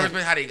Bane. I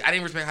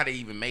didn't respect how they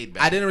even made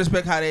Bane. I didn't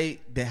respect how they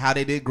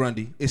did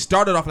Grundy. It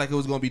started off like it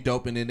was gonna be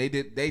dope, and then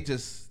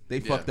they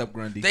fucked up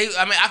Grundy.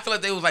 I feel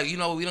like they was like, we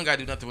don't gotta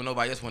do nothing with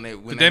nobody else when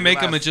Did they make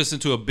him just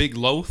into a big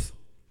loath?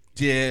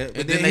 Yeah,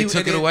 and then they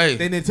took it away.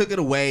 Then they took it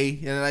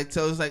away, and like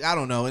so it's like I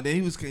don't know. And then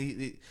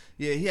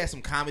he had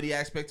some comedy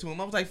aspect to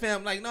him. I was like,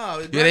 fam, like no.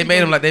 Yeah, they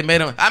made him.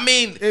 I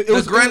mean,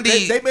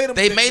 Grundy.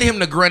 They made him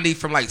the Grundy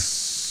from like.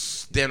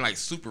 They're like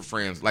super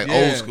friends, like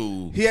old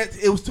school.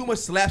 It was too much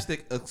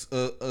slapstick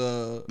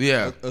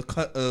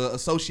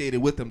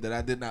associated with him that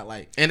I did not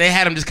like. And they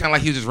had him just kind of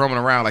like he was just roaming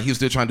around, like he was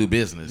still trying to do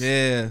business.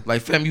 Yeah,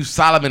 like fam, you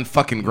Solomon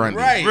fucking Grundy,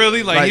 right?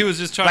 Really? Like he was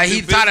just trying. Like to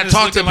he do tried to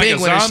talk to like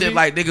Penguin and shit.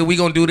 Like nigga, we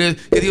gonna do this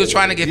because he was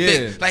trying to get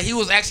fit. Like he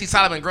was actually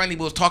Solomon Grundy,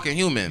 but was talking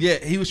human.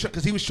 Yeah, he was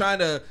because he was trying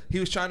to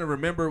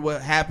remember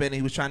what happened.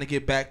 He was trying to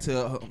get back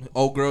to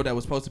old girl that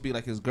was supposed to be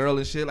like his girl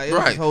and shit. Like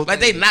right, like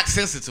they knocked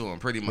sense into him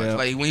pretty much. Yeah.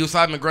 Like when he was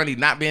Solomon Grundy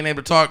not being able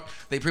to talk,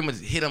 they pretty much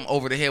hit him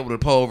over the head with a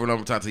pole over and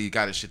over time until he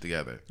got his shit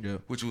together. Yeah,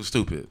 which was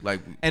stupid. Like,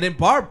 and then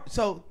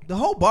so the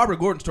whole Barbara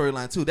Gordon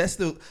storyline too. That's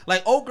still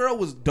like old girl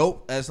was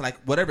dope as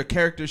like whatever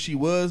character she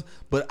was,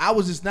 but I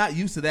was just not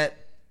used to that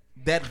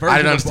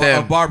version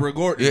of Barbara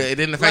Gordon. Yeah, and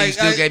then the fact you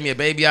still gave me a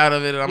baby out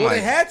of it. And I'm like,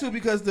 they had to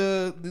because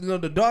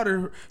the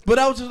daughter. But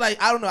I was just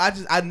like, I don't know.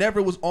 I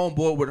never was on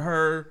board with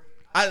her.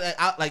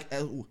 I like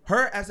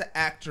her as an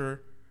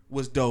actor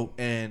was dope,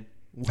 and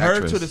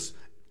her to the.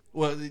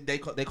 Well, they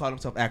call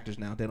themselves actors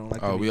now. They don't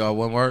like. Oh, we all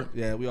one word.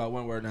 Yeah, we all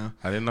one word now.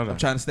 I didn't know that. I'm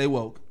trying to stay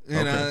woke.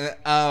 Okay.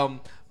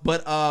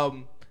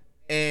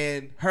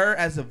 And her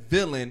as a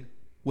villain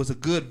was a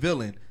good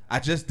villain. I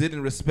just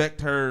didn't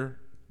respect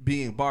her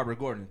being Barbara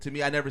Gordon. To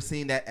me, I never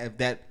seen that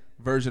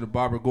version of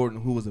Barbara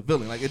Gordon who was a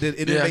villain. Like it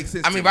didn't make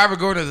sense. I mean, Barbara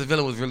Gordon as a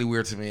villain was really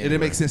weird to me. Anyway. It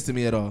didn't make sense to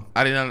me at all.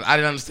 I didn't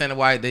understand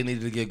why they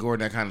needed to give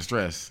Gordon that kind of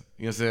stress.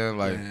 You know what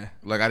I'm saying?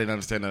 Like I didn't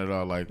understand that at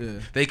all. Like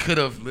they could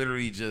have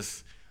literally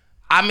just.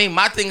 I mean,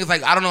 my thing is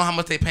like I don't know how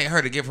much they pay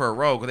her to give her a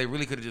role because they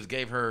really could have just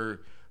gave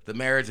her the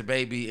marriage, a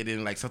baby, and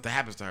then like something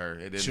happens to her,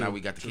 and then now we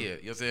got the kid. You know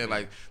what I'm saying?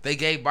 Like they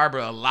gave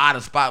Barbara a lot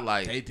of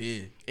spotlight. They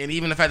did, and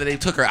even the fact that they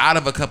took her out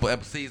of a couple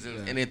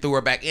seasons and then threw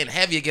her back in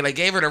heavy again, like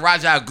gave her the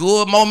Ra's al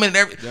Ghul moment.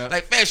 And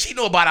like man, she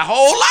knew about a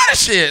whole lot of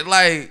shit.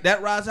 Like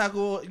that Ra's al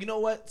Ghul. You know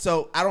what?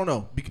 So I don't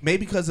know.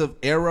 Maybe because of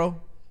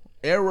Arrow.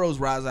 Arrow's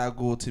Ra's al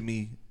Ghul to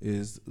me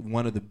is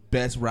one of the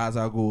best Ra's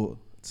al Ghul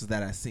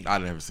that I've seen.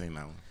 I've never seen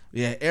that one.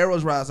 Yeah,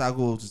 Arrow's Ra's al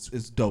Ghul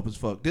is dope as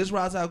fuck. This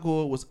Ra's al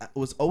Ghul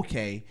was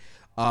okay.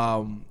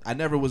 I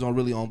never was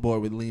really on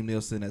board with Liam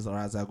Neeson as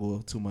Ra's al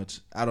Ghul too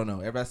much. I don't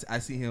know. I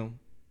see him.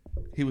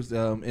 He was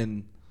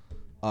in.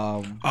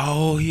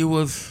 He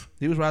was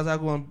Ra's al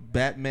Ghul in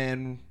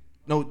Batman.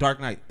 No, Dark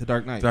Knight. The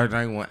Dark Knight. Dark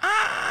Knight one.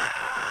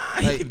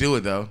 He could do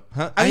it though.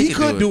 Huh? He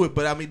could do it,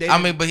 but I mean,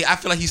 but I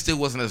feel like he still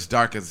wasn't as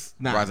dark as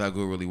Ra's al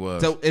Ghul really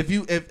was. So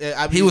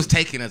he was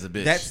taken as a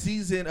bitch. That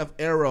season of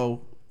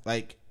Arrow,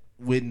 like.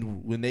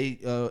 When they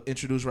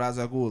introduced Ra's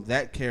al Ghul,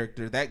 that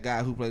character, that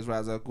guy who plays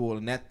Ra's al Ghul,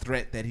 and that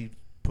threat that he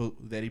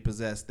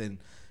possessed, then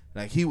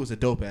like he was a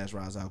dope ass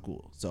Ra's al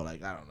Ghul. So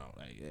like I don't know,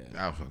 like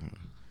yeah.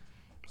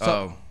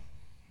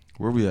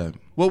 Where we at?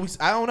 Well,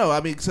 I don't know.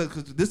 I mean, cause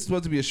this is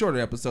supposed to be a shorter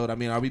episode. I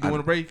mean, are we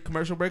doing a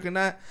commercial break or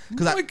not?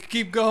 Because we can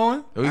keep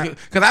going.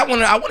 Because I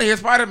want to hear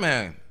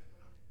Spider-Man.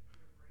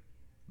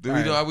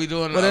 Are we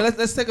doing? Well, then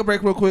let's take a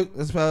break real quick.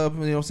 Let's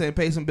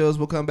pay some bills.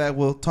 We'll come back.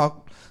 We'll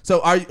talk.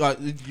 So are you?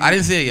 I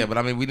didn't see it yet, but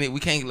I mean, we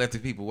can't let the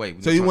people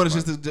wait. So you want us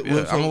just to?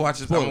 I'm gonna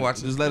watch it. I'm gonna watch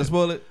it. Just let us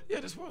spoil it.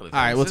 Yeah, just spoil it.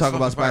 All right, we'll talk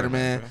about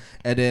Spider-Man,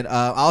 and then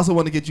I also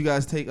want to get you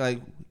guys take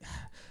like.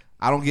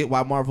 I don't get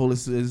why Marvel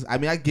is. I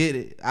mean, I get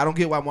it. I don't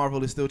get why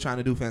Marvel is still trying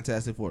to do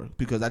Fantastic Four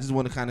because I just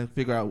want to kind of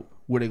figure out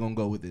where they're gonna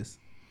go with this.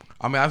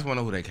 I mean, I just want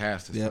to know who they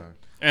cast this time.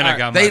 And I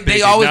got my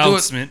they always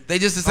announcement. do it. They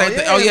just the same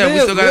thing. Oh yeah, we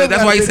still got.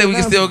 That's why he said we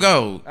can still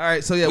go. All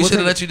right, so yeah, we should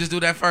have let you just do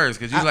that first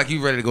because you like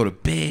you ready to go to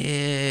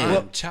bed.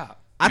 Well, chop.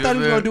 I thought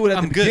he was gonna do it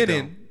at the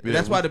beginning. Yeah,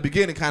 that's why the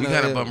beginning kind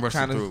of bum rushed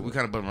through. We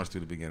kind of bum rushed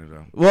through the beginning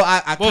though.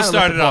 Well, we'll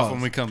start it off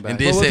when we come back. And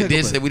then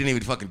said we didn't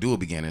even fucking do a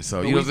beginning.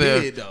 So you know what I'm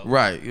saying?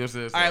 Right. You know what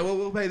I'm saying? All right. Well,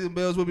 we'll pay the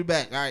bills. We'll be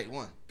back. All right.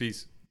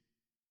 Peace.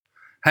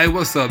 Hey,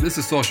 what's up? This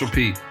is Social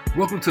P.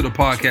 Welcome to the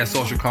podcast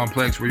Social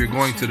Complex, where you're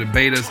going to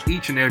debate us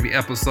each and every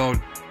episode.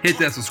 Hit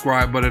that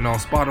subscribe button on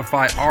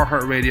Spotify,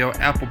 iHeartRadio,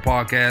 Apple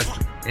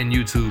Podcasts, and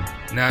YouTube.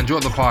 Now enjoy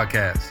the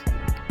podcast.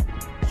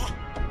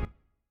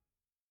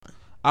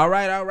 All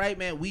right,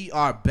 man. We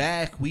are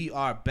back.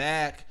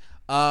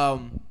 I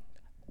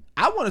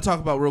want to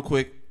talk about real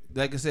quick,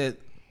 like I said,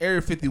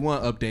 Area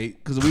 51 update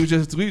because we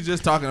were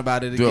just talking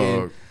about it again,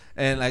 Dog.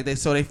 and like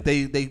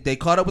they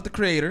caught up with the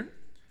creator.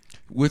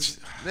 Which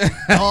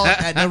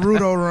that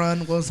Naruto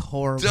run was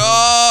horrible.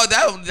 Oh,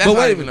 that's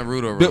not even a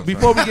Naruto run.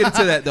 Before we get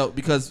into that though,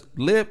 because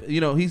Lip,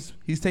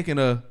 he's taking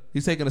a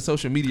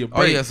social media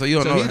break. Oh yeah, so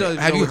you don't know.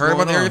 Have you heard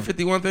about the Area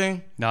 51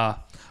 thing? Nah.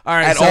 All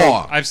right,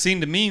 all. I've seen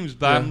the memes,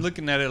 but I'm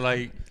looking at it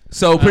like.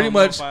 So pretty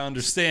much, if I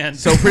understand.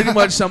 So pretty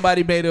much,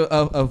 somebody made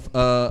a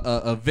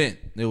event.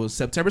 It was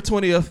September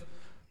 20th.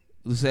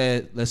 They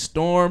said, "Let's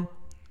storm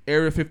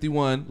Area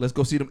 51. Let's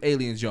go see them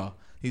aliens, y'all."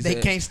 They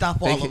can't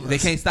stop all of us. They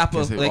can't stop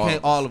us. They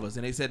can't all of us.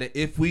 And they said that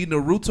if we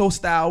Naruto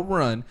style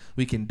run,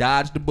 we can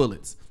dodge the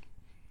bullets,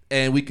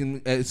 and we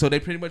can. So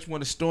they pretty much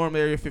want to storm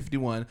Area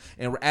 51.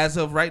 And as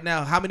of right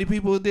now, how many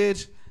people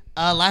did?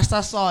 Last I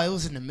saw, it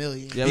was in the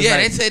millions. Yeah,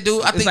 they said,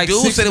 dude. I think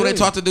dude said when they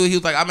talked to dude, he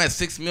was like, "I'm at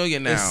 6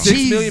 million now."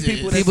 6 million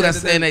people that's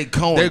saying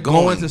they're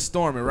going to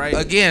storm it, right?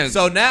 Again.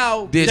 So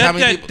now,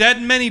 that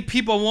many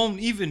people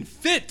won't even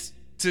fit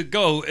to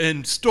go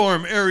and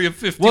storm Area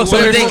 51. Well, so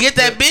if they get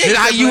that big,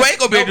 you ain't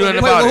gonna be doing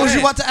about it. What was you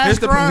about to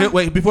ask?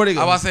 Wait, before they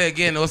go, I was about to say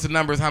again. What's the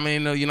numbers? How many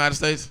in the United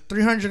States?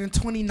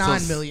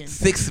 329 million.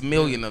 6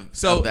 million of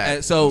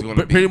that. So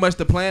pretty much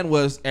the plan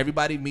was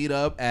everybody meet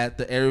up at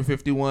the Area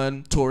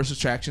 51 Tourist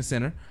Attraction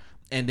Center.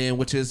 And then,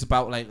 which is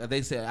about like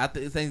they said, I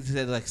think they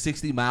said like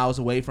 60 miles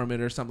away from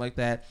it or something like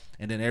that.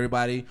 And then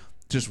everybody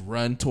just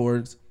run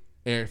towards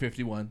Area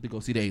 51 to go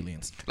see the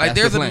aliens. Like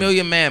there's a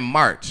million man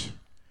march,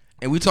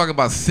 and we talking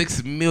about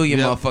 6 million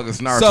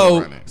motherfuckers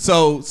Naruto running.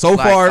 So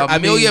far, a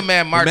million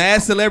man march.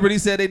 Mad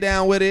celebrities said they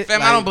down with it.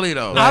 Fam, I don't believe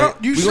those.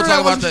 You sure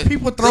that was just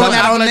people throwing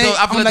that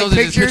on their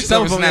pictures?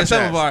 Some of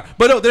them are.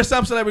 But no, there's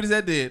some celebrities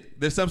that did.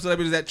 There's some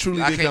celebrities that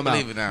truly did come out.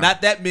 Believe it now.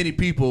 Not that many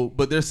people,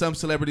 but there's some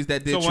celebrities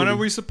that did. So when are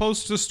we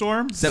supposed to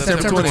storm?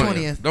 September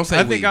 20th. Don't say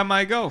I think I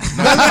might go.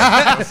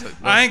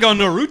 I ain't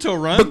gonna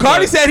Naruto run. But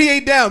Cardi said he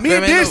ain't down. Me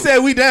and Dish said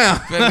we down.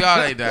 Fam,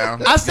 y'all ain't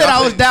down. I said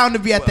I was down to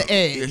be at the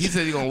edge. Yeah, he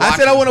said he gonna watch. I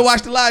said I want to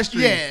watch the live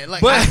stream. Yeah,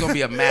 like that's gonna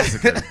be a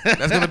massacre.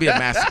 That's gonna be a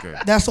massacre.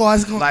 That's why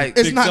it's gonna. Like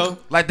it's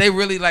not. Like they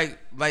really like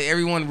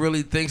everyone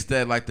really thinks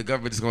that like the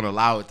government is going to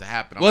allow it to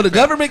happen. Well, the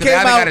government came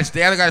out.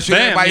 They got to shoot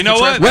everybody. You know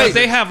what? Wait.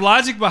 They have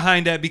logic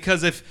behind that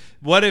because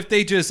what if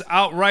they just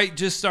outright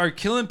just start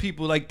killing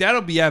people? Like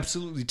that'll be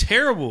absolutely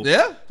terrible.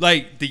 Yeah.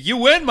 Like the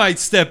UN might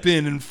step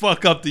in and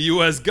fuck up the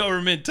U.S.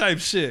 government type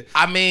shit.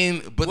 I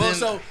mean, but then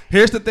so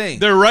here's the thing: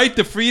 their right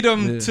to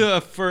freedom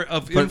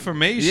of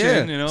information.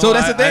 Yeah. You know, so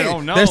that's the thing. I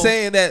don't know. They're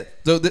saying that.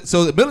 So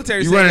the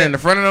military. You running in the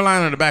front of the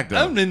line or the back though?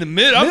 I'm in the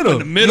middle. I'm in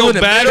the middle.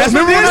 Bad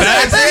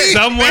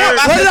somewhere.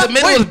 I said the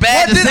middle is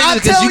bad decision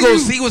because you gonna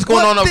see what's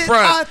going on up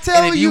front,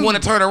 and if you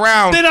want to turn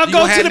around, then I'll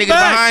go to the niggas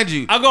back behind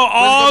you. I'll go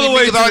all the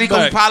way to the already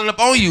back. Piling up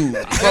on you.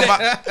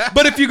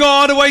 But if you go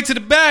all the way to the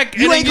back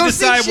and then you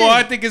decide, well,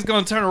 I shit. think it's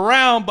gonna turn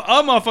around, but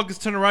other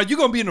motherfuckers turn around, you're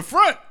gonna be in the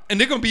front, and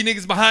they're gonna be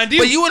niggas behind you.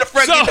 But you in the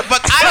front, get the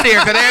fuck out of there,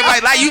 because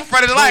everybody like you in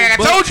front of the line. I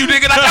told you,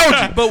 nigga. I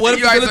told you. But what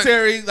if the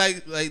military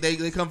like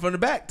they come from the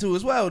back too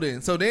as well?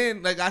 Then so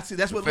then like I see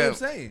that's what I'm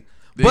saying.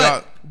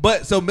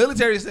 But so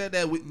military said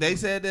that they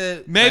said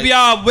that maybe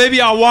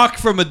I'll walk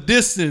from a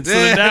distance so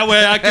that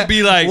way I could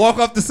be like walk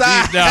off the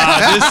side.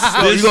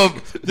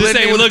 This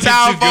ain't looking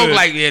too good.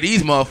 Like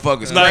these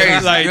motherfuckers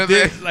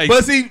crazy.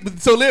 But see,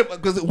 so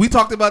because we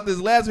talked about this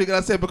last week and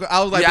I said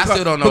I was like, I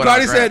still don't know.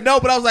 Bacardi said no,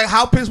 but I was like,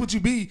 how pissed would you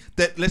be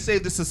that let's say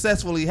this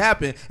successfully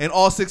happened and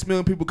all 6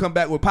 million people come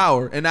back with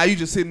power and now you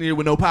just sitting here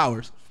with no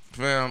powers?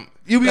 Fam,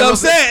 You be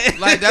upset.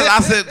 Like that, I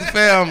said,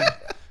 fam.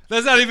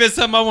 That's not even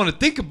something I want to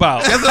think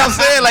about. That's what I'm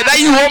saying. Like now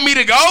you want me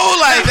to go?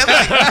 Like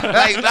that's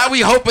like now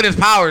we hoping his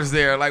powers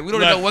there. Like we don't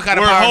know what kind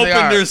of powers they are.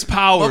 We're hoping there's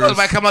powers. Motherfuckers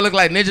might come out look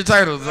like Ninja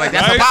Turtles. Like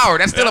that's a power.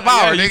 That's still a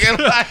power,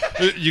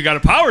 nigga. You got a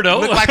power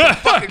though. Look like a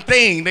fucking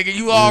thing, nigga.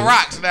 You all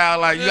rocks now.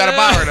 Like you got a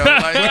power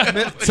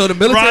though. Like, so the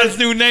military. Ron's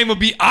new name will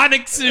be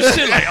Onyx and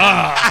shit. Like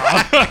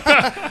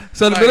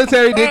So the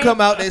military did come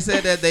out. They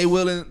said that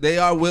they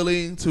are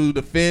willing to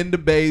defend the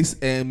base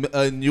and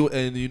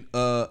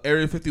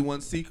Area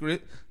 51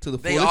 secret to the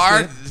full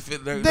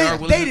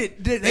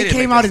extent. They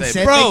came out and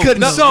said they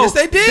couldn't. So yes,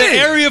 they did. The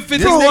Area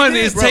 51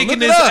 is bro. taking Look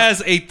this it up.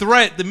 as a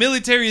threat. The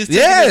military is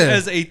taking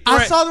this as a threat.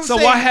 I saw them so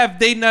say- why have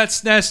they not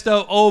snatched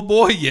up old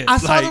boy yet? I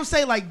saw them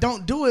say like,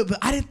 "Don't do it," but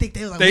I didn't think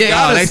they were like, They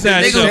gotta they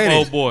said- snatch they up said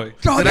old it. boy.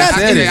 Bro, that's I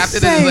think they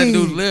just let dude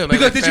insane. live.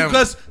 Like,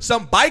 Because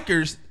some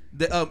bikers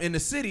in the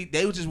city,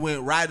 they just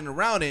went riding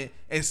around it.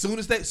 As soon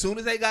as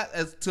they got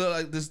to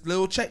like this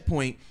little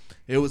checkpoint,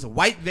 it was a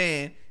white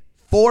van.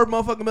 4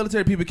 motherfucking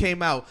military people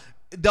came out.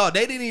 Dog,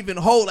 they didn't even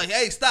hold like,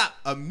 hey, stop.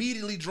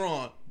 Immediately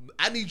drawn.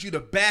 I need you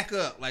to back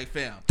up, like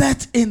fam.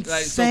 That's insane.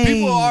 Like so,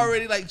 people are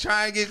already like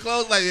trying to get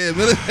close. Like, yeah,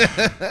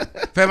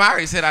 fam, I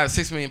already said out of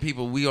 6 million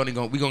people, we gonna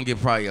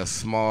get probably a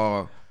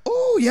small.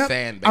 Oh, yep.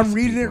 Fan base I'm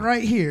reading people. it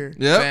right here.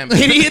 yeah.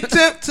 Any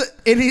attempt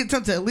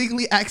to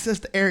illegally access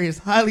the area is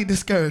highly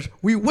discouraged.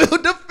 We will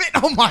defend.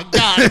 Oh my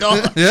God,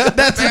 dog. Yeah.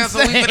 That's Fam, so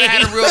we insane. finna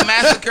have a real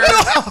massacre.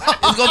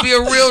 It's gonna be a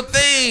real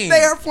thing.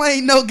 They are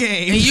playing no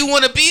game. And you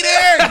want to be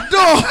there?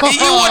 Dog. And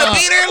you want to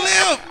be there,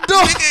 Liv?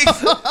 Dog. They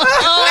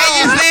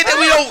just said that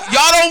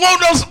y'all don't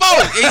want no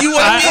smoke, and you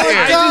want to be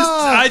there.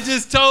 I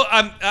just told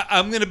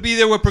I'm gonna be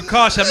there with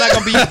precaution. I'm not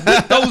gonna be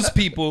with those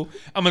people.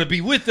 I'm gonna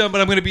be with them,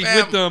 but I'm gonna be Fam,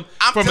 with them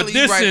I'm from a telling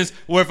you right- distance.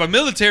 Where if a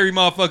military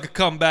motherfucker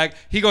come back,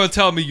 he gonna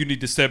tell me you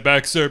need to step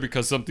back, sir,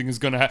 because something is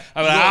gonna happen.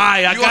 I'm like,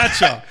 I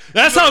got y'all.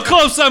 That's how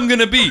close I'm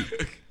gonna be.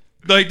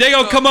 Like they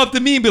gonna come up to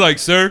me and be like,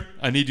 "Sir,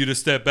 I need you to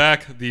step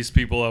back. These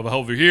people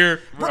over here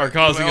are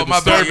causing Well, a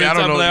my bad, disturbance." I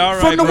don't I'm know. like, all right,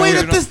 From the bro, way you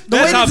that know, this, the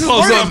that's way how that this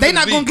close works, I'm they gonna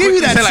not be. gonna give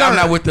you that. Say like, I'm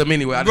sir. not with them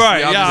anyway.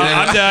 Right? I'm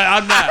Yeah, just saying.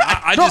 I'm not.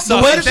 I No, just the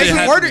saw way that that shit they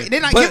happen. order,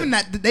 they're not But- giving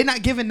that. They're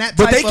not giving that.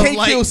 But type they can't of,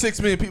 like, kill 6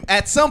 million people.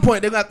 At some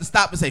point, they're gonna have to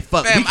stop and say,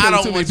 "Fuck, Fam, we I killing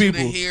don't too many want you to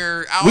people."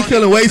 hear. I We don't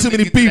killing even way want too you to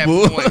many get to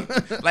that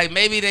people. point. Like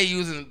maybe they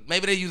using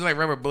like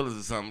rubber bullets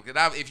or something.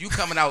 'Cause if you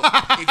coming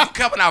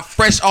out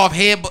fresh off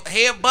head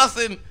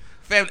busting,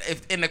 fam,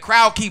 if and the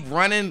crowd keep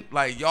running,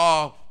 like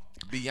y'all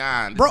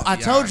beyond. bro, I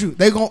told you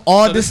they gonna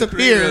all So this is the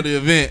creator disappear. of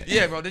the event.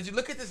 Yeah, bro. Did you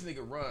look at this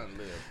nigga run,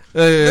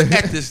 Liv?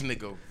 Look at this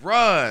nigga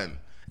run.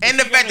 And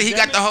the fact that he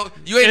got the whole.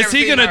 You ain't Is never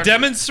he seen gonna Naruto.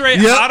 demonstrate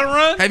Yep. how to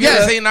run? Have you Yeah.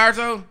 ever seen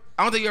Naruto?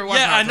 I don't think you ever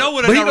watched Naruto. Yeah, I know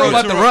what a But he know Naruto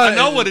about the run. run.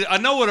 I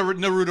know what a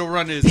Naruto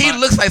run is. He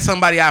looks like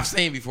somebody I've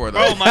seen before,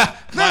 though. Bro, my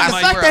The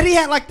fact that he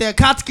had like the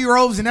Akatsuki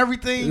robes and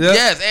everything. Yeah.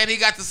 Yes, and he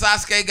got the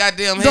Sasuke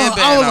goddamn Dog,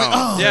 headband I was like, on.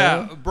 oh.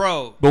 yeah,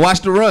 bro. But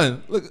watch the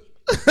run. Look.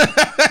 Look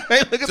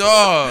at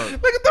Dog.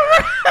 Look at the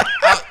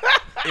run.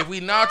 If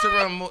we Naruto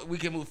run, we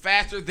can move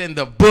faster than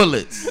the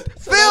bullets.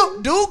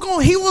 Phil,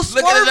 dude, he will Look at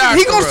swerve.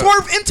 his He gonna Naruto.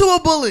 swerve into a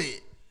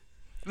bullet.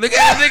 Look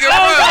at this nigga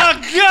Oh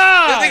run. my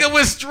god! This nigga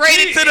went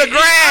straight into the No,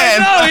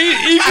 grass.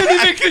 he couldn't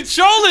even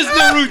control his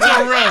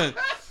Naruto run.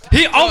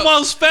 He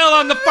almost fell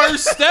on the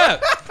first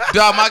step.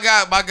 Dog, my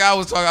guy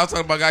was talking. I was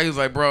talking to my guy. He was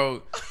like,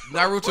 "Bro,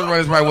 Naruto run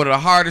is probably one of the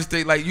hardest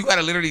things. Like, you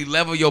gotta literally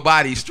level your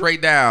body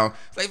straight down.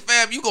 It's like,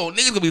 fam,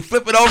 niggas gonna be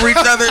flipping over each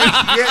other.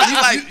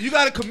 Yeah, you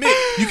gotta commit.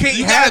 You can't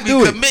You half gotta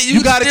do it. commit.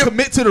 You gotta still-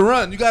 commit to the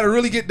run. You gotta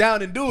really get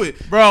down and do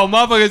it. Bro,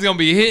 motherfuckers gonna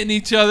be hitting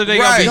each other. They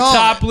gonna be Right.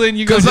 toppling.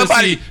 You gonna 'Cause just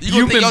somebody- see you gonna think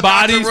human your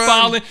doctor bodies run.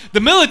 falling. The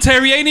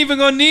military ain't even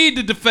gonna need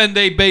to defend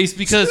their base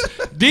because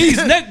these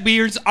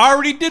neckbeards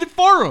already did it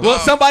for them. Well,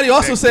 somebody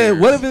also neck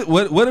said, beards.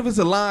 what if it's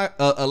a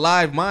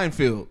live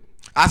minefield?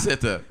 I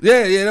said that.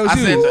 Yeah, that was I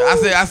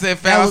you. said,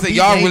 fam, That I would said, be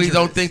y'all really dangerous.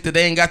 don't think that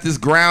they ain't got this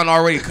ground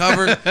already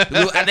covered?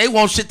 And they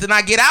want shit to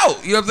not get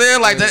out. You know what I'm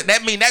saying? Like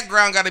that mean that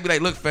ground got to be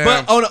like, look, fam.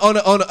 But on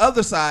the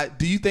other side,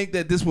 do you think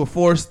that this will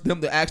force them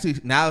to actually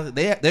now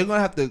they're gonna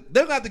have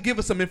to give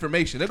us some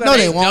information? They're gonna No,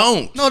 have they to-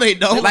 won't. don't. No, they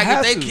don't. Like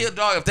have if they to. kill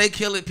dog, if they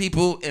kill it,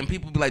 people and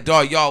people be like,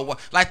 dog, y'all,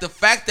 like the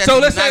fact that So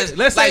the let's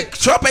United- say- like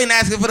Trump ain't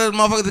asking for those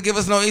motherfuckers to give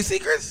us no any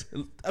secrets.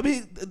 I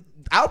mean,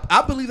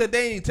 I believe that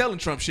they ain't telling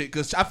Trump shit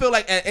because I feel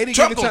like at any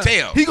Trump given gonna time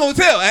tell. he gonna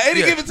tell at any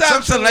Yeah. given time.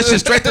 Trump telling that shit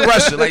straight to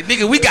Russia. Like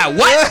nigga, we got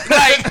what?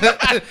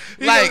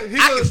 Like, He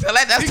I gonna- can sell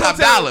that. That's he top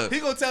gonna tell- dollar. He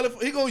gonna tell it.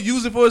 He gonna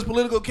use it for his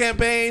political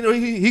campaign, or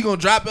he gonna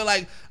drop it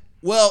like,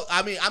 well,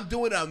 I mean, I'm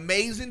doing an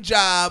amazing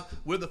job.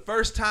 We're the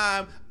first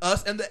time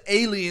us and the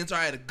aliens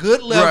are at a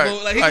good level.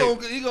 Right.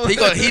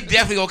 Like He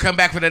definitely gonna come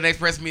back for the next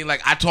press meeting.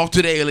 Like I talked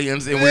to the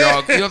aliens and we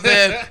all, you know what I'm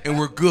saying? And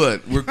we're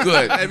good. We're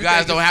good. You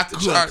guys don't have to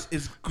charge.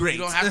 It's great.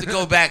 You don't have to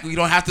go back. You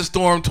don't have to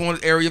storm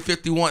Area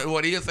 51.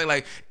 What he'll say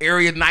like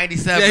Area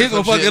 97. Yeah, he's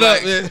or some gonna fuck shit. it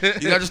up, Like, yeah.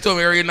 You got to storm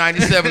Area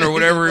 97 or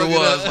whatever it Fuck it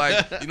was. up.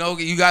 Like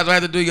you guys don't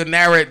have to do your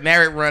narrate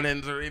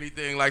run-ins or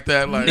anything like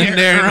that. Like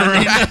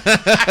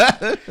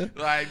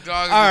like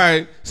dog. All right,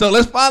 right. So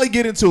let's finally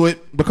get into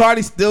it.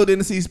 Bacardi still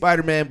didn't see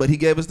Spider-Man, but he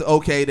gave us the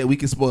okay that we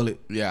can spoil it.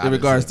 Yeah, in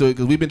regards to it,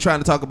 because we've been trying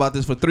to talk about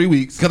this for 3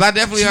 weeks. Because I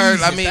definitely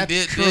heard. I Jesus,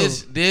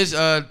 mean, that's Diz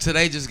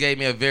today just gave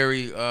me a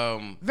very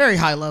very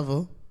high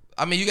level.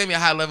 I mean, you gave me a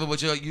high level,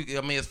 but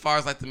I mean, as far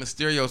as like the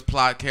Mysterio's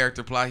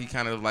character plot, he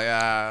kind of like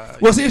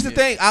Well, see, here's the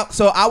thing. I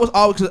was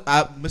always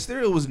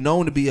Mysterio was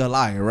known to be a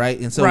liar, right?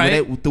 And so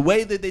the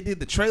way that they did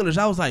the trailers,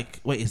 I was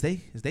like, wait, is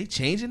they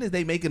changing? Is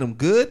they making them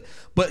good?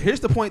 But here's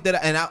the point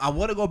that, I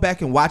want to go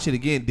back and watch it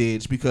again,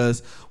 Didge,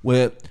 because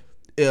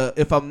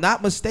if I'm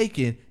not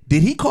mistaken,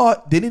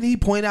 didn't he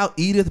point out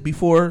Edith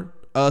before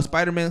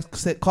Spider-Man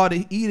called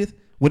it Edith?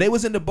 When they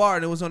was in the bar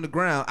and it was on the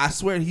ground, I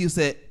swear he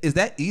said, "Is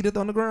that Edith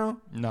on the ground?"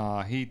 Nah,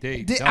 I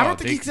don't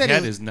think he said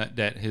that it is not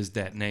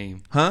that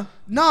name. Huh?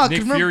 No,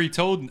 Nick Fury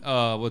told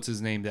what's his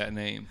name that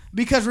name.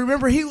 Because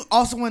remember, he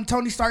also, when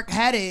Tony Stark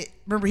had it,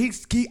 remember he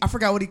I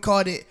forgot what he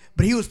called it,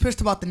 but he was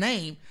pissed about the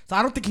name, so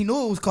I don't think he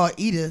knew it was called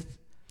Edith.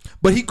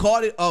 But he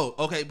called it. Oh,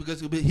 okay.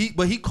 Because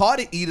he called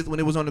it Edith when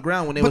it was on the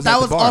ground when they was at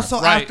the bar.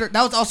 That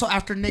was also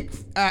after Nick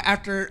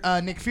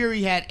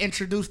Fury had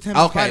introduced him.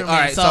 Okay, to Spider-Man. all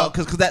right.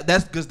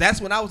 So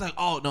that's when I was like,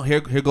 oh no,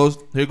 here goes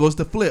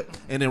the flip.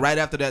 And then right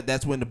after that,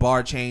 that's when the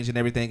bar changed and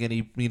everything, and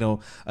he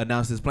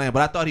announced his plan.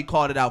 But I thought he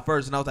called it out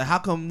first, and I was like, how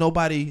come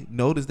nobody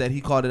noticed that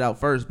he called it out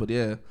first? But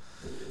yeah.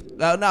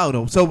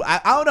 No. So I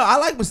don't know. I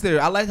like Mysterio.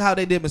 I like how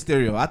they did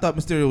Mysterio. I thought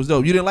Mysterio was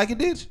dope. You didn't like it,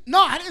 did you? No,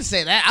 I didn't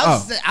say that.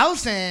 I was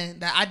saying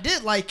that I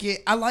did like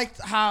it. I liked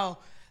how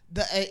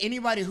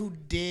anybody who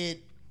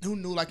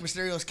knew like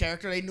Mysterio's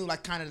character, they knew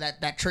like kind of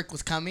that trick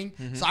was coming.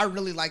 Mm-hmm. So I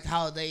really liked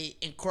how they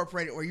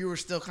incorporated, where you were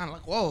still kind of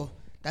like, whoa,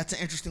 that's an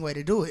interesting way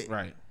to do it.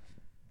 Right.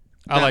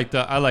 I like the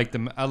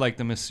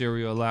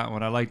Mysterio a lot.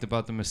 What I liked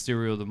about the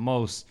Mysterio the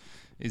most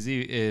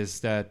is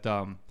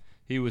that.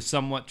 He was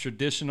somewhat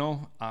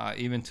traditional,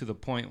 even to the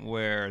point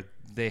where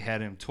they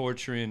had him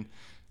torturing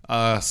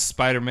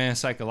Spider-Man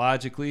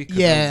psychologically.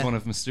 That was one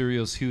of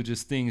Mysterio's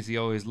hugest things. He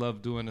always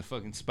loved doing to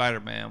fucking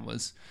Spider-Man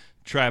was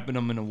trapping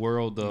him in a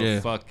world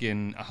of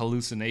fucking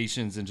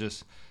hallucinations and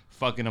just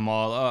fucking them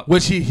all up.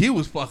 Which he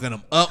was fucking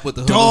them up with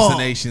the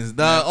hallucinations.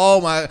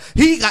 Oh my!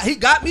 He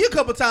got me a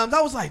couple times.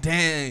 I was like,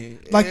 dang.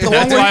 That's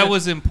why it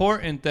was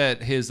important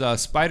that his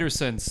spider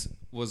sense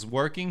was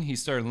working. He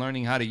started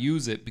learning how to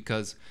use it,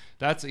 because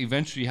that's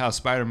eventually how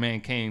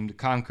Spider-Man came to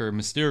conquer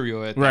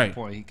Mysterio at that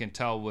point. He can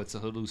tell what's a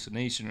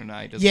hallucination or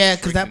not. Yeah,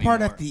 because that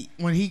part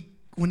when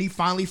he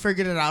finally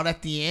figured it out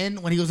at the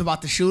end, when he was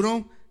about to shoot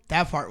him,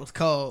 that part was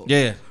cold.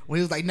 Yeah. When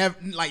he was like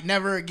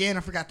never again.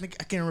 I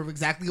can't remember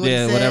exactly what he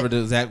said. Yeah, whatever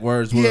the exact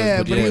words were.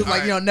 Yeah, but he was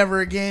like, never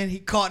again. He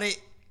caught it.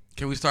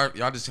 Can we start?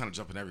 Y'all just kind of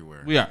jumping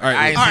everywhere. We are. All right.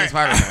 I ain't seen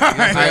Spider-Man. You know what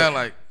I'm saying?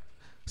 Like,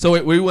 so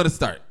where you want to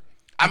start?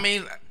 I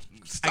mean,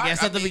 I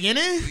guess at the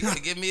beginning. You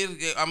gotta give me.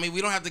 I mean,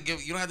 you don't have to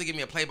give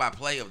me a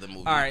play-by-play of the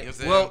movie. All right. You know what I'm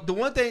saying? Well, the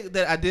one thing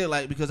that I did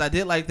like, because I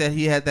did like that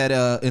he had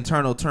that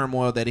internal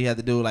turmoil that he had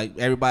to do. Like,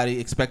 everybody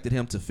expected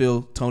him to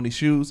fill Tony's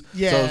shoes.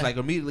 Yeah. So it was like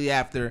immediately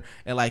after,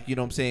 and like, you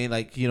know what I'm saying,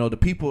 like, the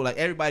people, like,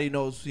 everybody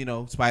knows,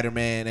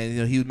 Spider-Man,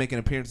 and he was making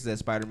appearances as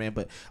Spider-Man,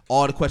 but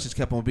all the questions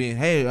kept on being,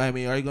 hey, I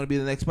mean, are you gonna be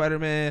the next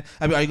Spider-Man?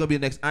 I mean, are you gonna be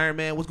the next Iron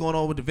Man? What's going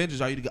on with the Avengers?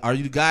 Are you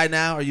the guy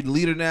now? Are you the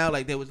leader now?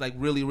 Like, they was like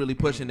really, really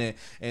pushing it,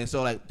 and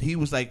so like he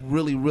was like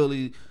really,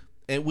 really.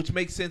 And which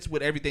makes sense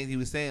with everything he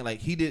was saying. Like,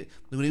 he did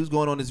when he was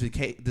going on this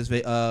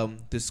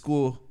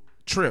school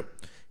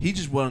trip, he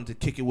just wanted to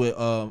kick it with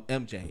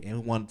MJ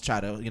and wanted to try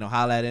to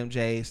holler at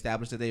MJ,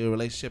 establish that they were a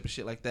relationship and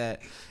shit like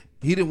that.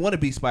 He didn't want to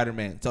be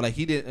Spider-Man, so like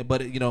he didn't.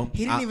 But he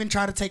didn't even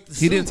try to take the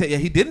suit.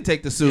 He didn't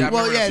take the suit.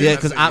 Yeah,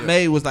 because Aunt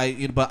May was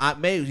like, but Aunt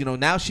May,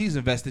 now she's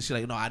invested. She's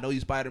like, no, I know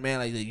you're Spider-Man.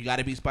 Like, you got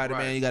to be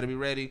Spider-Man. Right. You got to be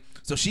ready.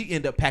 So she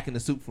ended up packing the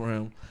suit for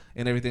him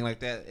and everything like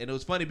that. And it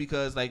was funny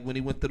because like when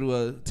he went through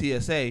a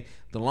TSA,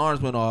 the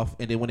alarms went off,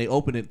 and then when they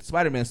opened it, the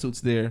Spider-Man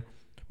suit's there.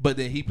 But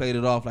then he played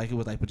it off like it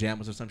was like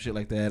pajamas or some shit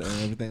like that, or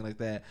everything like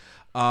that.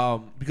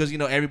 Because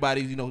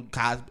everybody,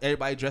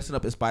 everybody dressing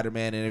up as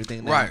Spider-Man and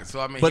everything. Now. Right. So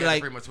I mean, but he had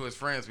like, pretty much to his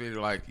friends, really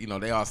like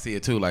they all see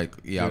it too. Like,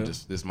 I'm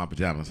just this is my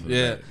pajamas. For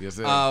yeah. The day.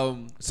 You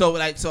know so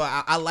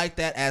I like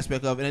that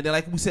aspect of it, and then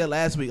like we said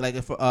last week, like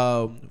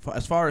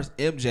as far as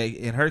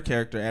MJ and her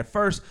character, at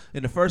first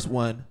in the first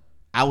one,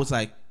 I was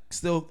like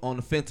still on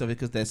the fence of it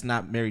because that's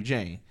not Mary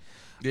Jane.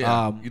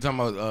 Yeah. You talking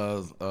about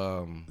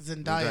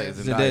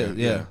Zendaya?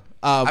 Yeah.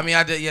 I mean,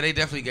 they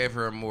definitely gave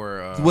her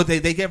more. What they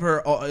gave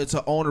her, it's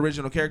her own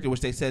original character,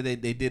 which they said they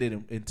did it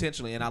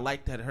intentionally, and I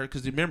liked that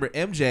because remember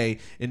MJ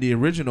in the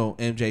original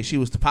MJ, she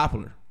was the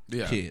popular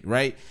kid,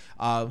 right?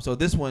 So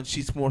this one,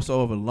 she's more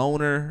so of a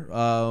loner,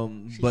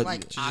 but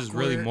like she's just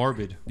really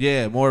morbid.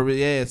 Yeah, morbid.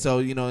 Yeah,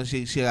 so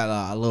she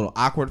got a little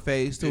awkward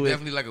face to it.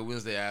 Definitely like a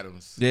Wednesday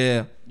Addams.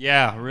 Yeah.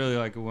 Yeah, really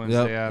like a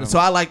Wednesday Addams. So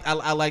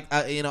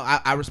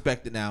I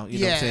respect it now. You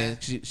know what I'm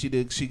saying? She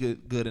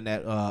did good in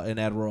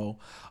that role.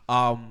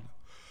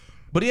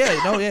 But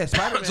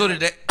Spider-Man. So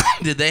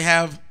did they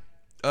have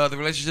the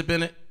relationship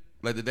in it?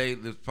 Like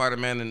the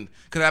Spider-Man, and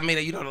because I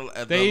mean, you know,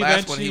 They the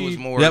last one he was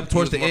more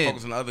towards the end,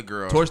 focused on the other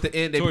girl. Towards the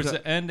end,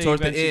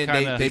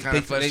 they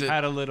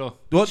had a little.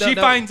 Well, she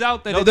finds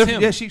out that it's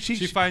him. Yeah, she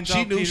finds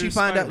out. She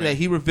find out that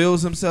he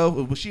reveals himself.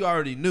 Well, she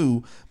already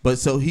knew, but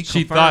so he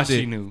confirmed thought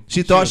it. she knew.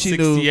 She thought she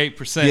knew.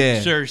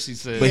 68% sure, she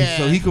said. But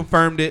so he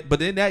confirmed it. But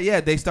then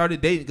they started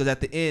dating because at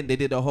the end they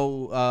did a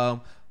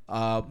whole.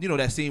 You know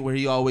that scene where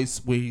he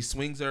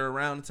swings her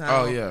around the town.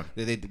 Oh yeah,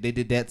 they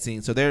did that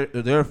scene. So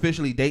they're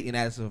officially dating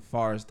as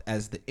far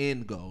as the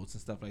end goes and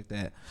stuff like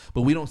that.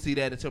 But we don't see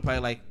that until probably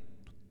like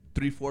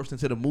 3/4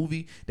 into the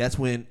movie. That's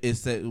when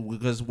it's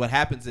because what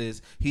happens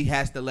is he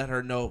has to let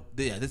her know,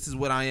 yeah, this is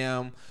what I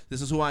am,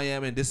 this is who I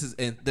am, and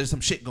there's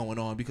some shit going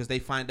on because they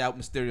find out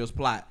Mysterio's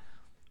plot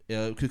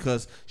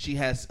because she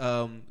has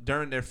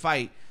during their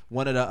fight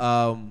one of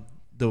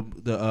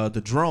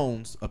the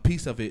drones, a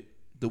piece of it.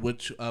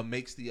 Which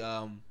makes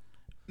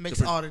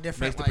makes all the different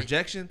makes the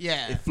projection.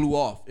 Yeah, it flew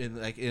off in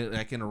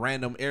a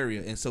random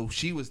area, and so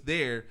she was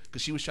there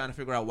because she was trying to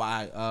figure out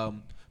why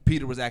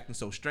Peter was acting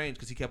so strange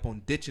because he kept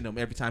on ditching him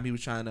every time he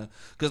was trying to.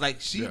 Because like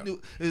she knew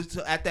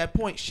at that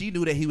point she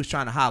knew that he was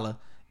trying to holler,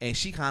 and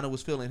she kind of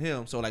was feeling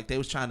him. So like they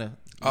was trying to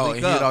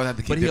link up,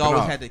 but he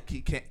always had to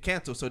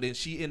cancel. So then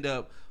she ended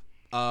up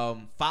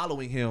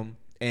following him,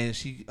 and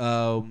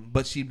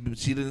but she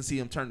didn't see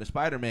him turn to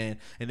Spider-Man,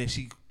 and then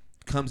she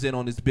comes in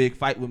on this big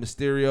fight with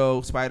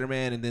Mysterio,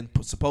 Spider-Man, and then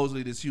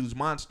supposedly this huge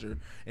monster,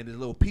 and this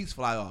little piece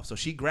fly off. So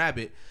she grab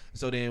it.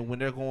 So then when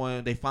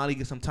they finally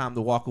get some time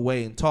to walk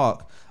away and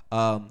talk.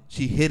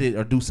 She hit it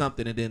or do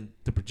something, and then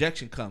the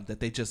projection comes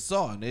that they just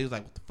saw, and they was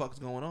like, "What the fuck's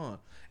going on?"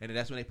 And then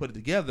that's when they put it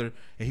together,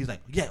 and he's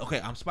like, "Yeah,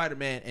 okay, I'm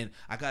Spider-Man, and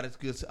I got it."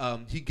 Because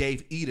he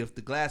gave Edith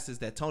the glasses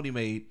that Tony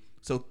made.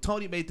 So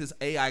Tony made this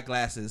AI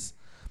glasses,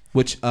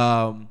 which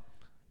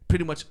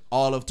pretty much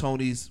all of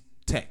Tony's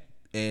tech.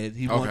 And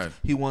he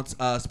wants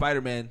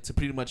Spider-Man to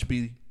pretty much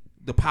be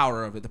the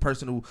power of it, the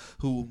person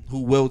who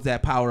wields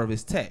that power of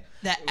his tech.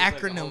 That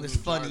acronym is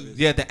funny.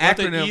 Yeah, the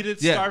acronym. What did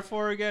Edith start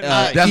for again?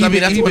 That's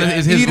what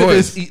is his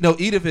voice.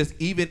 Edith is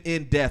even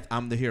in death,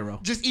 I'm the hero.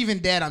 Just even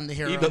dead, I'm the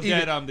hero. Even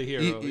dead, I'm the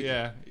hero.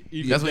 Yeah.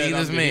 That's what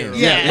Edith means.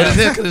 Yeah.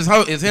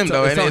 But it's him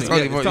though. It's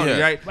Tony voice.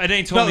 Right? It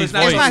ain't Tony's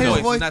voice. voice. It's not his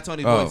voice. It's not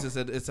Tony's voice.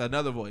 It's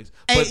another voice.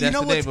 Hey, but you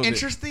know what's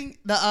interesting?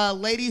 The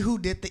lady who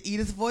did the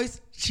Edith voice,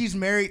 she's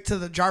married to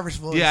the Jarvis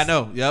voice. Yeah, I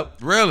know. Yep.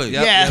 Really?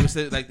 Yep. Yeah.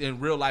 Like in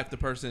real life, the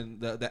person,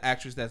 the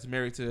actress that's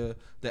married to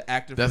the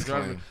actor for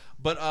Jarvis.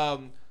 But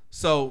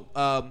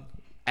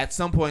at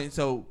some point,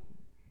 so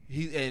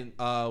he and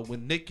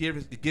when Nick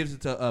gives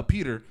it to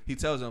Peter, he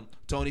tells him,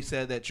 Tony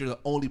said that you're the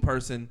only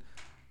person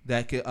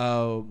that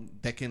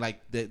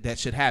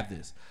should have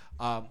this.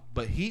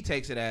 But he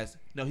takes it as,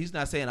 no, he's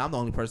not saying I'm the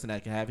only person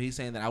that can have it. He's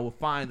saying that I will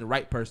find the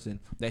right person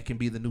that can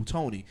be the new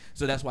Tony.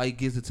 So that's why he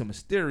gives it to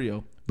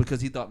Mysterio, because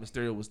he thought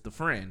Mysterio was the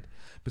friend.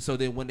 But so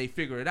then when they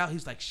figure it out,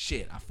 he's like,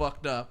 shit, I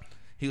fucked up.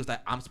 He was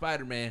like, I'm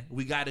Spider-Man.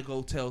 We got to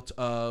go tell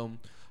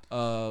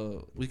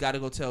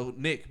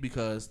Nick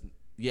because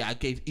I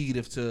gave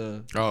Edith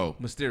to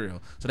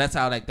Mysterio. So that's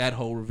how like that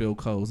whole reveal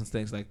goes and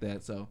things like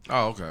that. So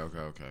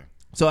okay.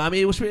 So I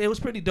mean, it was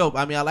pretty dope.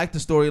 I mean, I like the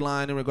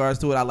storyline in regards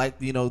to it. I like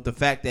the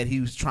fact that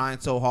he was trying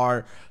so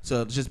hard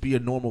to just be a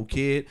normal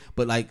kid.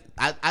 But like,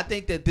 I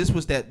think that this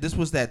was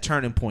that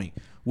turning point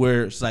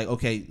where it's like,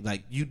 okay,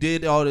 like you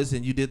did all this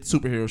and you did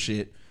superhero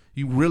shit.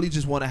 You really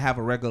just want to have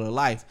a regular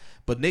life.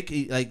 But Nick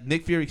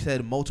Fury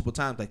said multiple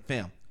times, like,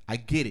 fam, I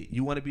get it.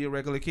 You want to be a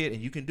regular kid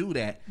and you can do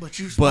that. But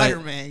you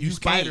Spider-Man. You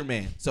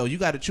Spider-Man. So you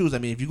got to choose. I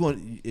mean, if you're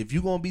going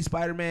to be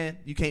Spider-Man,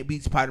 you can't be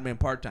Spider-Man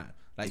part-time.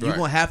 Like, you're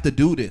going to have to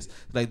do this.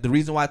 Like, the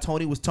reason why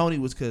Tony was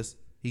because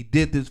he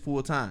did this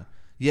full time.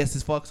 Yes,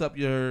 this fucks up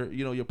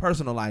your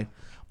personal life,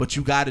 but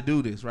you got to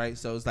do this, right?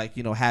 So it's like,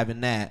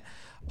 having that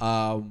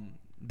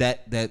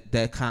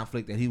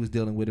conflict that he was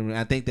dealing with. And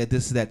I think that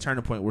this is that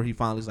turning point where he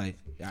finally is like,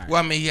 all right.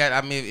 Well,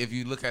 I mean, if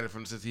you look at it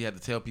from since he had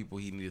to tell people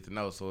he needed to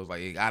know, so it's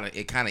like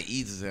it kind of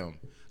eases him.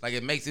 Like,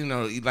 it makes,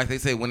 like they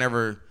say,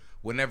 whenever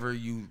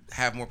you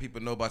have more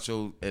people know about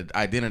your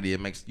identity, it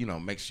makes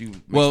you.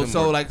 Well,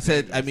 so like I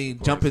said, I mean,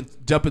 jumping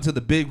to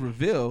the big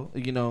reveal, towards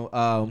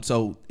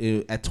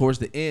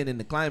the end in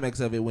the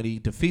climax of it, when he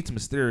defeats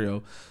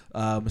Mysterio,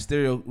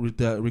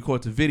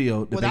 records a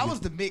video. Well, that was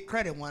the big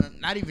credit one,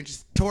 not even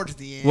just towards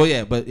the end. Well,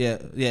 yeah,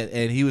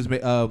 and he was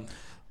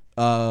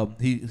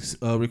he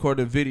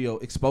recorded a video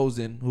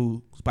exposing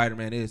who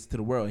Spider-Man is to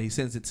the world. He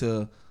sends it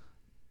to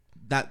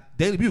not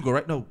Daily Bugle,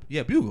 right? No,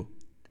 yeah, Bugle.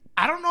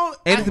 I don't know.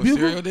 And the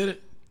Bugle did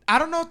it. I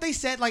don't know if they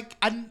said like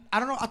I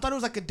don't know. I thought it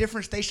was like a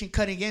different station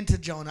cutting into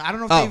Jonah. I don't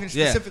know if they even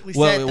specifically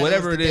said that. Well,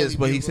 whatever it is, Daily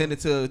but he Bugle. sent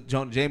it to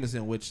Jonah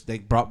Jameson, which they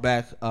brought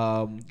back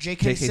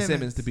J.K.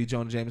 Simmons to be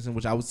Jonah Jameson,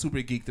 which I was super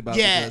geeked about.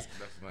 Yeah.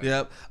 Because,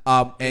 yep.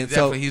 And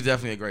he's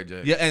definitely a great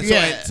judge. Yeah, and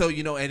so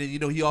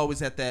he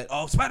always had that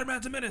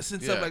Spider-Man's a menace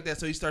and stuff like that.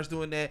 So he starts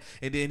doing that,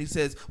 and then he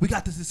says, "We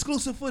got this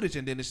exclusive footage,"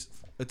 and then it's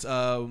it's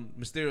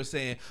Mysterio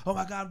saying, "Oh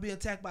my God, I'm being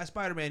attacked by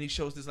Spider-Man." He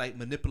shows this like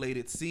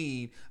manipulated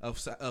scene of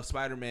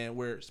Spider-Man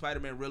where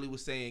Spider-Man really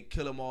was saying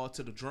kill them all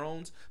to the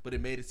drones, but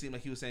it made it seem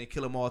like he was saying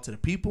kill them all to the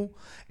people.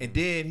 And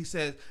then he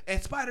says,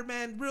 "And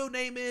Spider-Man real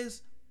name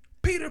is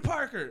Peter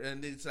Parker,"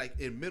 and it's like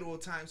in middle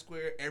of Times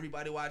Square,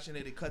 everybody watching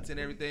it. It cuts in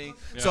everything.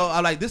 Yeah. So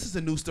I'm like, this is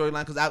a new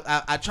storyline because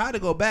I tried to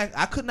go back.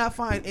 I could not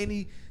find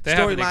any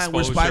storyline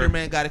where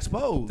Spider-Man got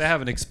exposed. They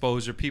have an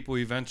exposure. People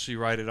eventually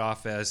write it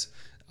off as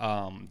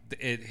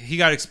he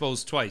got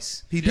exposed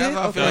twice. He did.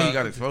 I feel like he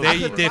got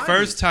exposed. The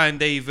first time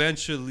they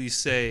eventually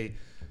say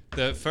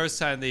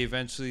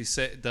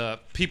the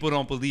people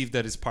don't believe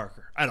that it's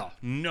Parker at all.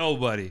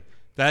 Nobody.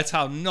 That's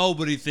how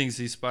nobody thinks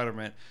he's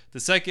Spider-Man. The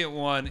second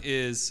one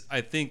is,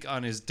 I think,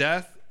 on his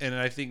death, and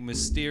I think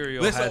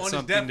Mysterio had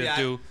something to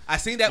do I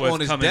seen that with on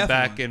his coming death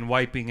back one. and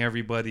wiping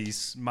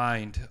everybody's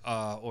mind,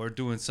 or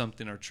doing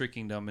something or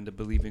tricking them into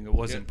believing it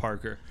wasn't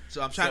Parker.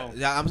 So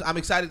I'm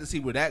excited to see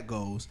where that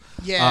goes.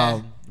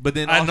 Yeah. But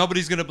then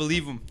nobody's gonna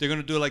believe him. They're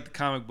gonna do it like the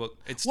comic book.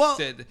 It's you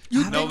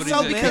think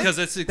so, man? because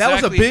it's exactly, that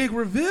was a big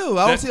reveal.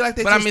 I don't see like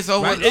they. But just, I mean,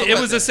 so right? it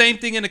was the same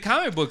thing in the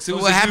comic books. It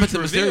was what a happened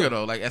huge to reveal. Mysterio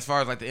though? Like as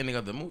far as like the ending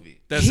of the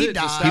movie, That's He it.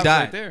 died. Just He stop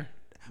died. right there.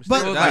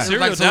 But so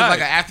Mysterio it was died. like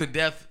an after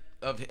death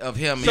of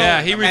him. So,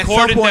 yeah, he at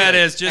recorded some point, that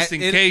as just in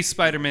case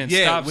Spider-Man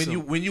stops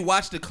him. when you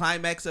watch the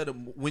climax of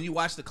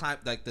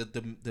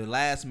the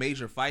last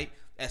major fight,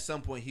 at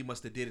some point he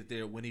must have did it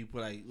there when he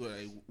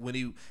when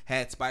he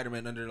had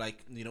Spider-Man under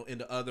in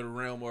the other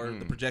realm or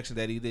the projection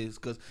that he did,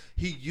 because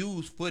he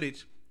used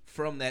footage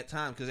from that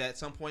time. Because at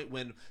some point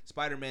when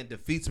Spider-Man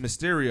defeats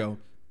Mysterio,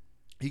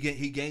 he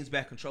gains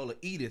back control of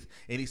Edith,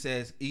 and he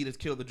says, "Edith,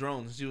 kill the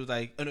drones." And she was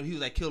like, "Oh no," he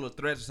was like, "Kill the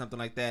threats" or something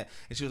like that.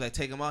 And she was like,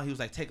 "Take them all." He was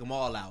like, "Take them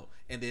all out."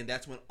 And then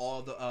that's when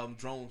all the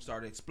drones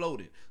started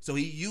exploding. So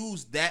he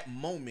used that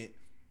moment,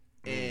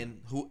 and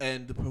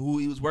who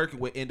he was working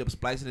with ended up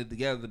splicing it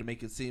together to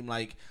make it seem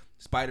like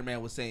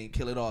Spider-Man was saying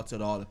 "kill it all"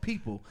 to all the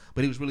people,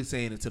 but he was really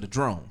saying it to the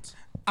drones.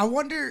 I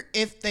wonder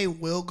if they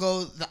will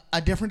go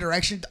a different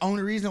direction. The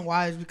only reason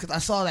why is because I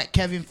saw that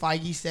Kevin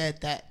Feige said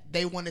that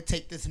they want to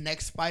take this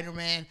next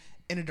Spider-Man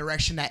in a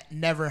direction that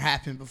never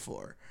happened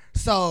before.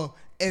 So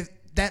if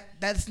that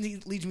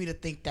leads me to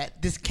think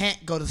that this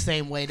can't go the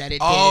same way that it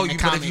did in the but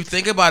comics. if you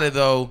think about it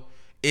though,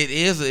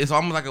 it's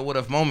almost like a what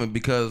if moment,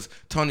 because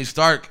Tony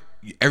Stark,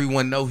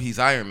 everyone know he's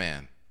Iron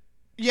Man.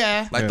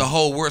 Yeah. The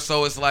whole world.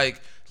 So it's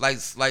like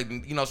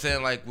you know,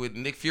 saying like with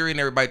Nick Fury and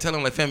everybody telling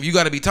him like, fam, you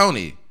got to be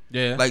Tony.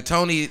 Yeah. Like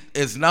Tony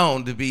is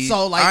known to be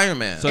Iron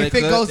Man. So if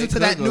it goes into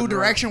that new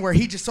direction where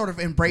he just sort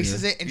of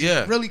embraces it and just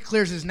Yeah. really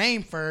clears his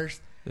name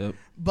first. Yep.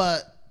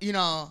 But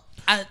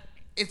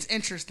it's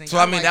interesting. So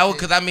I mean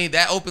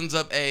that opens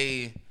up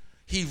he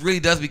really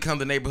does become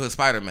the neighborhood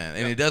Spider-Man,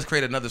 and it does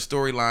create another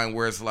storyline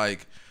where it's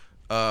like,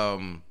 I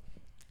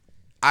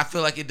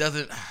feel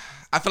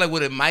like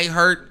what it might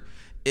hurt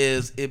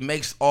is it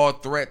makes all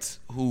threats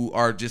who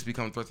are just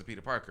becoming threats to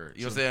Peter Parker.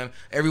 You know what I'm saying?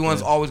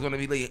 Everyone's always going to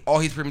be like, all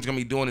he's pretty much going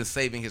to be doing is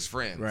saving his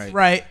friends.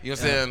 Right. You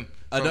know what I'm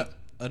saying?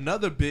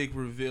 Another big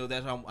reveal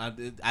that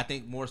I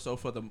think more so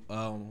for the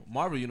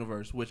Marvel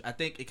universe, which I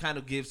think it kind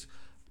of gives.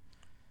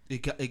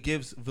 It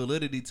gives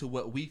validity to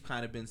what we've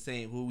kind of been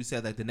saying. Who we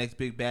said like the next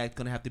big bad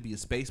gonna have to be a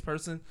space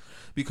person,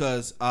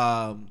 because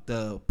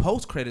the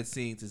post credit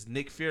scenes is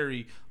Nick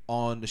Fury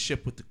on the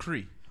ship with the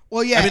Kree.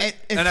 Well, yeah,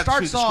 it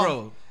starts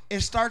off.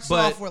 It starts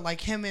off where like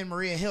him and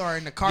Maria Hill are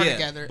in the car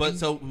together. But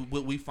so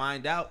what we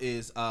find out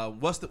is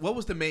what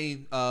was the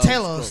main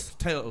Talos.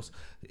 Talos.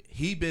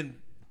 He been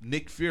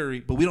Nick Fury,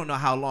 but we don't know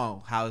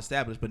how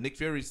established. But Nick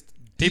Fury's.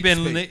 He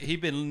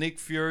been Nick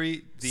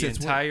Fury the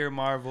entire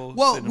Marvel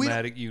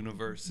cinematic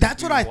universe.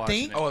 That's what I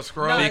think. Oh, a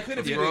Skrull. No, it could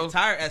have been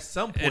retired at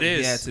some point. It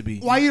is. He had to be.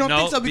 Why you don't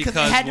think so? Because it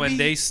had to when be.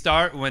 they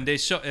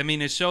show. I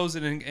mean, it shows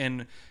it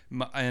in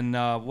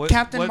what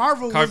Captain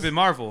Marvel. Captain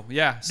Marvel.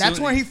 Yeah. That's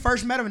where he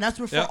first met him, and that's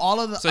before all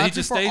of the. So he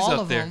just stays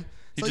up there.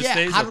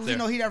 So how do we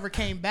know he ever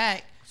came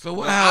back? So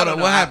what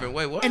happened?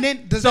 Wait, what? And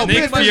then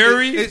Nick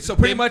Fury. So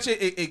pretty much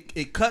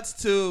it cuts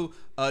to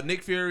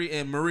Nick Fury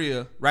and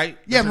Maria, right?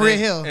 Yeah, Maria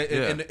Hill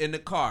in the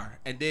car,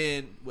 and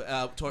then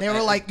they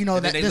were like,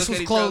 that this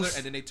was close,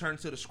 and then they turn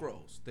to the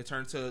Skrulls. They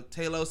turn to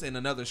Talos and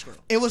another Skrull.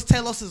 It was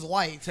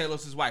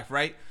Talos' wife.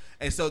 Right?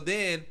 And so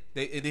then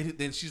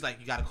then she's like,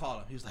 you gotta call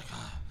him. He was like,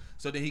 ah.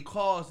 So then he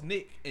calls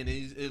Nick, and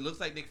it looks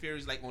like Nick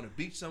Fury's like on a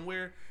beach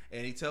somewhere,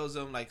 and he tells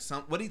him like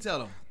what did he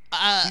tell him?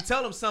 He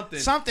tell him something.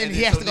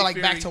 He has to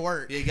go back to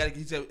work. Yeah,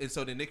 and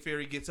so then Nick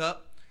Fury gets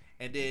up.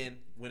 And then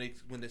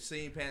when the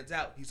scene pans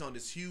out, he's on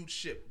this huge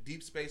ship,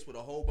 deep space, with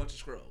a whole bunch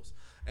of Skrulls.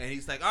 And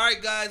he's like, "All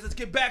right, guys, let's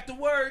get back to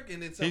work,"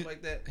 and then something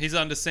like that. He's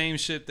on the same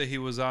ship that he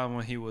was on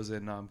when he was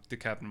in the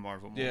Captain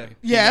Marvel movie.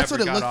 Yeah, that's what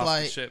it looked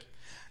like.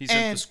 He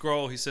sent the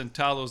Skrull. He sent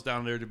Talos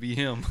down there to be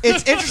him.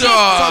 It's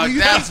interesting.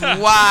 That's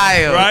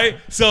wild, right?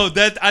 So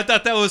I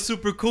thought that was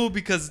super cool,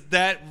 because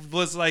that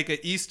was like an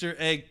Easter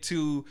egg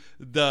to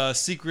the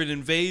Secret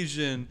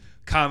Invasion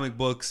comic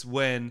books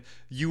when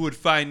you would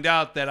find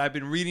out that I've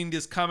been reading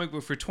this comic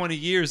book for 20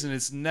 years and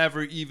it's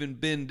never even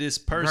been this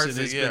person.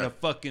 It's been a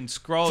fucking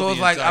scroll. So it's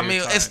like, I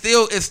mean,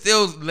 it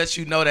still lets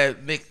you know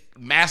that Nick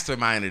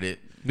masterminded it.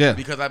 Yeah.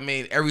 Because I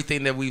mean,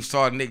 everything that we've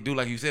saw Nick do,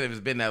 like you said, if it's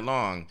been that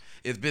long,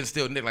 it's been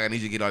still Nick. Like, I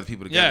need you to get all these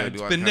people together. Yeah, and do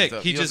it's all been that kind Nick.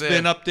 of He stuff. just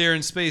been up there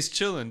in space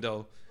chilling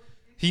though.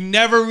 He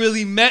never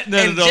really met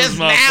none of those just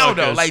now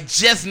though, motherfuckers.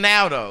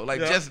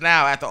 just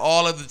now, after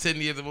all of the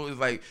 10 years of movies,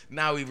 like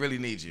now we really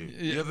need you.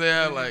 You know what I'm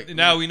saying? Like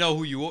now we know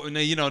who you are.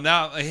 You know,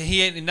 now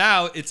he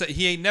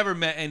ain't never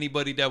met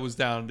anybody that was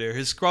down there.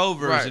 His scroll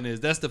version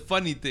is. That's the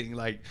funny thing.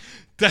 Like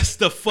that's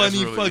the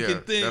funny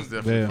fucking thing. That's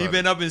definitely He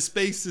been up in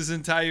space this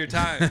entire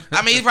time.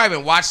 I mean, he's probably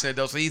been watching it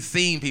though, so he's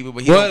seen people,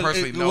 but he don't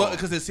personally know.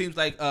 Because it seems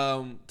like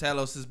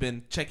Talos has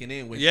been checking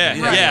in with.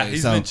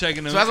 He's been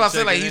checking them. So that's why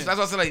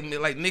I say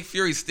like Nick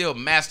Fury's still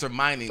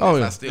masterminding.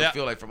 I still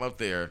feel like from up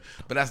there,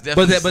 but that's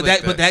definitely.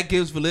 But that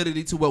gives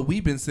validity to what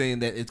we've been saying,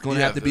 that it's going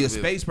to have to be a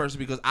space person,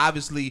 because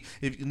obviously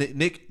if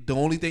Nick, the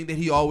only thing that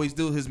he always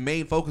do, his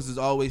main focus is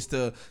always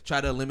to try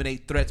to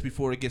eliminate threats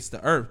before it gets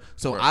to Earth.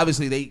 So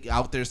obviously they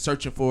out there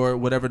searching for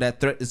whatever that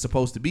threat is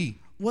supposed to be.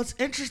 What's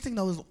interesting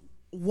though is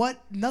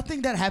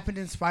nothing that happened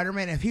in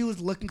Spider-Man, if he was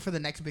looking for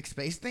the next big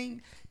space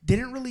thing,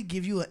 didn't really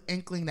give you an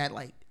inkling that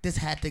like this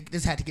had to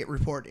get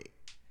reported.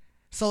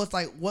 So it's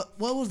like what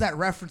was that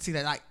referencing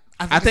that like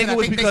I think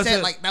because they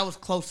said like that was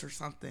close or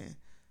something.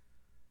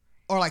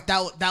 Or like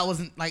that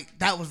wasn't like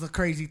that was the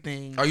crazy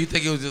thing. Or you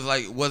think it was just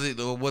like was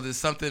it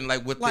something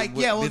like with like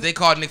did they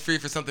call Nick Fury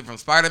for something from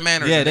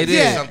Spider-Man? Or yeah, they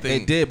did. Something?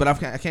 They did, but I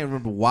can't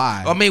remember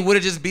why. I mean, would it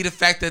just be the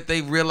fact that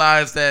they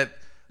realized that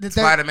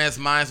Spider-Man's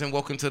mind's been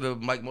woken to the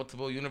like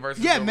multiple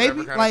universes? Yeah, or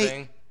maybe kind like of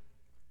thing?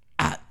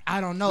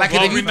 I don't know. Like,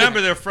 well, remember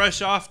they're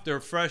fresh off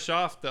the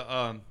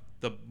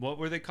what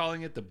were they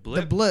calling it? The blip.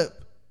 The blip.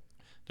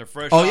 They're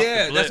fresh. Oh off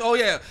yeah, the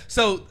blip.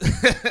 So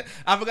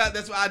I forgot.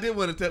 That's why I did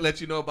want to let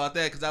you know about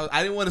that, because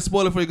I didn't want to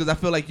spoil it for you, because I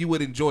feel like you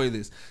would enjoy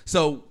this.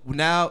 So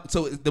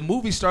the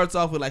movie starts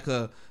off with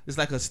it's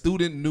like a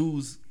student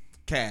news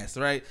cast,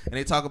 right? And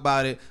they talk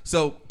about it.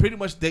 So pretty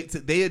much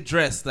they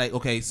address like,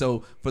 okay,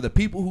 so for the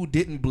people who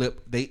didn't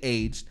blip, they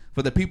aged.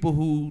 For the people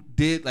who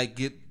did like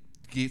get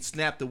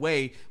snapped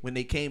away, when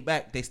they came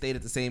back, they stayed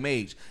at the same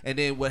age. And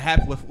then what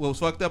happened? What was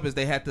fucked up is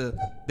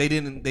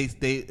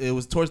it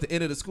was towards the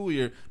end of the school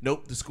year.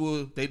 Nope,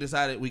 they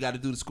decided we got to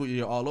do the school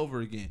year all over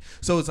again.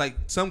 So it's like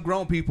some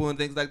grown people and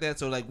things like that.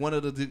 So like one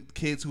of the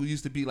kids who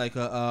used to be like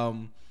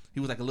he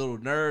was like a little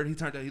nerd. He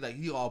turned out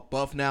he all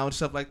buff now and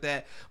stuff like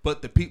that.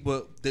 But the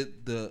people,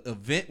 the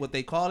event, what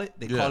they call it,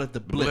 call it the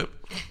blip.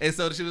 And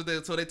so she was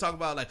there. So they talk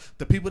about like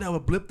the people that were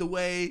blipped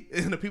away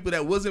and the people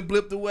that wasn't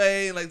blipped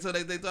away. And like so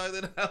they talked.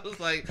 And I was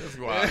like,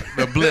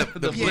 the blip,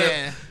 the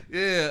blip.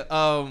 Yeah.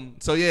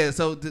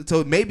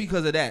 So maybe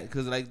because of that,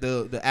 because like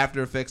the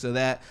after effects of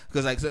that,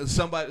 because like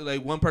somebody,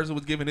 like one person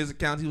was giving his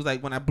account. He was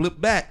like, when I blipped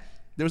back,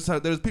 there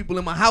was people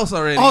in my house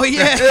already. Oh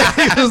yeah,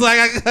 he was like,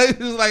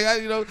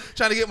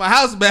 trying to get my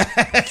house back.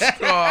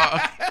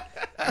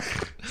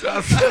 So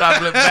I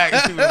blipped back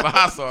and people in my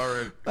house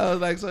already. I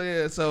was like, so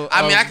yeah, so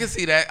I mean, I can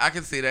see that.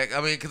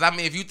 I mean, because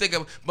if you think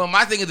but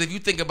my thing is, if you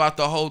think about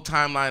the whole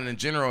timeline in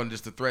general and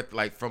just the threat,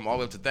 like from all the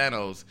way up to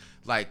Thanos,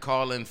 like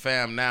calling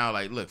fam now,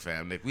 like, look,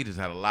 fam, Nick, we just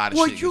had a lot of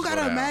shit. Well, you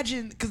gotta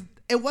imagine, because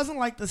it wasn't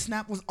like the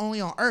snap was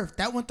only on Earth.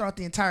 That went throughout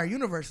the entire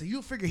universe. So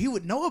you figure he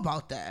would know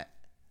about that.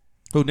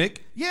 Who,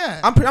 Nick? Yeah,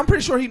 I'm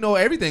pretty sure he know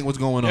everything was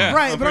going on. Yeah,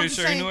 right, I'm but pretty I'm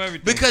sure saying, he knew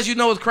everything. Because you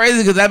know what's crazy?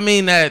 Because that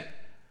mean that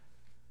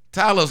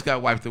Talos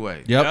got wiped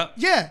away. Yep.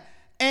 Yeah,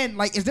 and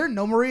like, is there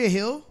no Maria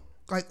Hill?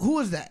 Like, who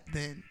is that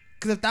then?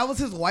 Because if that was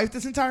his wife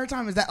this entire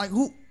time, is that like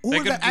who They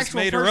is that could've just actual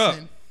made her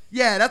person? up.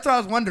 Yeah, that's what I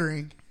was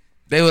wondering.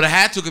 They would have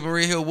had to, because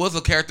Maria Hill was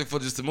a character for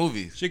just the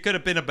movies. She could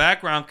have been a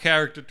background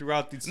character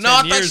throughout these 10 No,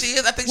 I years. think she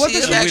is. I think Wasn't she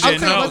is she, actually a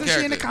didn't know. comic wasn't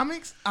she in the character.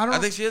 comics? I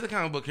think she is a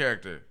comic book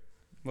character.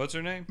 What's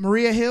her name?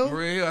 Maria Hill.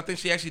 Maria Hill, I think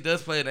she actually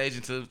does play an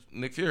agent to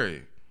Nick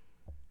Fury.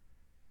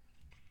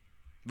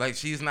 Like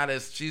she's not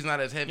as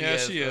heavy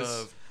as she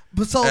is.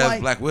 But so as like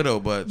Black Widow,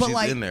 but she's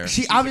like in there.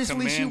 she She's a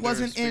obviously she commander,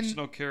 wasn't in.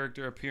 fictional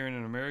character appearing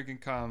in American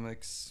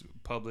comics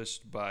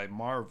published by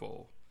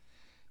Marvel.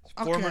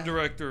 Okay. Former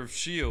director of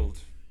S.H.I.E.L.D.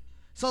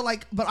 So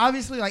like, but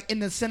obviously like in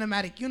the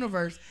cinematic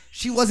universe,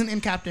 she wasn't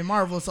in Captain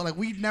Marvel. So like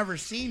we've never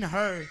seen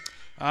her.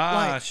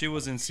 Like, she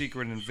was in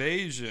Secret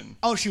Invasion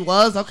oh, she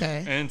was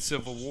okay. and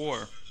Civil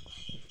War.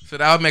 So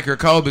that would make her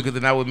cold, because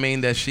then that would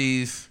mean that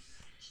she's,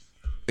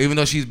 even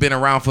though she's been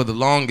around for the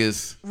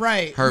longest,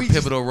 Right. her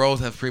pivotal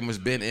roles have pretty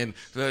much been in.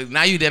 So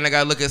now you then I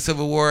gotta look at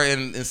Civil War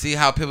and see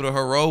how pivotal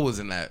her role was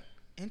in that,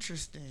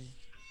 Interesting.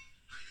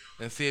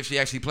 and see if she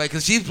actually played,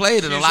 because she's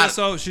played in a lot.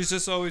 She's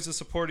just always a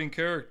supporting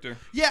character.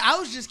 Yeah, I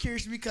was just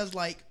curious because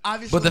like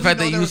obviously. But the fact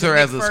we they know use there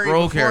her was as a Nick Fury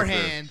scroll character.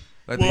 beforehand.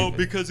 Like Well,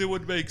 because it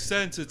would make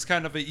sense. It's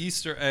kind of an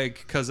Easter egg,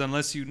 because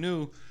unless you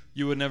knew,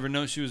 you would never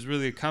know she was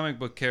really a comic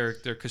book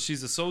character because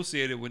she's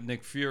associated with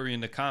Nick Fury in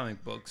the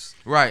comic books.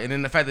 Right, and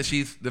then the fact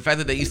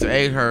that they Easter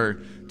egg her,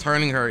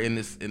 turning her in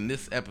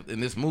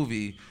this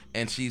movie,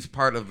 and she's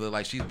part of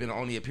the she's been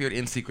only appeared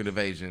in Secret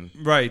Invasion.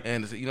 Right,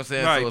 and you know what I'm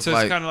saying. Right, so it's,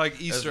 it's kind of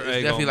like Easter egg.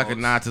 It's definitely almost. like a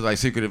nod to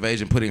Secret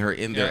Invasion, putting her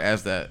in there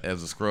as a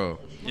Skrull.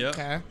 Yeah.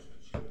 Okay.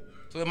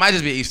 So it might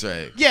just be an Easter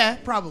egg. Yeah,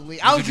 probably.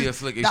 That was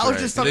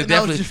just something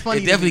that was just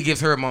funny. It definitely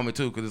gives her a moment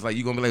too, because it's like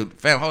you're gonna be like,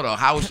 fam, hold on,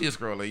 how is she a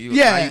Skrull? Like,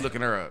 how you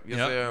looking her up? You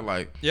know what I'm saying?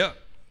 Like, yeah.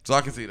 So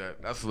I can see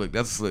that. That's slick.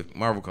 That's a slick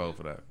Marvel code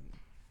for that.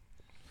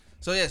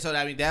 So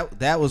I mean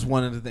that was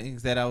one of the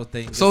things that I was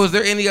thinking. So is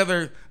there any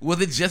other? Was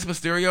it just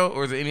Mysterio,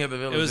 or is there any other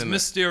villains? It was in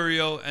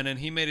Mysterio, and then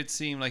he made it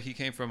seem like he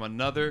came from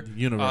another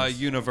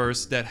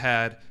universe that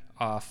had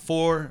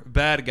 4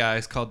 bad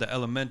guys called the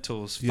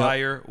Elementals: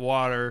 fire,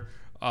 water.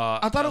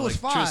 I thought it was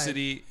 5.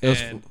 Electricity,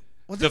 and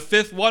the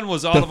 5th one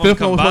was all of them combined.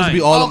 The 5th one was supposed to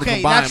be all of them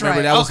combined. That's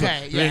Remember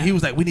right. that was he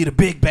was like, we need a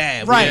big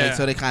bad. Right. Yeah.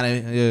 So they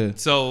kind of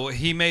So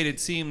he made it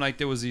seem like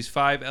there was these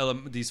 4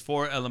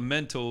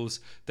 elementals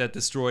that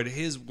destroyed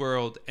his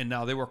world, and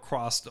now they were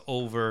crossed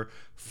over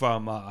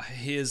from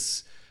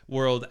his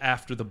world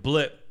after the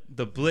blip.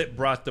 The blip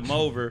brought them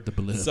over. The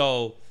blip.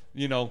 So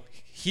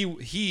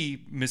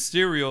he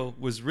Mysterio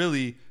was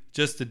really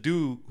just a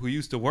dude who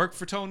used to work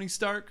for Tony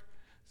Stark.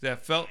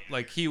 That felt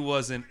like he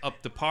wasn't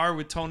up to par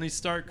with Tony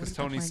Stark, because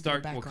Tony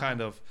Stark will kind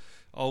of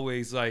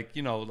always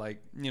he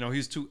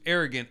was too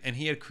arrogant, and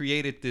he had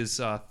created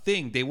this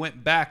thing. They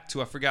went back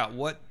to, I forgot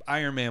what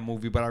Iron Man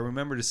movie, but I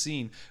remember the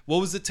scene. What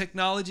was the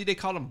technology? They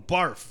called him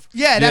Barf.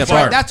 Yeah, that's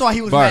right. That's why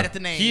he was mad at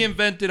the name. He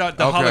invented the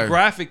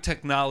holographic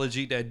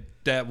technology that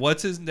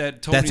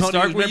Tony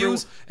Stark would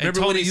use, and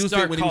Tony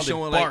Stark called it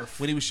Barf.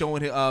 When he was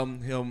showing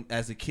him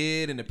as a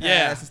kid in the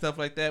past and stuff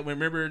like that.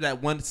 Remember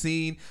that one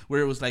scene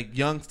where it was like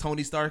young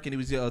Tony Stark and he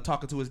was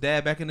talking to his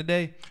dad back in the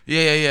day?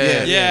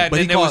 Yeah. But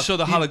then they would show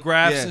the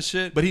holographs and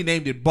shit. But he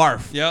named it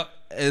Barf. Yep.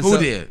 And Who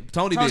did?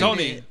 Tony did.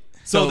 Tony.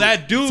 So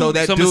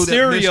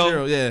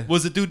Mysterio yeah.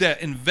 was the dude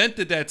that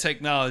invented that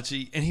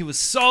technology, and he was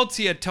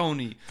salty at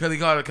Tony because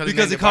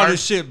he called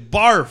his shit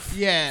Barf.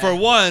 Yeah. For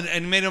one,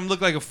 and made him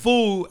look like a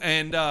fool,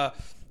 and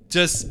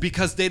just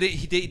because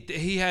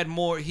he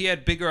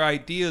had bigger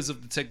ideas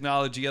of the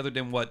technology other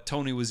than what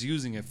Tony was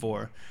using it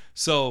for.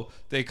 So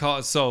he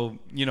just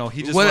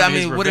what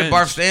his what did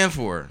Barf stand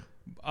for?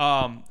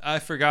 I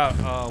forgot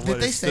what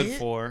they it stood say it?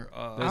 for.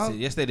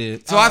 Yes, they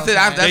did. So I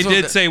said they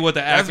did say what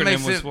the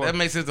acronym was for. That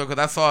makes sense though,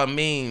 because I saw a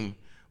meme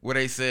where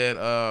they said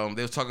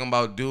they was talking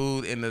about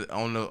dude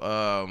on the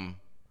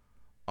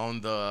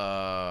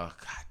god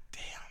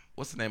damn,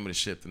 what's the name of the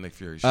ship, the Nick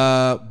Fury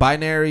ship?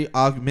 Binary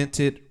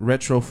augmented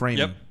retro framing.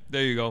 Yep,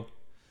 there you go.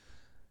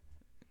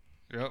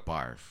 Yep.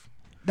 Barf.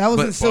 That was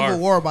in Barf. Civil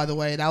War, by the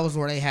way. That was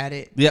where they had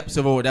it. Yep,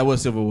 Civil War. That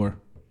was Civil War.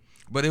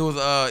 But it was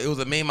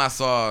a meme I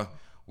saw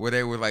where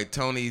they were like,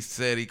 Tony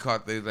said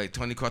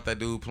Tony caught that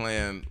dude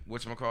playing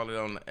whatchamacallit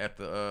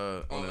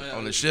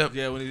on the ship.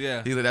 Yeah,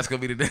 He's like, that's gonna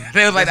be the day.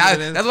 They was like,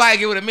 that's why I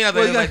get what it mean. I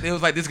thought it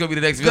was like this is gonna be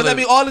the next because villain.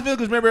 I mean all the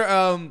villains.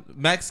 Remember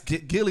Max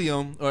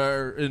Gilliam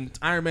or in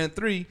Iron Man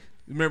 3.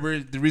 Remember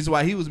the reason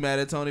why he was mad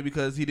at Tony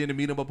because he didn't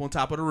meet him up on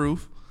top of the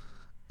roof.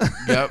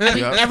 Yep.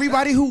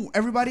 Everybody who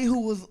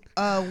was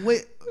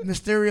with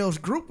Mysterio's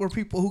group were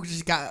people who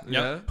just got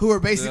who were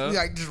basically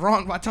like just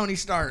wronged by Tony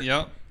Stark.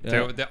 Yep.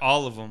 They're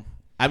all of them.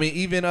 I mean,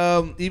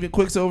 even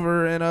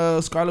Quicksilver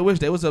and Scarlet Witch,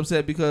 they was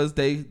upset because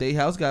they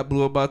house got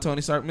blew up by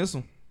Tony Stark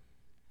missile.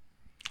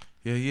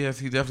 Yeah, yes,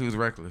 he definitely was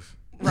reckless.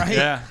 Right.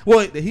 Yeah.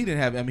 Well, he didn't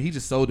have. I mean, he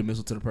just sold the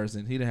missile to the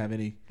person. He didn't have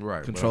any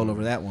control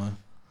over that one.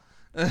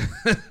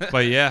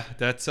 But yeah,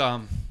 that's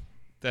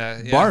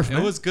Barf, it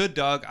man. was good,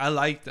 dog. I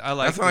liked.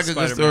 That's the like a good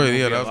Spider-Man story. movie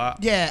Yeah, a that lot.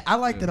 Yeah, I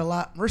liked it a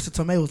lot. Marissa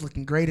Tomei was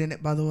looking great in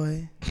it, by the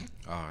way.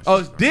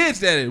 Diz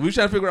said it. We were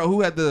trying to figure out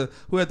who had the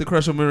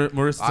crush on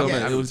Marissa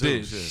Tomei. It was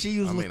Diz. She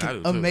was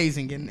looking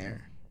amazing in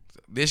there.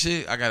 This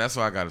shit, that's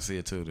why I got to see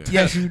it too. Then.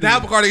 Yes, you did. Now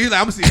Bacardi, he's like,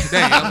 I'm gonna see it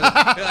today.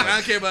 I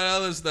don't care about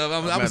the other stuff.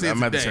 I'm gonna see it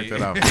I'm today. to check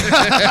that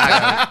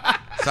out.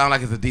 Sound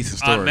like it's a decent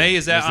story. Aunt May,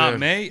 is that Aunt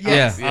May?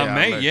 Yes. Aunt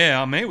May. Yeah,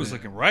 Aunt May was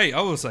looking right.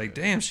 I was like,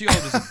 damn, she old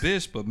as a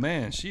bitch, but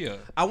man,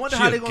 I wonder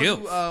how they're gonna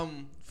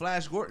do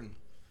Flash Gordon.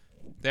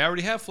 They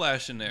already have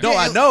Flash in there. No,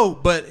 I know,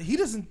 but he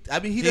doesn't. I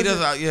mean, he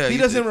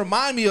doesn't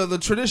remind me of the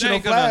traditional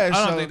Flash.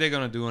 I don't think they're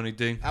gonna do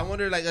anything. I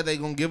wonder, like, are they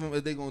gonna give him? Are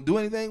they gonna do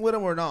anything with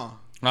him or not?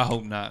 I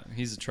hope not.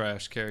 He's a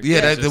trash character.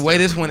 Yeah, the way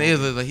this one is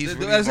like he's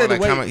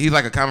really he's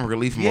like a comic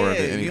relief more than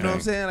anything. You know what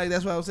I'm saying? Like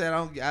that's what I'm saying.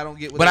 I don't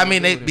get. What but I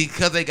mean,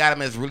 because they got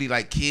him as really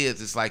like kids,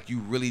 it's like you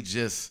really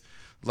just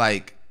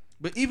like.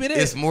 But even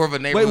it's more of a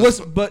neighborhood.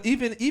 Wait, but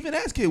even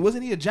as kid,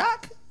 wasn't he a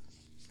jock?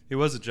 He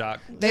was a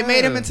jock. They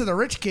made him into the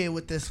rich kid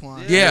with this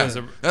one. Yeah, that's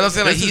what I'm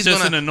saying. Like he's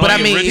just gonna. an But I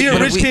mean, he's a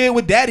rich kid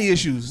with daddy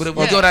issues. But if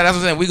we go down, that's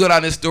what I'm saying. We go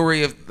down this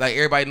story of like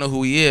everybody know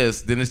who he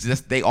is. Then it's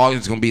just they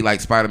always gonna be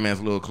like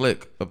Spider-Man's little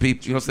clique of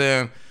people. You know what I'm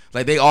saying?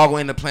 Like they all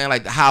went into playing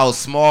like how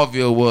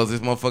Smallville was. This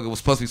motherfucker was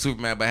supposed to be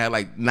Superman, but had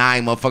like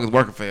 9 motherfuckers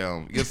working for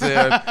him. You know what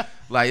I'm saying?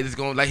 Like it's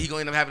going, like he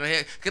gonna end up having a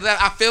head. Cause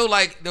I feel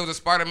like there was a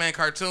Spider-Man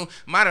cartoon.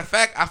 Matter of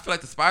fact, I feel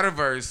like the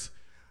Spider-Verse,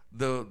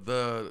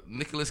 the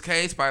Nicolas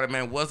Cage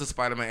Spider-Man was the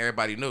Spider-Man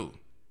everybody knew.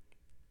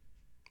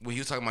 When he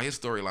was talking about his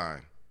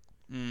storyline.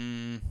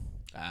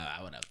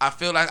 I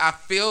feel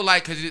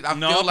like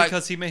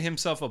because he made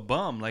himself a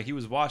bum. Like he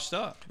was washed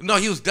up. No,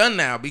 he was done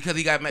now because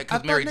he got mad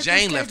because Mary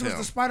Jane left him. Was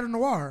the Spider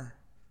Noir?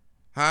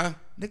 Huh?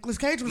 Nicolas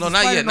Cage was no, the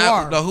not Spider yet.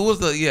 Noir. No, who was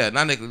the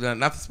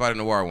not the Spider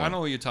Noir one? I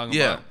know what you're talking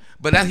yeah. about.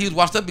 But that he was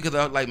washed up because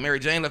of, like Mary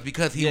Jane left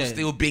because he was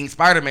still being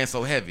Spider-Man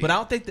so heavy. But I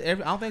don't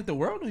think the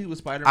world knew he was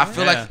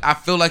Spider-Man. I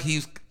feel like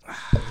he's.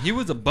 He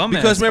was a bum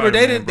because remember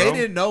they Spider-Man,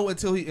 didn't know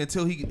until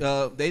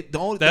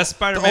that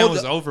Spider-Man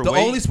was overweight. The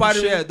only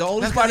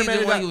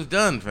Spider-Man he was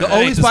done. The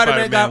only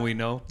Spider-Man we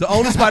know. The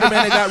only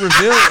Spider-Man that got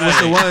revealed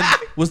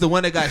was the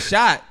one that got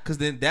shot, because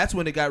then that's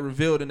when it got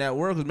revealed in that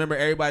world. Because remember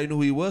everybody knew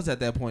who he was at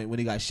that point when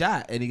he got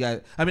shot, and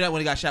not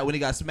when he got shot, when he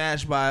got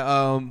smashed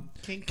by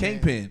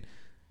Kingpin.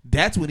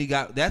 That's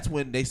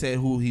when they said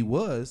who he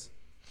was.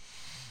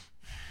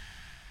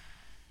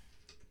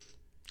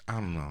 I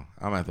don't know.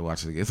 I'm gonna have to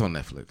watch it again. It's on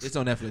Netflix. It's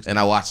on Netflix, and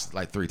I watched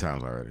like 3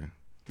 times already.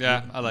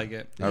 Yeah, I like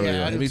it.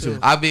 Me too.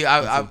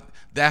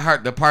 That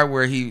hurt. The part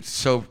where he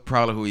showed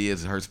probably who he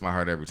is hurts my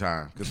heart every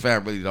time because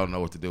fam really don't know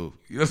what to do.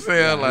 You know what I'm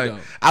saying? Yeah, like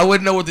I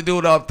wouldn't know what to do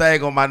with all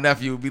thing on my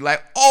nephew. Would be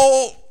like,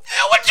 oh.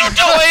 Man, what you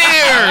doing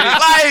here?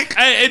 Like,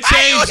 hey, it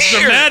changed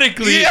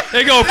dramatically. Yeah.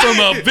 They go from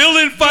a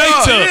villain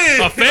fight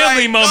to a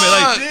family moment.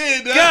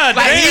 God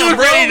like damn, he was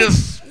bro. ready to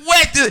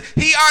sweat.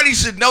 He already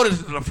should know this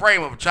is the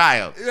frame of a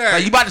child. Yeah.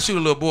 Like you about to shoot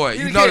a little boy.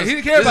 He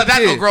didn't care about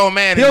that. No grown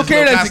man. He don't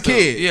care as a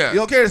kid. Yeah, he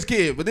don't care as a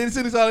kid. But then as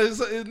soon as he saw his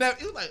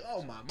nephew, he was like,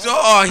 oh my.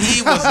 Oh,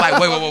 he was like,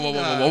 whoa.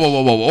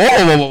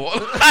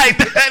 Like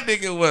that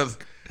nigga was.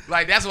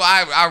 Like that's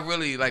why I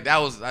really like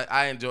that was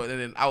I enjoyed it,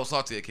 and I was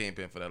salty at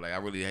Kingpin for that. Like I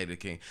really hated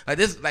King. Like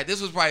this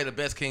was probably the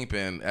best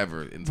Kingpin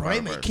ever in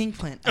Spider-Man. Right,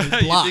 Kingpin.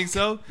 You think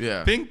so?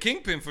 Yeah.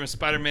 Kingpin from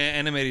Spider-Man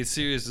animated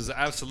series is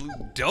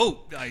absolute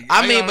dope. Like,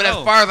 I mean, but as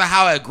far as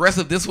how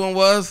aggressive this one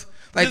was,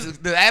 like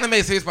the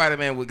animated series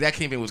Spider-Man, that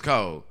Kingpin was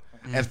cold.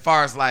 As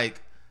far as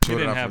like, he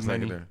didn't have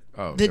many.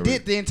 Oh,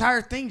 the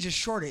entire thing just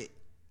shorted.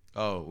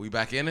 Oh, we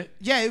back in it?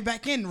 Yeah, we're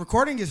back in.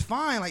 Recording is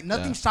fine. Like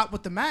nothing stopped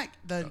with the Mac.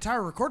 The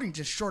entire recording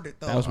just shorted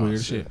though. That was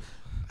weird shit.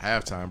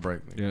 Halftime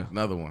break. Yeah.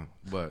 Another one.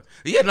 But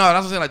yeah, no, that's what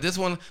I'm saying. Like this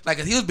one, like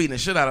he was beating the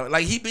shit out of it.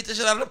 Like he beat the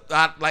shit out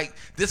of like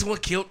this one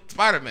killed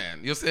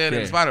Spider-Man. You know what I'm saying?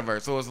 In the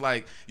Spider-Verse. So it's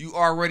like you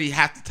already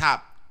have to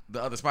top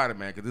the other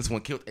Spider-Man because this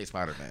one killed a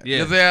Spider-Man. Yeah.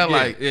 You know what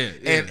I'm saying?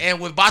 Like and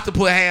was about to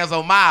put hands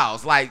on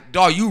Miles. Like,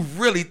 dog, you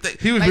really think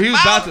he was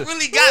Miles about to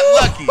really got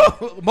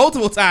lucky.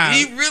 Multiple times.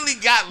 He really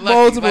got lucky.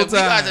 Multiple times. We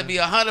got to times. be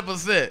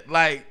 100%.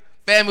 Like,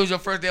 family was your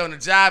first day on the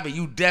job and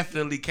you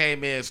definitely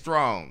came in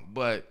strong,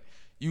 but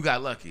you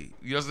got lucky.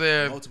 You know what I'm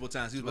saying? Multiple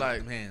times. He was about to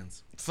put them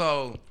hands.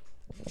 So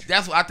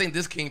that's what I think.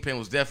 This Kingpin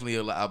was definitely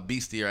a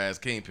beastier ass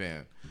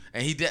Kingpin.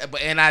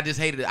 And I just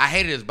hated it. I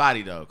hated his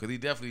body though, because he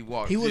definitely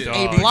walked. He was a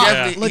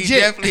block, legit. He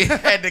definitely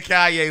had the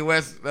Kanye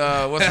West.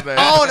 What's his name?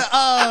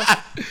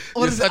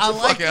 What is such it? a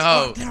fucking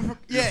hoe.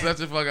 Yeah, You're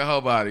such a fucking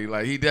hoe body.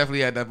 Like he definitely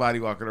had that body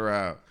walking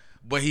around,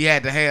 but he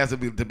had the hands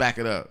to back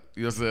it up.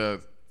 You know what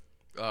I'm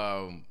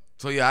saying?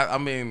 So yeah, I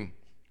mean,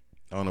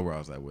 I don't know where I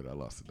was at with it. I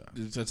lost it now.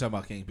 Just talking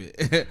about Kingpin.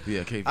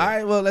 Yeah, Kingpin. All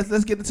right, well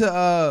let's get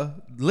into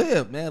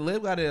Lib. Man,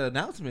 Lib got an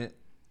announcement.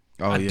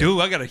 Oh, I do.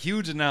 I got a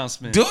huge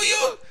announcement. Do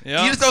you?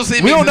 Yeah. You just don't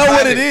see me. We don't know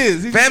what it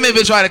is. Fam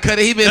been trying to cut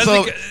it. He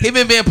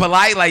been being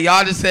polite. Like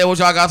y'all just said what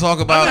y'all got to talk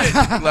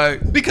about.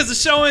 Like because the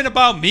show ain't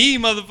about me,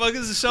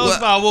 motherfuckers. The show's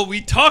about what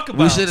we talk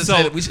about. We should have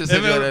said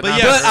that. But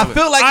I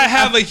feel like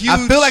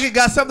I feel like it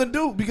got something to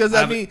do because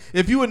I mean,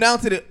 if you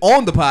announced it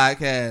on the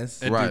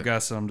podcast, it do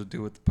got something to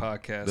do with the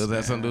podcast. Does that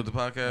have something to do with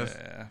the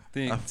podcast?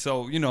 Yeah.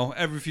 So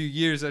every few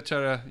years I try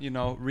to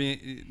not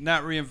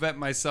reinvent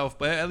myself,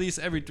 but at least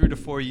every 3 to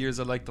 4 years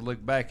I like to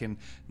look back and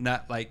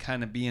not like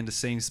kind of be in the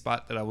same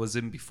spot that I was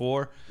in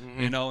before,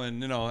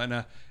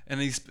 and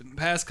these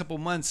past couple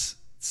months,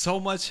 so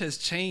much has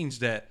changed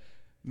that,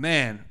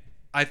 man,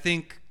 I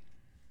think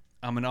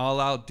I'm an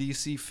all-out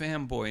DC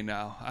fanboy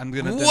now. I'm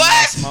gonna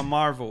denounce my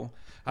Marvel.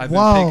 I've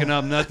been picking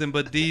up nothing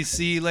but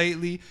DC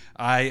lately.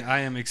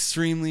 I am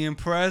extremely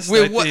impressed.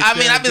 Wait, what? I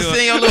mean, I've been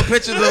seeing your little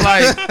pictures of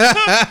like.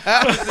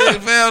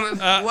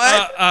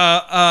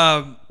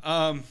 What?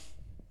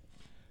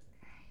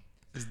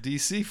 It's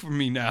DC for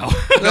me now.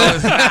 No,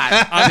 it's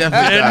not. I'm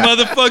definitely and not.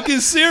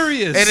 motherfucking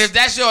serious. And if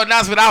that's your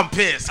announcement, I'm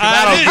pissed.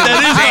 That is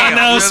my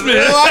announcement.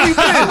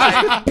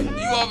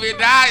 You over here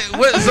dying.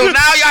 So now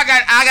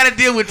I gotta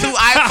deal with 2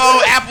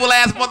 iPhone, Apple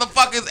ass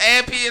motherfuckers,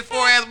 and PS4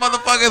 ass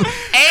motherfuckers,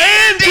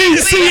 and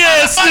DC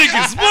ass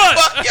niggas.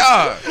 What?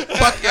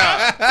 Fuck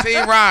y'all.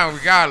 Team Ryan,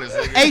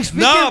 regardless.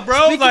 Nah,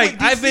 bro.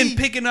 Like I've been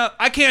picking up.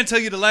 I can't tell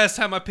you the last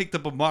time I picked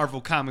up a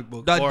Marvel comic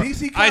book.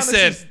 DC I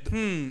said,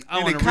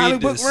 I want to read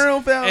this.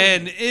 Realm,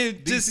 and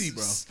it DC,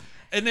 just, bro.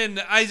 And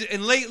then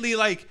lately,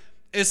 like,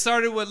 it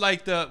started with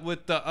like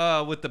with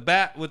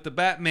the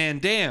Batman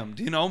Damned,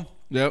 you know.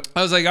 Yep.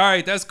 I was like, all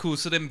right, that's cool.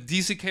 So then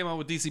DC came out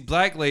with DC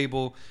Black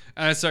Label,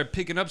 and I started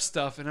picking up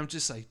stuff, and I'm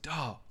just like,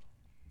 dog,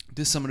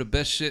 this is some of the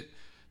best shit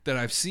that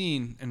I've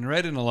seen and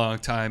read in a long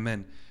time,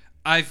 and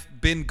I've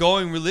been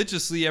going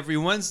religiously every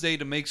Wednesday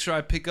to make sure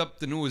I pick up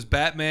the newest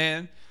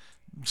Batman,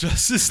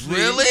 Justice League.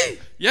 Really?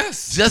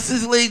 Yes.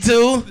 Justice League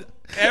 2?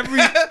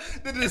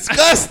 the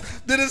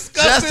disgust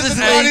Justice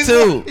League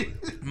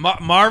 2.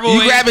 Marvel.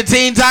 You grabbing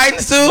Teen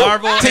Titans too?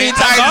 Teen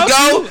Titans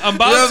Go? I'm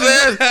about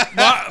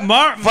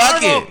to.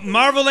 Fuck it.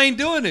 Marvel ain't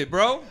doing it,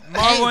 bro.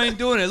 Marvel ain't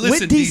doing it.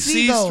 Listen,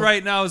 DC DC's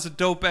right now is a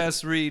dope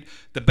ass read.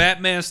 The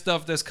Batman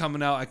stuff that's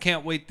coming out, I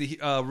can't wait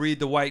to read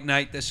The White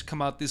Knight that should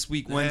come out this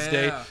week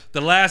Wednesday. Yeah. The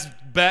last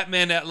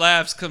Batman That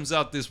Laughs comes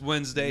out this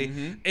Wednesday.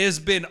 Mm-hmm. It's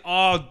been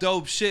all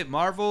dope shit.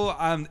 Marvel,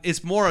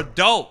 it's more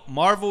adult.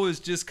 Marvel is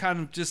just kind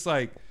of just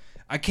like,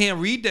 I can't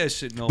read that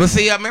shit no more. But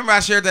see, I remember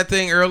I shared that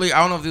thing early. I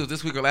don't know if it was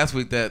this week or last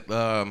week that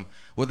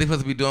what they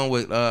supposed to be doing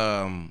with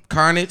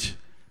Carnage.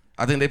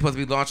 I think they're supposed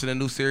to be launching a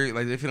new series.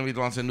 Like they're going to be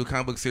launching a new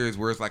comic book series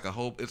where it's like a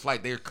whole. It's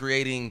like they're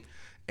creating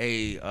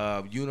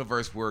a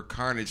universe where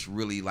Carnage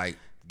really like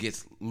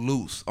gets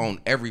loose on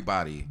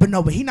everybody. But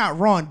he not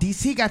wrong.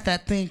 DC got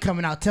that thing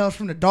coming out, Tales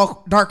from the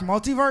Dark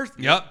Multiverse.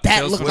 Yep. That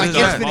Tales looks from like the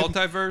it's Dark finna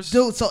Multiverse.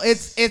 Dude, so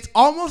it's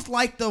almost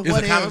like the It's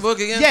what a comic book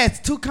again? Yeah, it's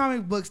 2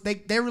 comic books.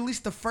 They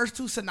released the first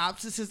 2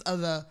 synopsises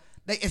of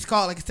it's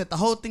called, like I said, the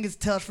whole thing is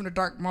Tales from the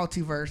Dark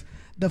Multiverse.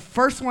 The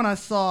first one I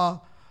saw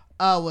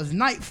was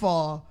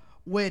Nightfall,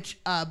 which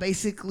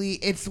basically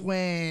it's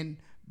when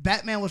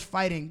Batman was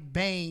fighting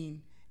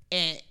Bane,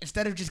 and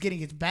instead of just getting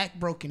his back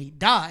broken, he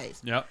dies.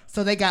 Yep.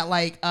 So they got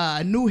like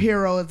a new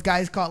hero. This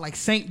guy's called like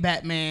Saint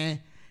Batman,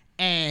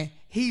 and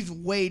he's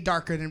way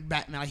darker than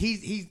Batman. Like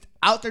he's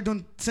out there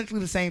doing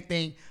essentially the same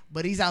thing,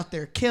 but he's out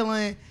there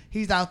killing.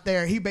 He's out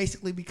there. He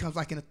basically becomes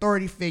like an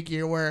authority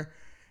figure where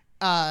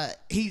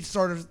he's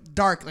sort of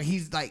dark. Like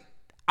he's like,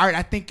 all right,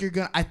 I think you're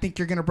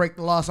gonna break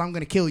the law, so I'm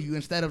gonna kill you.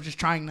 Instead of just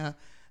trying to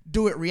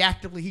do it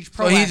reactively, he's proactive.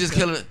 So he just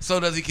killing. So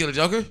does he kill the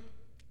Joker?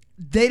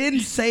 They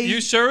didn't say. You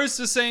sure it's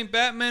the same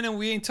Batman and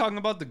we ain't talking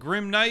about the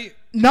Grim Knight?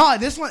 No,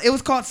 this one, it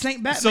was called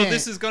Saint Batman. So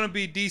this is going to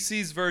be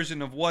DC's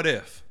version of What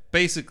If.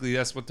 Basically,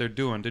 that's what they're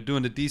doing. They're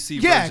doing the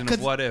DC version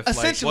of What If.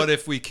 Like, what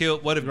if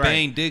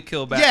Bane did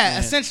kill Batman? Yeah,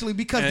 essentially,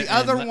 because the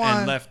other one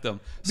and left them.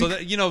 So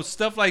that,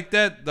 stuff like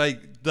that,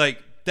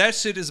 like that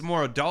shit is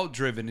more adult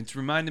driven. It's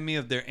reminding me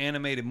of their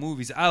animated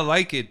movies. I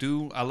like it,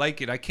 dude. I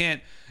like it. I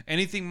can't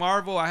anything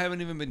Marvel. I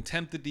haven't even been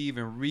tempted to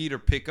even read or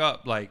pick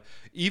up. Like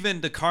even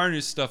the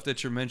Carnage stuff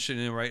that you're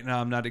mentioning right now,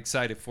 I'm not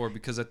excited for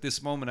because at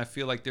this moment I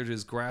feel like they're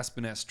just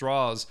grasping at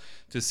straws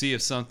to see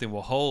if something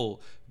will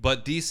hold.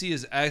 But DC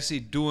is actually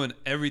doing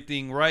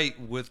everything right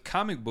with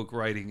comic book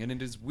writing, and it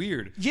is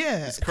weird.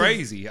 Yeah, it's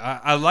crazy.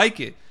 I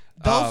like it.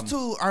 Those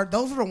are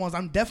the ones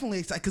I'm definitely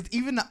excited because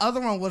even the other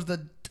one was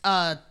the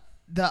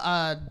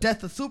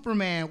Death of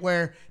Superman,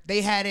 where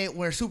they had it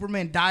where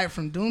Superman died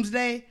from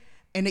Doomsday,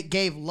 and it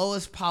gave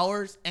Lois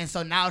powers, and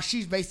so now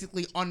she's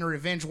basically on the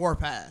revenge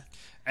warpath.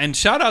 And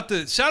shout out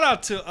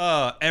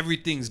to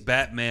Everything's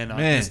Batman on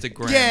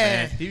Instagram,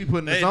 yeah. man. He be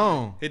putting us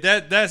on.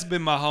 That's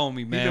been my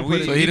homie, man. So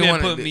he been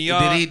didn't putting me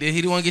on. Did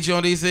he want to get you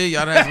on DC?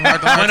 Y'all done had some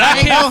hard When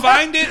I can't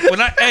find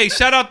it, hey,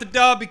 shout out to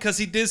Dub because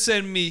he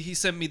sent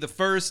me the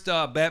first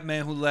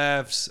Batman Who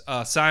Laughs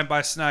signed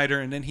by Snyder,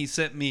 and then he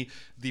sent me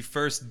the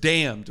first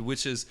Damned,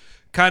 which is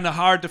kind of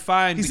hard to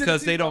find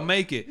because they don't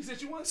make it.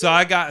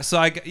 I got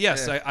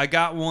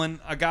one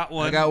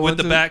with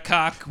the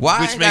Batcock.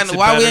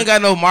 Why we ain't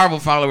got no Marvel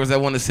followers that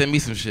want to send me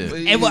some shit?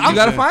 You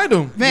gotta find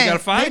them. Man, you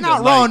gotta find they're not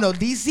them. wrong though.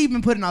 DC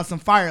been putting out some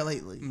fire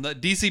lately.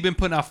 DC been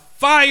putting out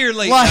fire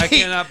lately. Like, I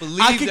cannot believe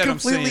I can that I'm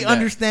saying completely that.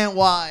 understand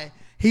why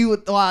he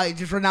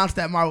just renounced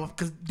that Marvel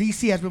because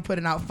DC has been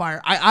putting out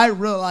fire. I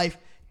real life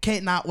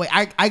cannot wait.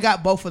 I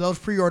got both of those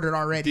pre-ordered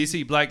already.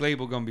 DC Black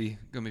Label gonna be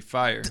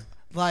fire.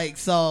 Like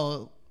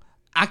so.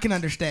 I can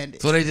understand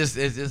it. So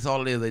it's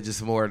all it is. They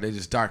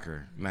just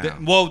darker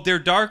now. They're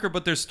darker,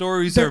 but their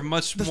stories are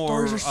much the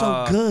more. Stories are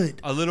so good.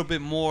 A little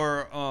bit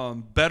more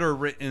better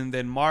written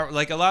than Marvel.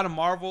 Like a lot of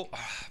Marvel,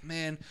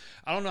 man,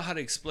 I don't know how to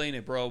explain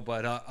it, bro.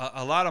 But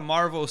a lot of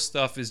Marvel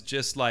stuff is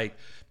just like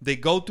they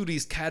go through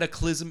these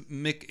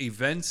cataclysmic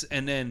events,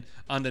 and then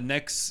on the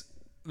next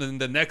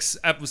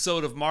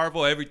episode of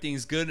Marvel,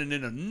 everything's good, and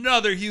then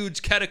another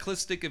huge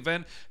cataclysmic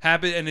event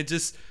happened, and it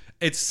just.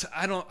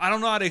 I don't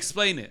know how to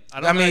explain it.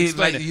 I don't know how to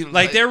explain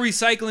it. They're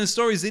recycling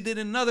stories. They did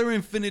another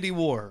Infinity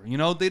War.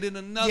 They did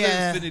another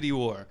Infinity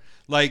War.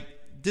 Like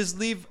just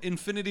leave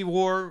Infinity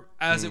War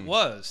as it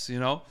was.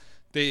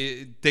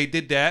 They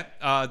did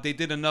that. They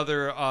did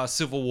another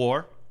Civil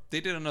War.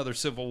 They did another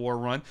Civil War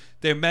run.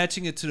 They're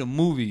matching it to the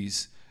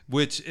movies,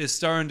 which is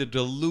starting to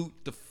dilute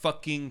the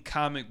fucking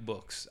comic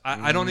books.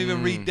 I don't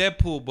even read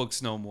Deadpool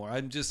books no more.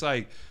 I'm just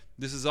like,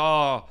 this is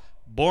all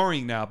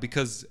boring now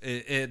because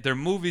their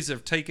movies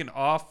have taken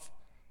off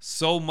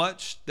so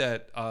much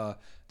that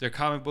their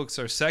comic books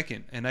are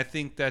second, and I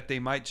think that they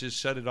might just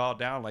shut it all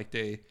down like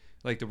they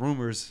like the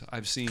rumors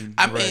I've seen.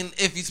 I mean,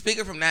 if you speak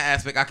it from that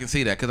aspect, I can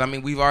see that. Because, I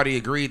mean, we've already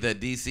agreed that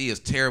DC is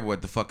terrible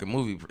at the fucking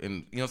movie.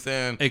 And, you know what I'm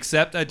saying?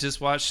 Except I just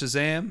watched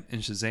Shazam,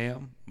 and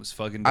Shazam was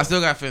fucking dope. I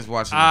still got finished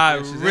watching I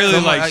it. really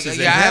like Shazam.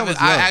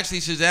 Yeah,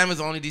 Shazam is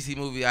the only DC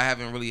movie I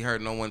haven't really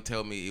heard no one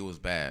tell me it was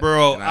bad.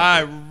 Bro, I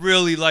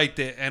really liked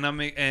it. And I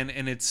mean,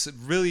 and it's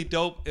really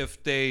dope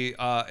if they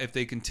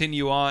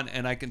continue on,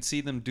 and I can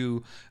see them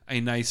do a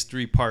nice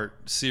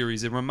 3-part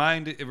series. It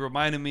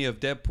reminded me of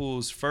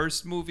Deadpool's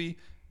first movie,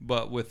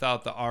 but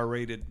without the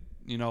R-rated,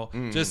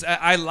 just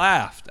I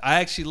laughed. I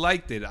actually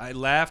liked it. I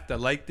laughed. I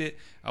liked it.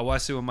 I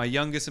watched it with my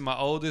youngest and my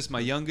oldest. My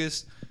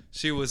youngest,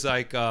 she was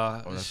like,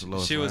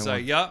 she was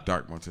like, yup.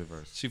 Dark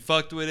Multiverse. She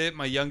fucked with it.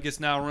 My youngest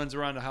now runs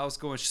around the house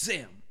going,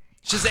 Shazam,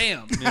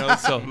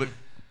 Shazam.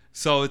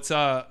 So it's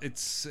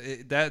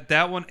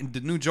that one. And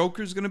the new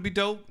Joker's gonna be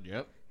dope.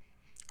 Yep.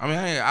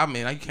 I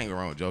mean, you can't go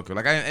wrong with Joker.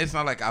 Like, it's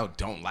not like I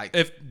don't like.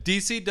 If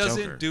DC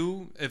doesn't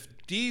Joker. if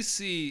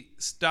DC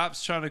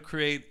stops trying to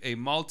create a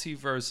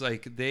multiverse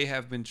like they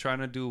have been trying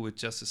to do with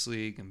Justice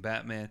League and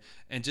Batman,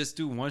 and just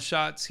do one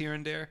shots here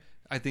and there,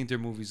 I think their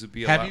movies would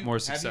be a lot more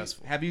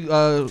successful. Have you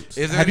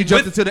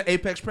jumped into the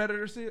Apex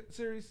Predator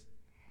series?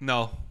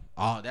 No.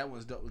 Oh, that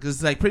was dope. Because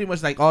it's like pretty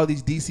much like all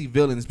these DC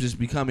villains just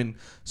becoming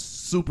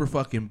super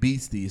fucking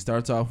beastie. It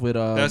starts off with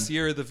that's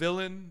Year of the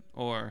Villain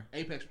or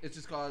Apex. It's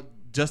just called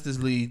Justice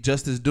League,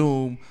 Justice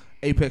Doom,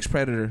 Apex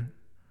Predator.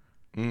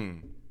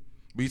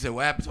 But you said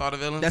what happened to all the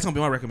villains? That's gonna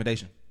be my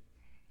recommendation.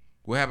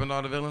 What happened to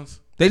all the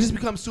villains? They just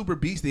become super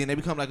beastie and they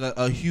become like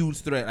a huge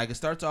threat. Like it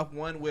starts off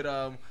one with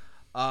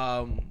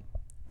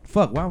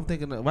fuck. Why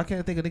can't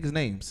I think of niggas'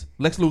 names?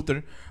 Lex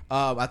Luthor.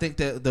 I think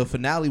that the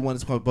finale one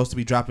is supposed to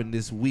be dropping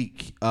this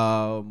week.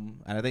 And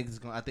I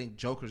think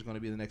Joker's gonna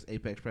be the next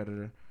Apex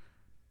Predator.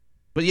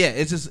 But yeah,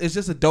 it's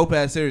just a dope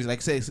ass series. Like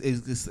I say,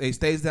 it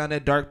stays down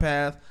that dark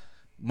path.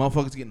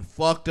 Motherfuckers getting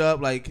fucked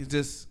up. Like it's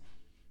just.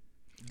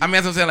 I mean,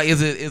 that's what I'm saying. Like,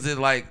 is it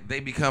like they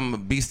become a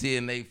beastie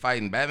and they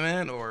fighting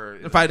Batman, or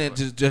they're fighting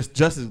just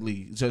Justice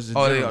League? So Justice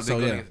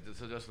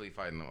League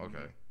fighting them.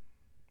 Okay.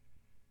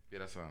 Yeah,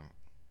 that's fine.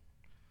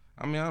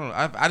 I mean, I don't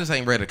know. I just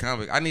ain't read a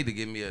comic. I need to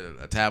give me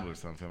a tablet or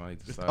something. I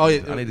need to start. I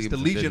need to it's the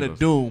Legion of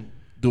Doom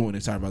doing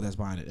it. Sorry about that's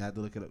behind it. I had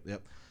to look it up.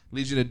 Yep,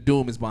 Legion of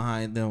Doom is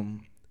behind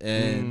them,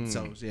 and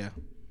so yeah.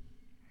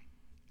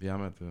 Yeah,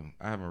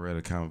 I haven't read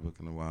a comic book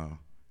in a while.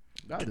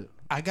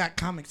 I got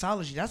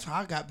Comixology. That's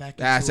how I got back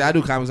into it. I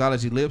do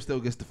Comixology. Lib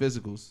still gets the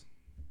physicals.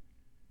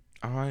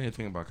 Oh, I didn't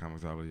think about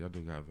Comixology. I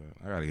do have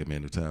that. I gotta get me a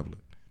new tablet.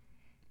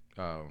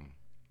 All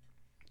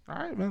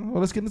right, man.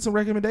 Well, let's get into some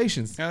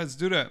recommendations. Yeah, let's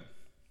do that.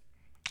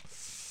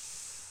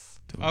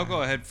 I'll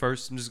go ahead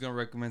first. I'm just gonna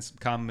recommend some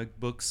comic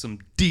books, some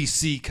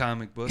DC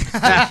comic books.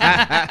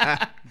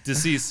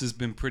 Deceased has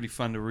been pretty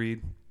fun to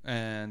read,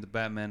 and the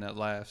Batman That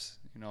Laughs.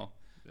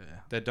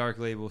 That Dark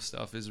Label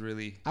stuff is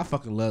really. I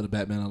fucking love the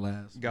Batman That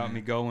Laughs. Got me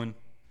going.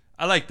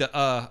 I like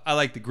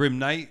the Grim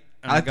Knight.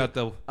 And I got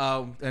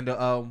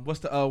what's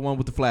the one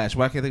with the Flash?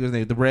 Why can't I think of his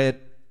name? The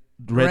Red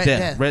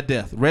Death. Red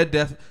Death. Red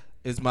Death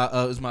is my.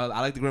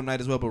 I like the Grim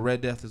Knight as well, but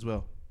Red Death as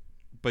well.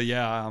 But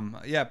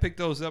yeah, pick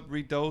those up,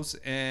 read those.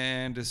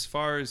 And as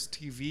far as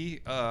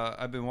TV,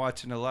 I've been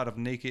watching a lot of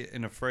Naked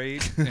and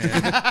Afraid. And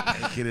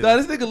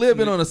this nigga Lib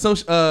been on a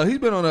social. He's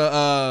been on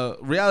a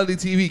reality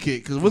TV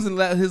kick because wasn't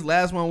his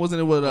last one? Wasn't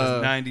it with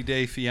 90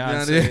 Day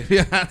Fiance?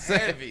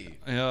 Heavy.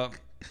 Yeah,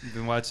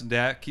 been watching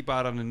that. Keep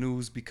out on the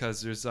news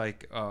because there's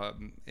like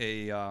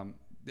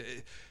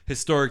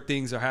historic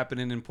things are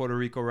happening in Puerto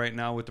Rico right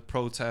now with the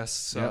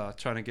protests,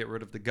 trying to get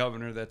rid of the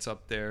governor that's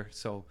up there.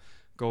 So.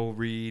 Go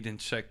read and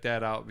check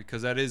that out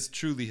because that is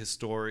truly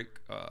historic.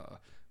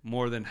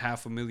 More than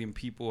 500,000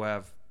 people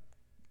have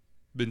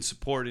been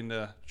supporting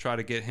to try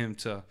to get him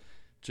to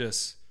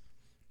just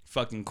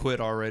fucking quit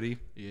already.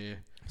 Yeah.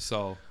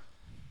 So,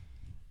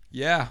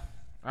 yeah.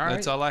 All right.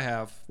 That's all I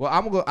have.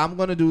 Well, I'm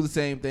gonna do the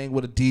same thing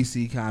with a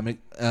DC comic,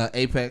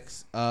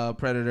 Apex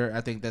Predator.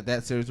 I think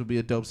that series would be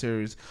a dope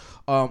series.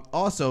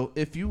 Also,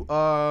 if you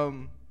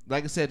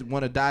like I said,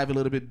 want to dive a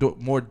little bit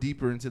more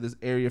deeper into this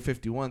Area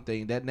 51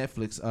 thing. That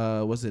Netflix,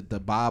 was it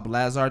the Bob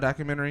Lazar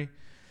documentary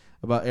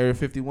about Area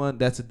 51?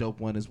 That's a dope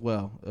one as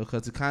well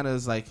because it kind of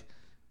is like,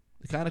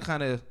 he's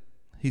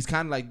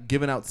kind of like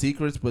giving out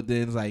secrets, but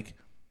then it's like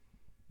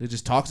it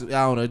just talks. I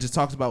don't know. It just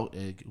talks about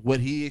what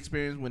he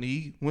experienced when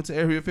he went to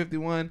Area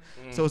 51.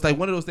 So it's like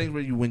one of those things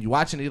where when you're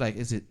watching it, you're like,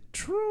 is it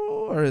true?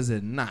 Or is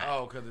it not?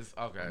 Oh, because it's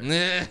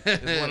okay.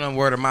 It's one of them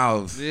word of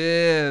mouth.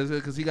 Yeah,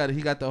 because he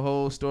got the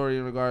whole story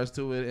in regards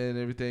to it and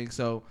everything.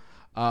 So,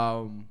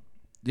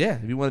 yeah,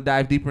 if you want to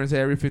dive deeper into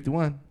Area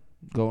 51,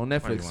 go on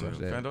Netflix.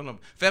 I don't know.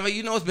 Feva,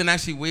 it's been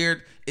actually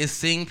weird is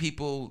seeing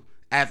people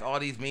as all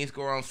these memes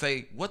go around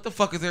say, "What the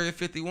fuck is Area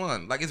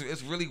 51?" Like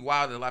it's really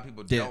wild that a lot of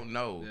people don't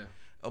know.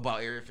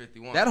 about Area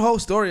 51. That whole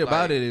story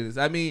about it is,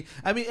 I mean,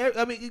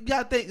 you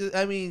gotta think.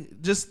 I mean,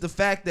 just the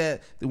fact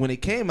that when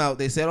it came out,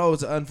 they said, "Oh,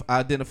 it's an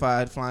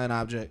unidentified flying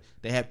object."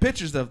 They had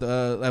pictures of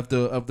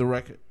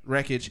the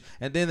wreckage,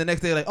 and then the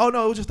next day, like, "Oh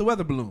no, it was just a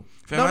weather balloon."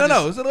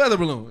 No, it's a weather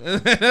balloon.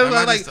 And it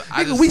was like,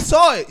 nigga, we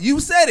saw it. You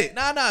said it.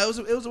 Nah, it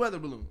was a weather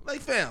balloon.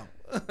 Like, fam.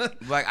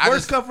 Like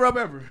worst cover up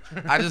ever.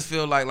 I just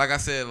feel like I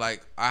said,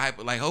 like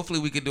hopefully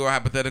we could do our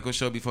hypothetical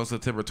show before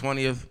September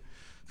 20th.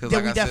 Because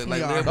like I said,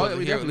 like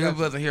Liv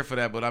wasn't here for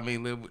that, but I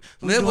mean, Liv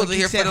wasn't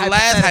here for the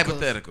last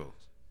hypothetical.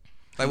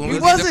 Like when we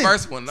did the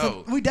first one, no.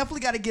 So we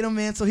definitely got to get him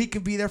in so he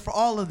can be there for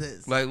all of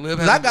this. Like Liv,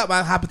 I got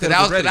my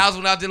hypothetical ready. That was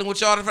when I was dealing with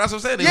y'all. That's what I'm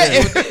saying.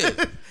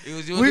 Yeah. It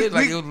was you and Liv.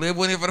 Like Liv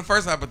went here for the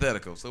first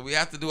hypothetical, so we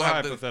have to do a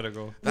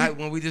hypothetical. Like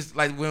when we just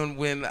like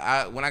when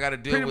I got to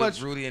deal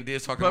with Rudy and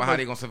Diz talking about how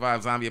they gonna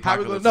survive zombie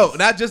apocalypse. No,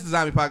 not just the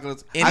zombie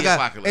apocalypse.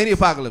 Any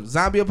apocalypse,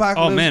 zombie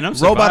apocalypse. Oh man, I'm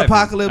robot surviving.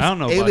 apocalypse. I don't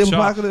know alien about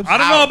y'all. apocalypse. I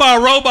don't know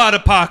about robot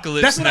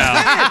apocalypse now.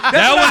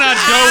 That one I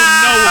don't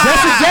know about.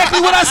 That's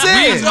exactly what I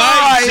said. We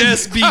might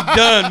just be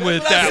done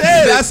with that.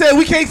 I said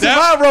we can't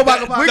survive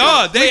robot apocalypse.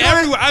 No, they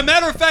everywhere. As a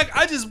matter of fact,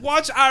 I just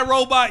watched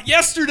iRobot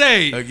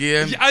yesterday.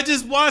 Again? I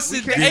just watched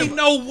it. Ain't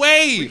no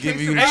way. You the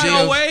ain't chills.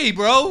 no way,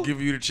 bro.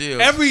 Give you the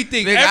chills.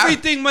 Everything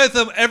Nigga,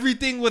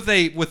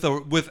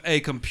 with a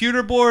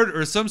computer board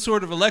or some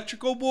sort of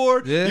electrical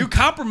board. Yeah. You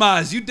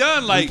compromise. You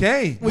done. Like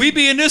we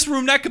be in this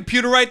room, that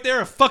computer right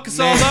there, fuck us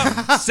all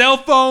up. Cell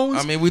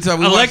phones. I mean,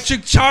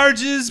 electric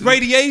charges,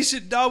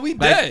 radiation. Dog, we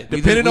dead.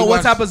 Depending on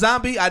what type of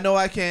zombie, I know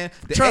I can.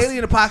 The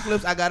alien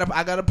apocalypse, I got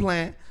a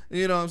plan.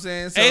 You know what I'm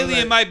saying? So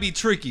alien might be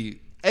tricky.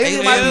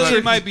 Alien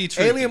might be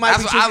tricky. Alien might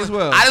be tricky as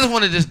well. I just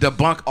want to just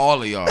debunk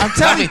all of y'all. I'm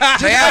telling you,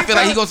 I feel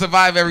like he gonna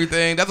survive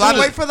everything. That's why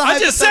I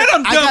just said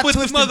I'm done with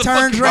the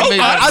motherfucking robots.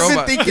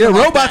 I've been thinking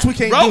robots we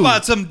can't do.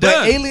 Robots, I'm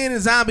done. But alien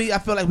and zombie, I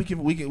feel like we can.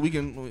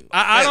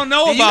 I don't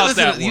know about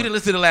that one. You didn't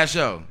listen to the last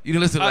show. You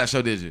didn't listen to the last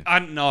show, did you?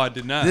 No, I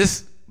did not.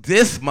 This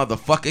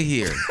motherfucker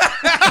here.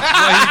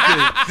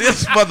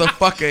 This mother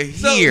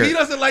So here. he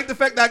doesn't like the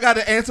fact that I got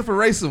an answer for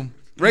racism.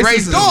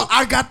 No,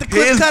 I got the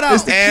clip cut out.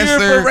 It's the cure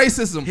for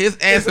racism. His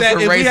answer for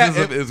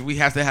racism is we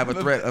have to have a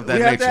threat of that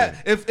nature.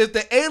 If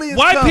the aliens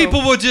white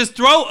people would just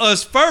throw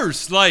us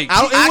first. Like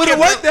it wouldn't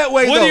work that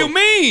way. What though. do you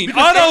mean?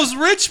 All those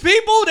rich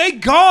people, they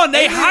gone.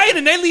 They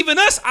hiding. They leaving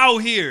us out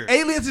here.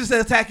 Aliens is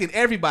attacking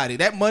everybody.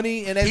 That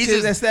money and that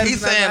shit.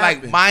 He's saying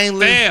like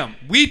mindless. Bam.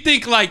 We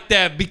think like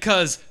that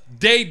because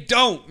they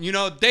don't. You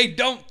know, they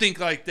don't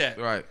think like that.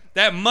 Right.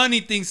 That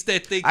money thinks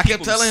that they. I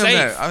kept telling him safe.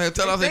 that. I kept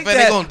telling him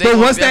that. But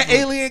once that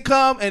alien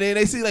come and then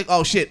they see like,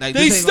 oh shit, like,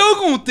 they still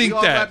gonna think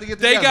that they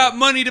together. got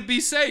money to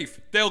be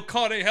safe. They'll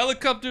call their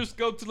helicopters,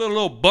 go to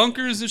little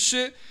bunkers and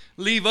shit,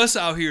 leave us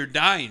out here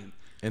dying.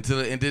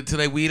 Until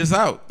they weed us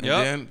out. And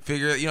then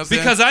figure it, you know what I'm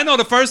saying? Because I know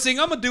the first thing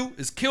I'm going to do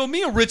is kill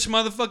me a rich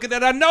motherfucker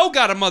that I know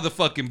got a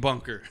motherfucking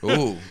bunker.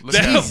 Ooh.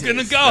 That's going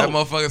to go. That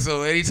motherfucker,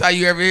 so anytime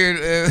you ever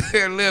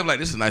hear Liv, like,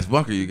 this is a nice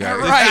bunker you got.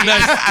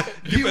 Right.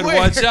 You better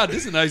watch out.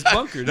 This is a nice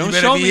bunker. Don't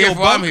show me your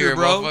bunker,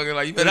 bro.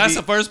 Like, that's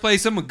the first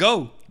place I'm going to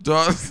go.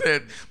 Dog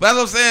said, but that's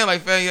what I'm saying,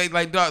 like, fam,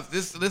 like, dog,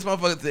 this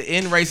motherfucker, to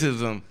end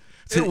racism.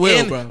 It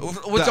will, bro.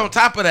 What's on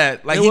top of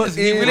that? Like he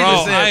really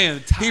just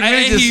said, he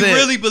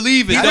really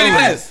believe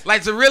it.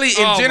 Like to really,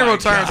 in general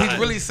terms, he's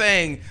really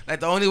saying like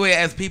the only way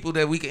as people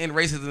that we can end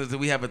racism is that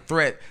we have a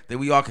threat that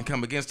we all can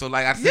come against. So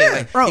like I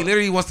said, he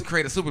literally wants to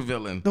create a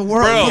supervillain. The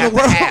world,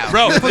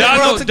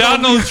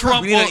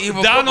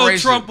 Donald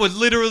Trump would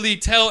literally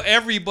tell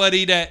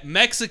everybody that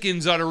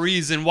Mexicans are the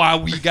reason why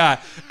we got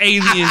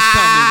aliens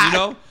coming. You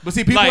know. But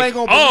see, people ain't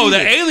gonna believe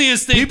the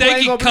aliens think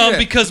they can come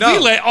because we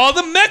let all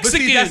the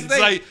Mexicans.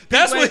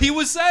 That's what he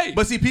was saying.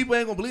 But see, people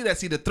ain't gonna believe that.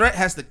 See, the threat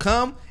has to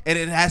come, and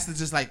it has to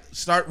just like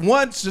start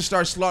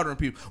slaughtering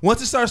people.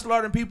 Once it starts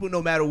slaughtering people,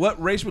 no matter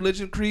what race,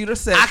 religion, creed, or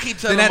sex, I keep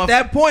telling then at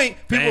that point,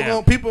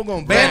 people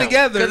gonna band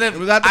together.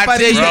 We got to fight.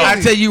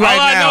 I tell you right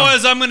now. All I know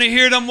is I'm gonna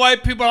hear them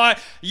white people like,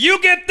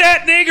 "You get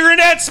that nigger and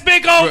that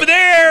spick over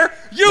there.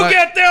 You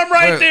get them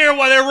right there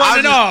while they're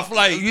running off."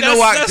 Like, you know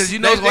why? Because you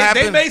know what's gonna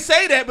happen. They may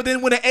say that, but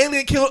then when the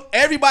alien kill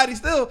everybody,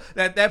 still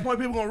at that point,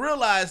 people gonna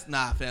realize,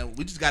 nah, fam,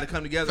 we just got to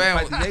come together and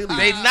fight these aliens.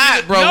 They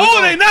not, bro.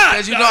 No, they not.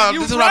 Because you know,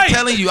 this is what I'm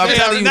telling you. I'm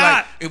telling you, not.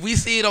 like, if we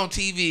see it on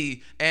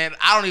TV, and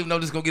I don't even know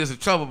this is gonna get us in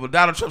trouble, but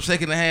Donald Trump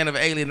shaking the hand of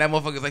an alien, that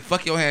motherfucker's like,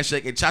 "Fuck your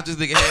handshake," and chop this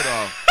nigga head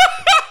off.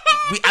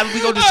 We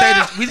gonna just change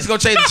this. We just gonna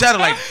change the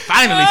channel. Like,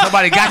 finally,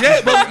 somebody got you.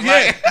 But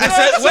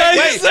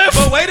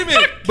wait a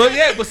minute.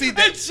 But see,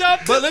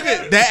 but look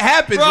at that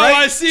happens, bro, right?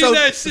 I see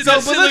that shit.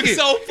 That shit looks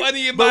so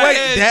funny in my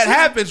head. That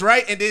happens,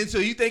 right? And then so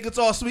you think it's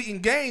all sweet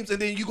and games,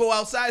 and then you go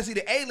outside and see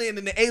the alien,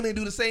 and the alien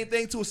do the same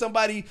thing to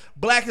somebody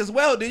black as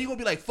well. Then you gonna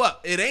be like,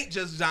 "Fuck, it ain't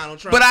just Donald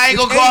Trump." But I ain't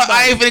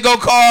finna go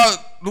call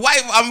the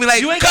white. I'm be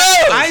like,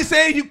 I ain't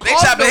saying you call.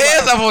 They chopping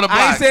heads off on the block.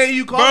 I ain't saying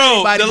you call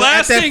anybody. The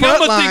last thing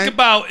I'm gonna think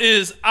about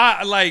is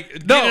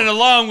getting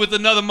along with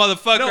another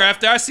motherfucker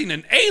after I seen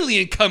an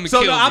alien come and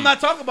kill me. So I'm not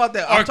talking about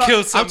that.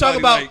 Kill somebody. I'm talking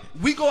about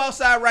we go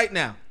outside right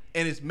now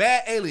and it's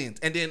mad aliens,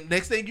 and then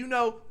next thing you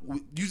know,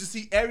 you just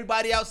see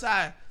everybody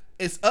outside.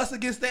 It's us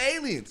against the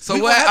aliens. So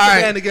we what? Have All to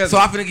right. band together. So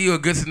I'm finna give you a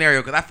good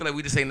scenario because I feel like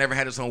we just ain't never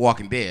had this on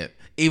Walking Dead,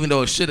 even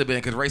though it should have been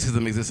because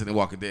racism existed in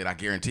Walking Dead. I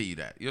guarantee you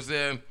that. You know what I'm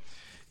saying?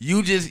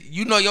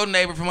 You know your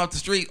neighbor from up the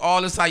street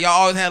all this time. Y'all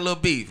always had a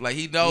little beef. Like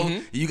he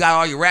know you got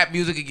all your rap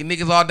music and your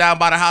niggas all down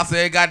by the house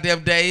every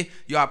goddamn day.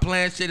 Y'all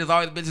playing shit. There's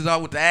always bitches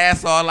all with the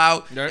ass all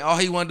out. Right. And all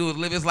he want to do is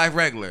live his life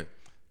regular.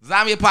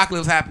 Zombie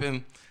apocalypse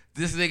happen.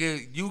 This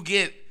nigga,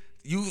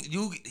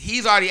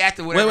 he's already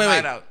active with every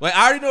hideout. Wait,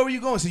 I already know where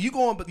you're going. So you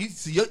going, but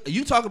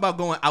you talk about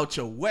going out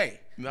your way.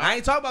 No. I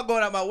ain't talking about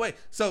going out my way.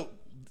 So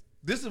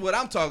this is what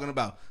I'm talking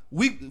about.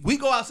 We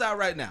go outside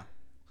right now.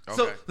 Okay.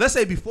 So let's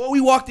say before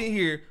we walk in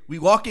here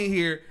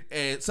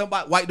and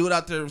somebody white dude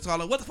out there was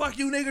calling, "What the fuck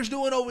you niggers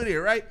doing over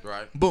there?" Right?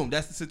 Right. Boom.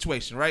 That's the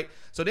situation, right?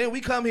 So then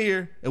we come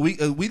here and we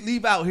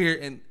leave out here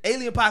and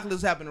alien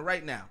apocalypse happening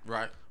right now.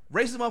 Right.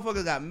 Racist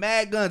motherfucker got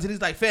mad guns and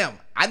he's like, "Fam,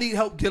 I need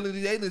help killing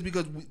these aliens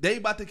because they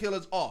about to kill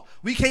us all.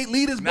 We can't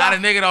leave this block. Not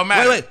a nigga don't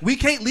matter. Wait, we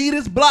can't leave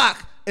this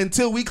block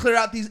until we clear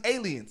out these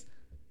aliens.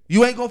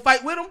 You ain't gonna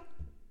fight with them?"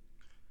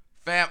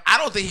 Fam, I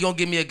don't think he gonna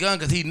give me a gun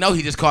because he know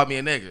he just called me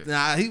a nigga.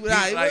 Nah,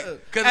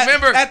 because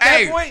remember, at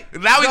that point,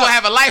 now we gonna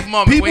have a life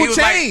moment. People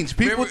change.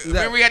 Like,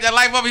 remember we had that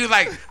life moment. He was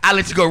like, "I'll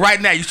let you go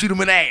right now. You shoot him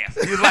in the ass."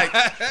 He was like,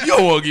 "You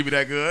don't want to give me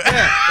that gun."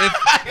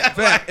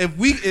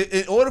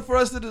 In order for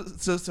us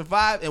to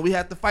survive and we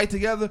have to fight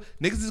together,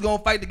 niggas is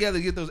gonna fight together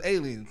to get those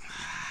aliens.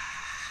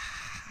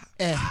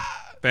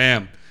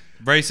 Bam.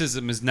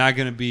 Racism is not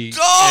going to be.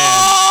 Dog,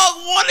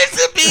 want it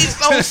to be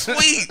so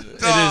sweet. Dog. It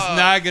is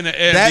not going to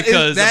end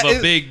because of a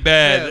big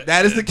bad. Yeah,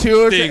 that is the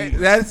cure.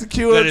 That is the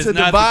cure to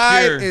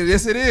divide.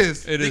 Yes, it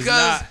is. It is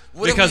not.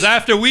 Because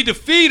after we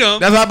defeat them,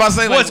 that's what I'm about to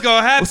say. What's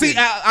going to happen? Well, see,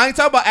 I ain't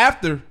talking about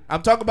after.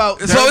 I'm talking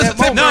about. So it's a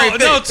temporary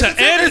fix.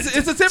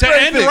 It's a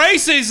temporary fix.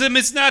 Racism,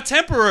 it's not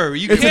temporary.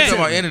 You can't.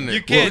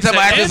 You can't. So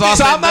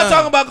I'm not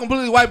talking about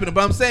completely wiping it,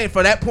 but I'm saying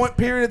for that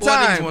period of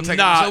time.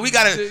 So we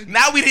gotta.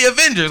 Now we the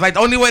Avengers. Like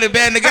the only way to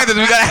band together is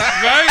we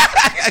gotta. Right.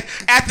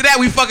 After that,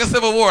 we fucking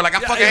Civil War. Like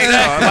I fucking hate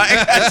y'all.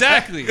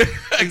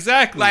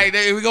 Exactly. Like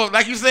we go.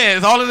 Like you said,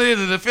 it's all it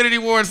is Infinity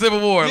War and Civil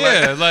War.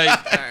 Yeah.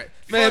 Like.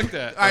 Man,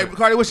 all right,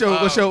 Cardi, what's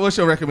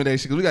your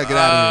recommendation? Because we gotta get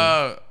out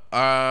of here.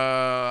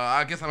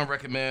 I guess I'm gonna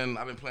recommend.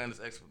 I've been playing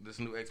this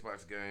new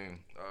Xbox game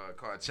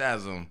called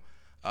Chasm.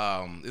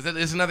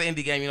 It's another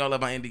indie game. You know, I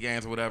love my indie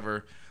games or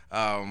whatever.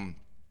 I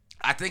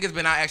think it's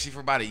been out actually for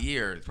about a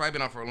year. It's probably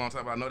been out for a long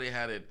time, but I know they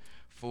had it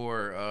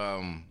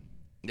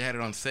they had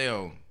it on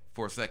sale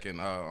for a second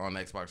on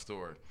the Xbox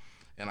store,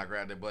 and I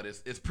grabbed it. But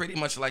it's pretty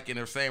much like in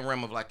the same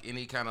realm of like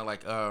any kind of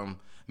like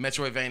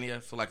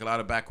Metroidvania, so like a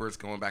lot of backwards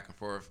going back and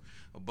forth.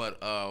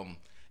 But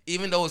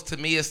even though to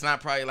me it's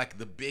not probably like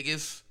the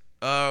biggest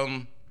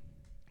plus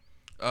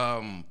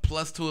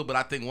to it, but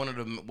I think one of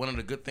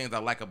the good things I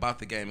like about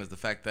the game is the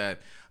fact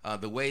that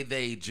the way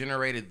they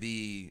generated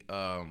the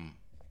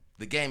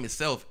game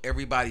itself,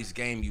 everybody's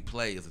game you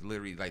play is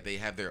literally like they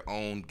have their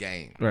own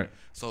game. Right.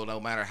 So no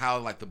matter how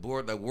like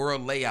the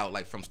world layout,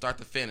 like from start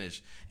to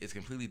finish, is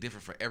completely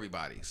different for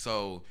everybody.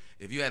 So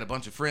if you had a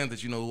bunch of friends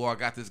that you know who all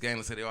got this game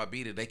and say they all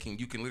beat it,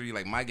 you can literally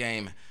like my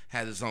game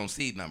has its own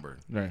seed number.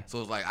 Right.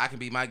 So it's like I can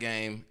beat my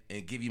game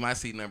and give you my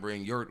seed number,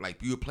 and you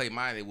would play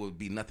mine, it would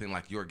be nothing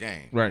like your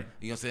game. Right.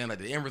 You know what I'm saying? Like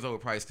the end result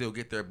would probably still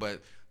get there,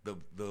 but the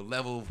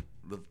level,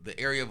 the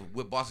area of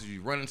what bosses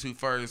you run into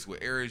first,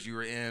 what areas you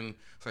were in,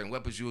 certain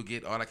weapons you will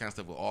get, all that kind of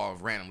stuff will all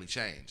randomly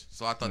change.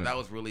 So I thought that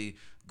was really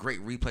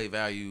great replay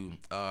value.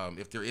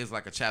 If there is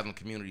like a Chasm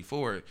community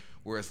for it,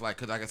 where it's like,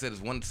 because like I said,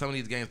 some of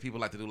these games people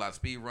like to do a lot of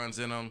speed runs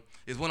in them.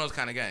 It's one of those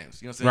kind of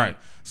games. You know what I'm saying? Right.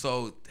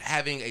 So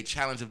having a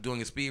challenge of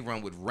doing a speed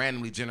run with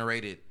randomly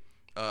generated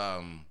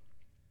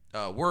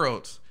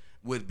worlds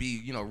would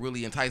be,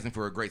 really enticing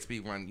for a great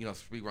speed run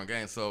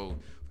game. So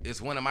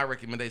it's one of my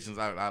recommendations.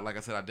 I like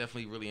I said, I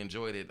definitely really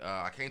enjoyed it.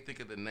 I can't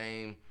think of the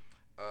name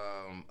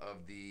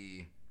of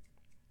the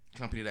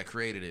company that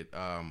created it.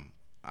 I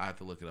have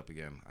to look it up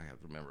again. I have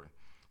to remember.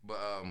 But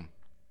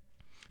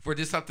for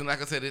just something, like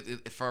I said,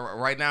 for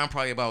right now, I'm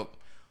probably about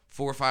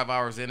 4 or 5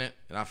 hours in it,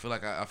 and I feel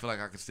like I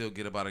can still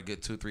get about a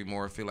good 2-3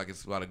 more. I feel like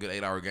it's about a good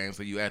 8-hour game.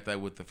 So you add that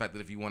with the fact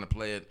that if you want to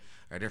play it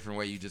a different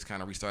way, you just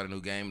kind of restart a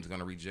new game. It's going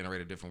to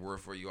regenerate a different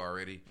world for you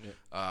already. Yeah.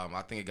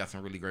 I think it got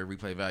some really great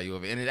replay value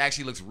of it, and it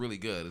actually looks really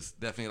good. It's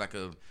definitely like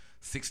a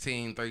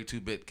 16,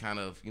 32-bit kind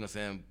of, you know what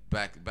I'm saying,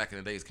 back in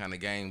the days kind of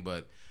game,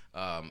 but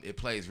it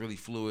plays really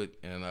fluid,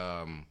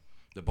 and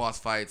the boss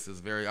fights is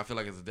I feel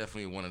like it's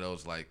definitely one of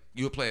those, like,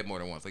 you would play it more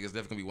than once. Like, it's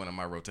definitely going to be one of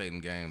my rotating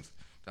games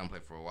that I'm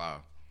playing for a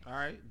while. All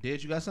right.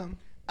 Did you got something?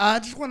 I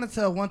just wanted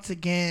to once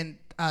again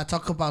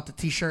talk about the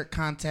T-shirt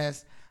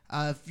contest.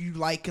 If you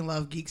like and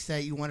love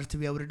Geekset, you want us to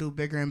be able to do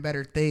bigger and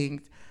better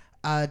things,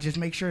 just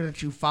make sure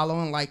that you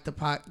follow and like the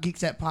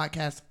Geekset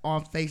podcast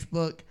on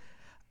Facebook.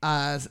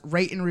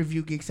 Rate and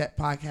review Geekset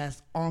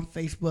podcast on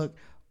Facebook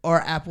or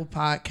Apple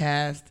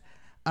Podcast.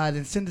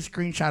 Then send a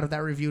screenshot of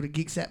that review to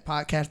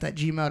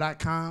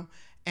geeksetpodcast@gmail.com.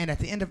 And at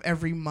the end of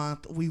every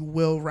month, we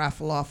will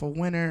raffle off a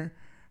winner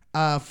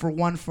for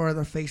one for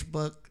the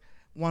Facebook,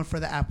 one for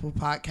the Apple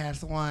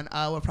Podcast one.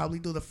 We'll probably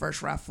do the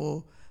first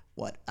raffle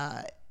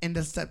end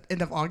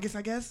of August,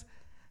 I guess.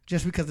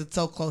 Just because it's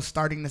so close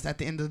starting this at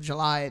the end of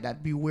July,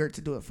 that'd be weird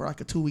to do it for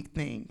like a 2-week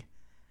thing.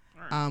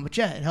 But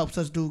yeah, it helps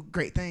us do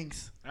great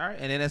things. All right,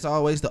 and then as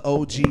always, the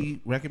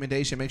OG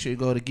recommendation, make sure you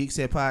go to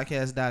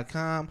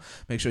geeksetpodcast.com.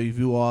 Make sure you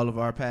view all of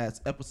our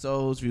past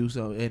episodes, view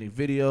any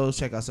videos,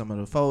 check out some of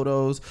the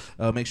photos.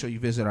 Make sure you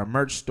visit our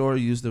merch store.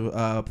 Use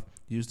the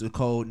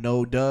code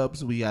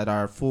NODUBS. We got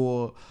our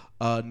full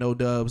No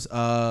Dubs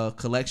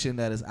collection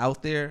that is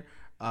out there.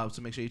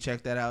 So make sure you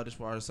check that out as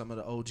far as some of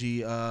the OG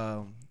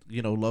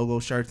logo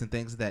shirts and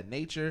things of that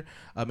nature.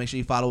 Make sure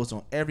you follow us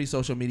on every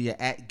social media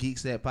at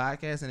Geekset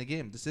Podcast. And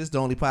again, this is the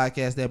only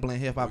podcast that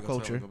blend hip hop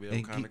culture.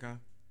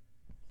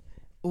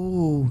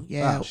 Ooh,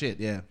 yeah. Oh shit,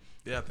 yeah.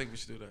 Yeah, I think we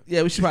should do that.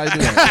 Yeah, we should probably do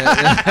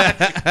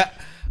that.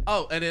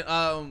 Oh, and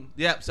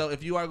then so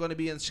if you are going to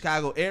be in the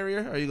Chicago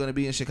area, or you're going to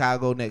be in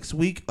Chicago next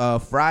week,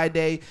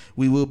 Friday,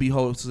 we will be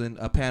hosting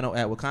a panel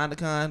at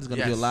WakandaCon. It's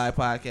going to be a live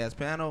podcast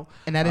panel.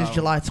 And that is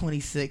July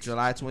 26th.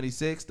 July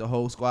 26th. The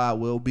whole squad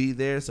will be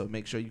there, so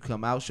make sure you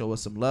come out, show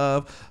us some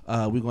love.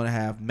 We're going to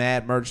have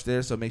mad merch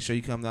there, so make sure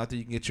you come out there.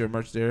 You can get your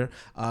merch there.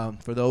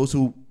 For those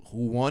who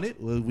want it,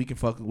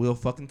 we'll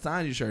fucking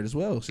sign your shirt as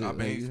well. So, I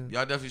mean,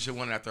 y'all definitely should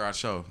want it after our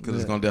show because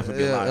it's gonna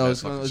definitely be a live.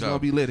 It's gonna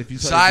be lit. If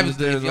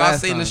y'all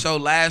seen the show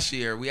last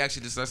year, we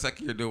actually just our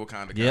second year doing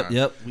WakandaCon.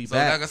 Yep. We so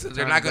back. Like I said,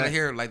 they're not gonna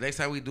hear like next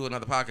time we do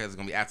another podcast. It's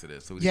gonna be after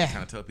this, so we just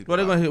kind of tell people. Well,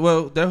 they're gonna hear.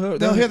 Well, they'll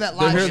hear that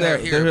live. They'll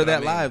hear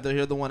that live. They'll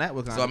hear the one at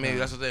WakandaCon. So I mean,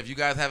 that's what if you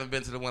guys haven't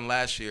been to the one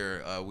last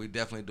year, we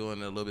definitely doing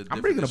it a little bit.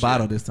 I'm bringing a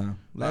bottle this time.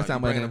 Last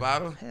time bringing a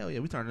bottle. Hell yeah,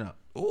 we turned it up.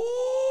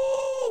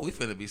 Ooh, we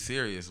finna be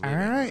serious. All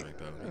right.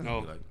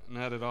 No,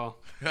 not at all.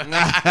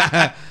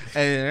 And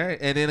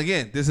then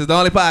again, this is the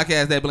only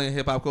podcast that blends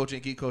hip hop culture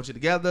and geek culture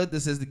together.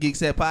 This is the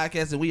Geekset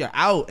Podcast, and we are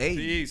out. Hey.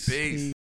 Peace.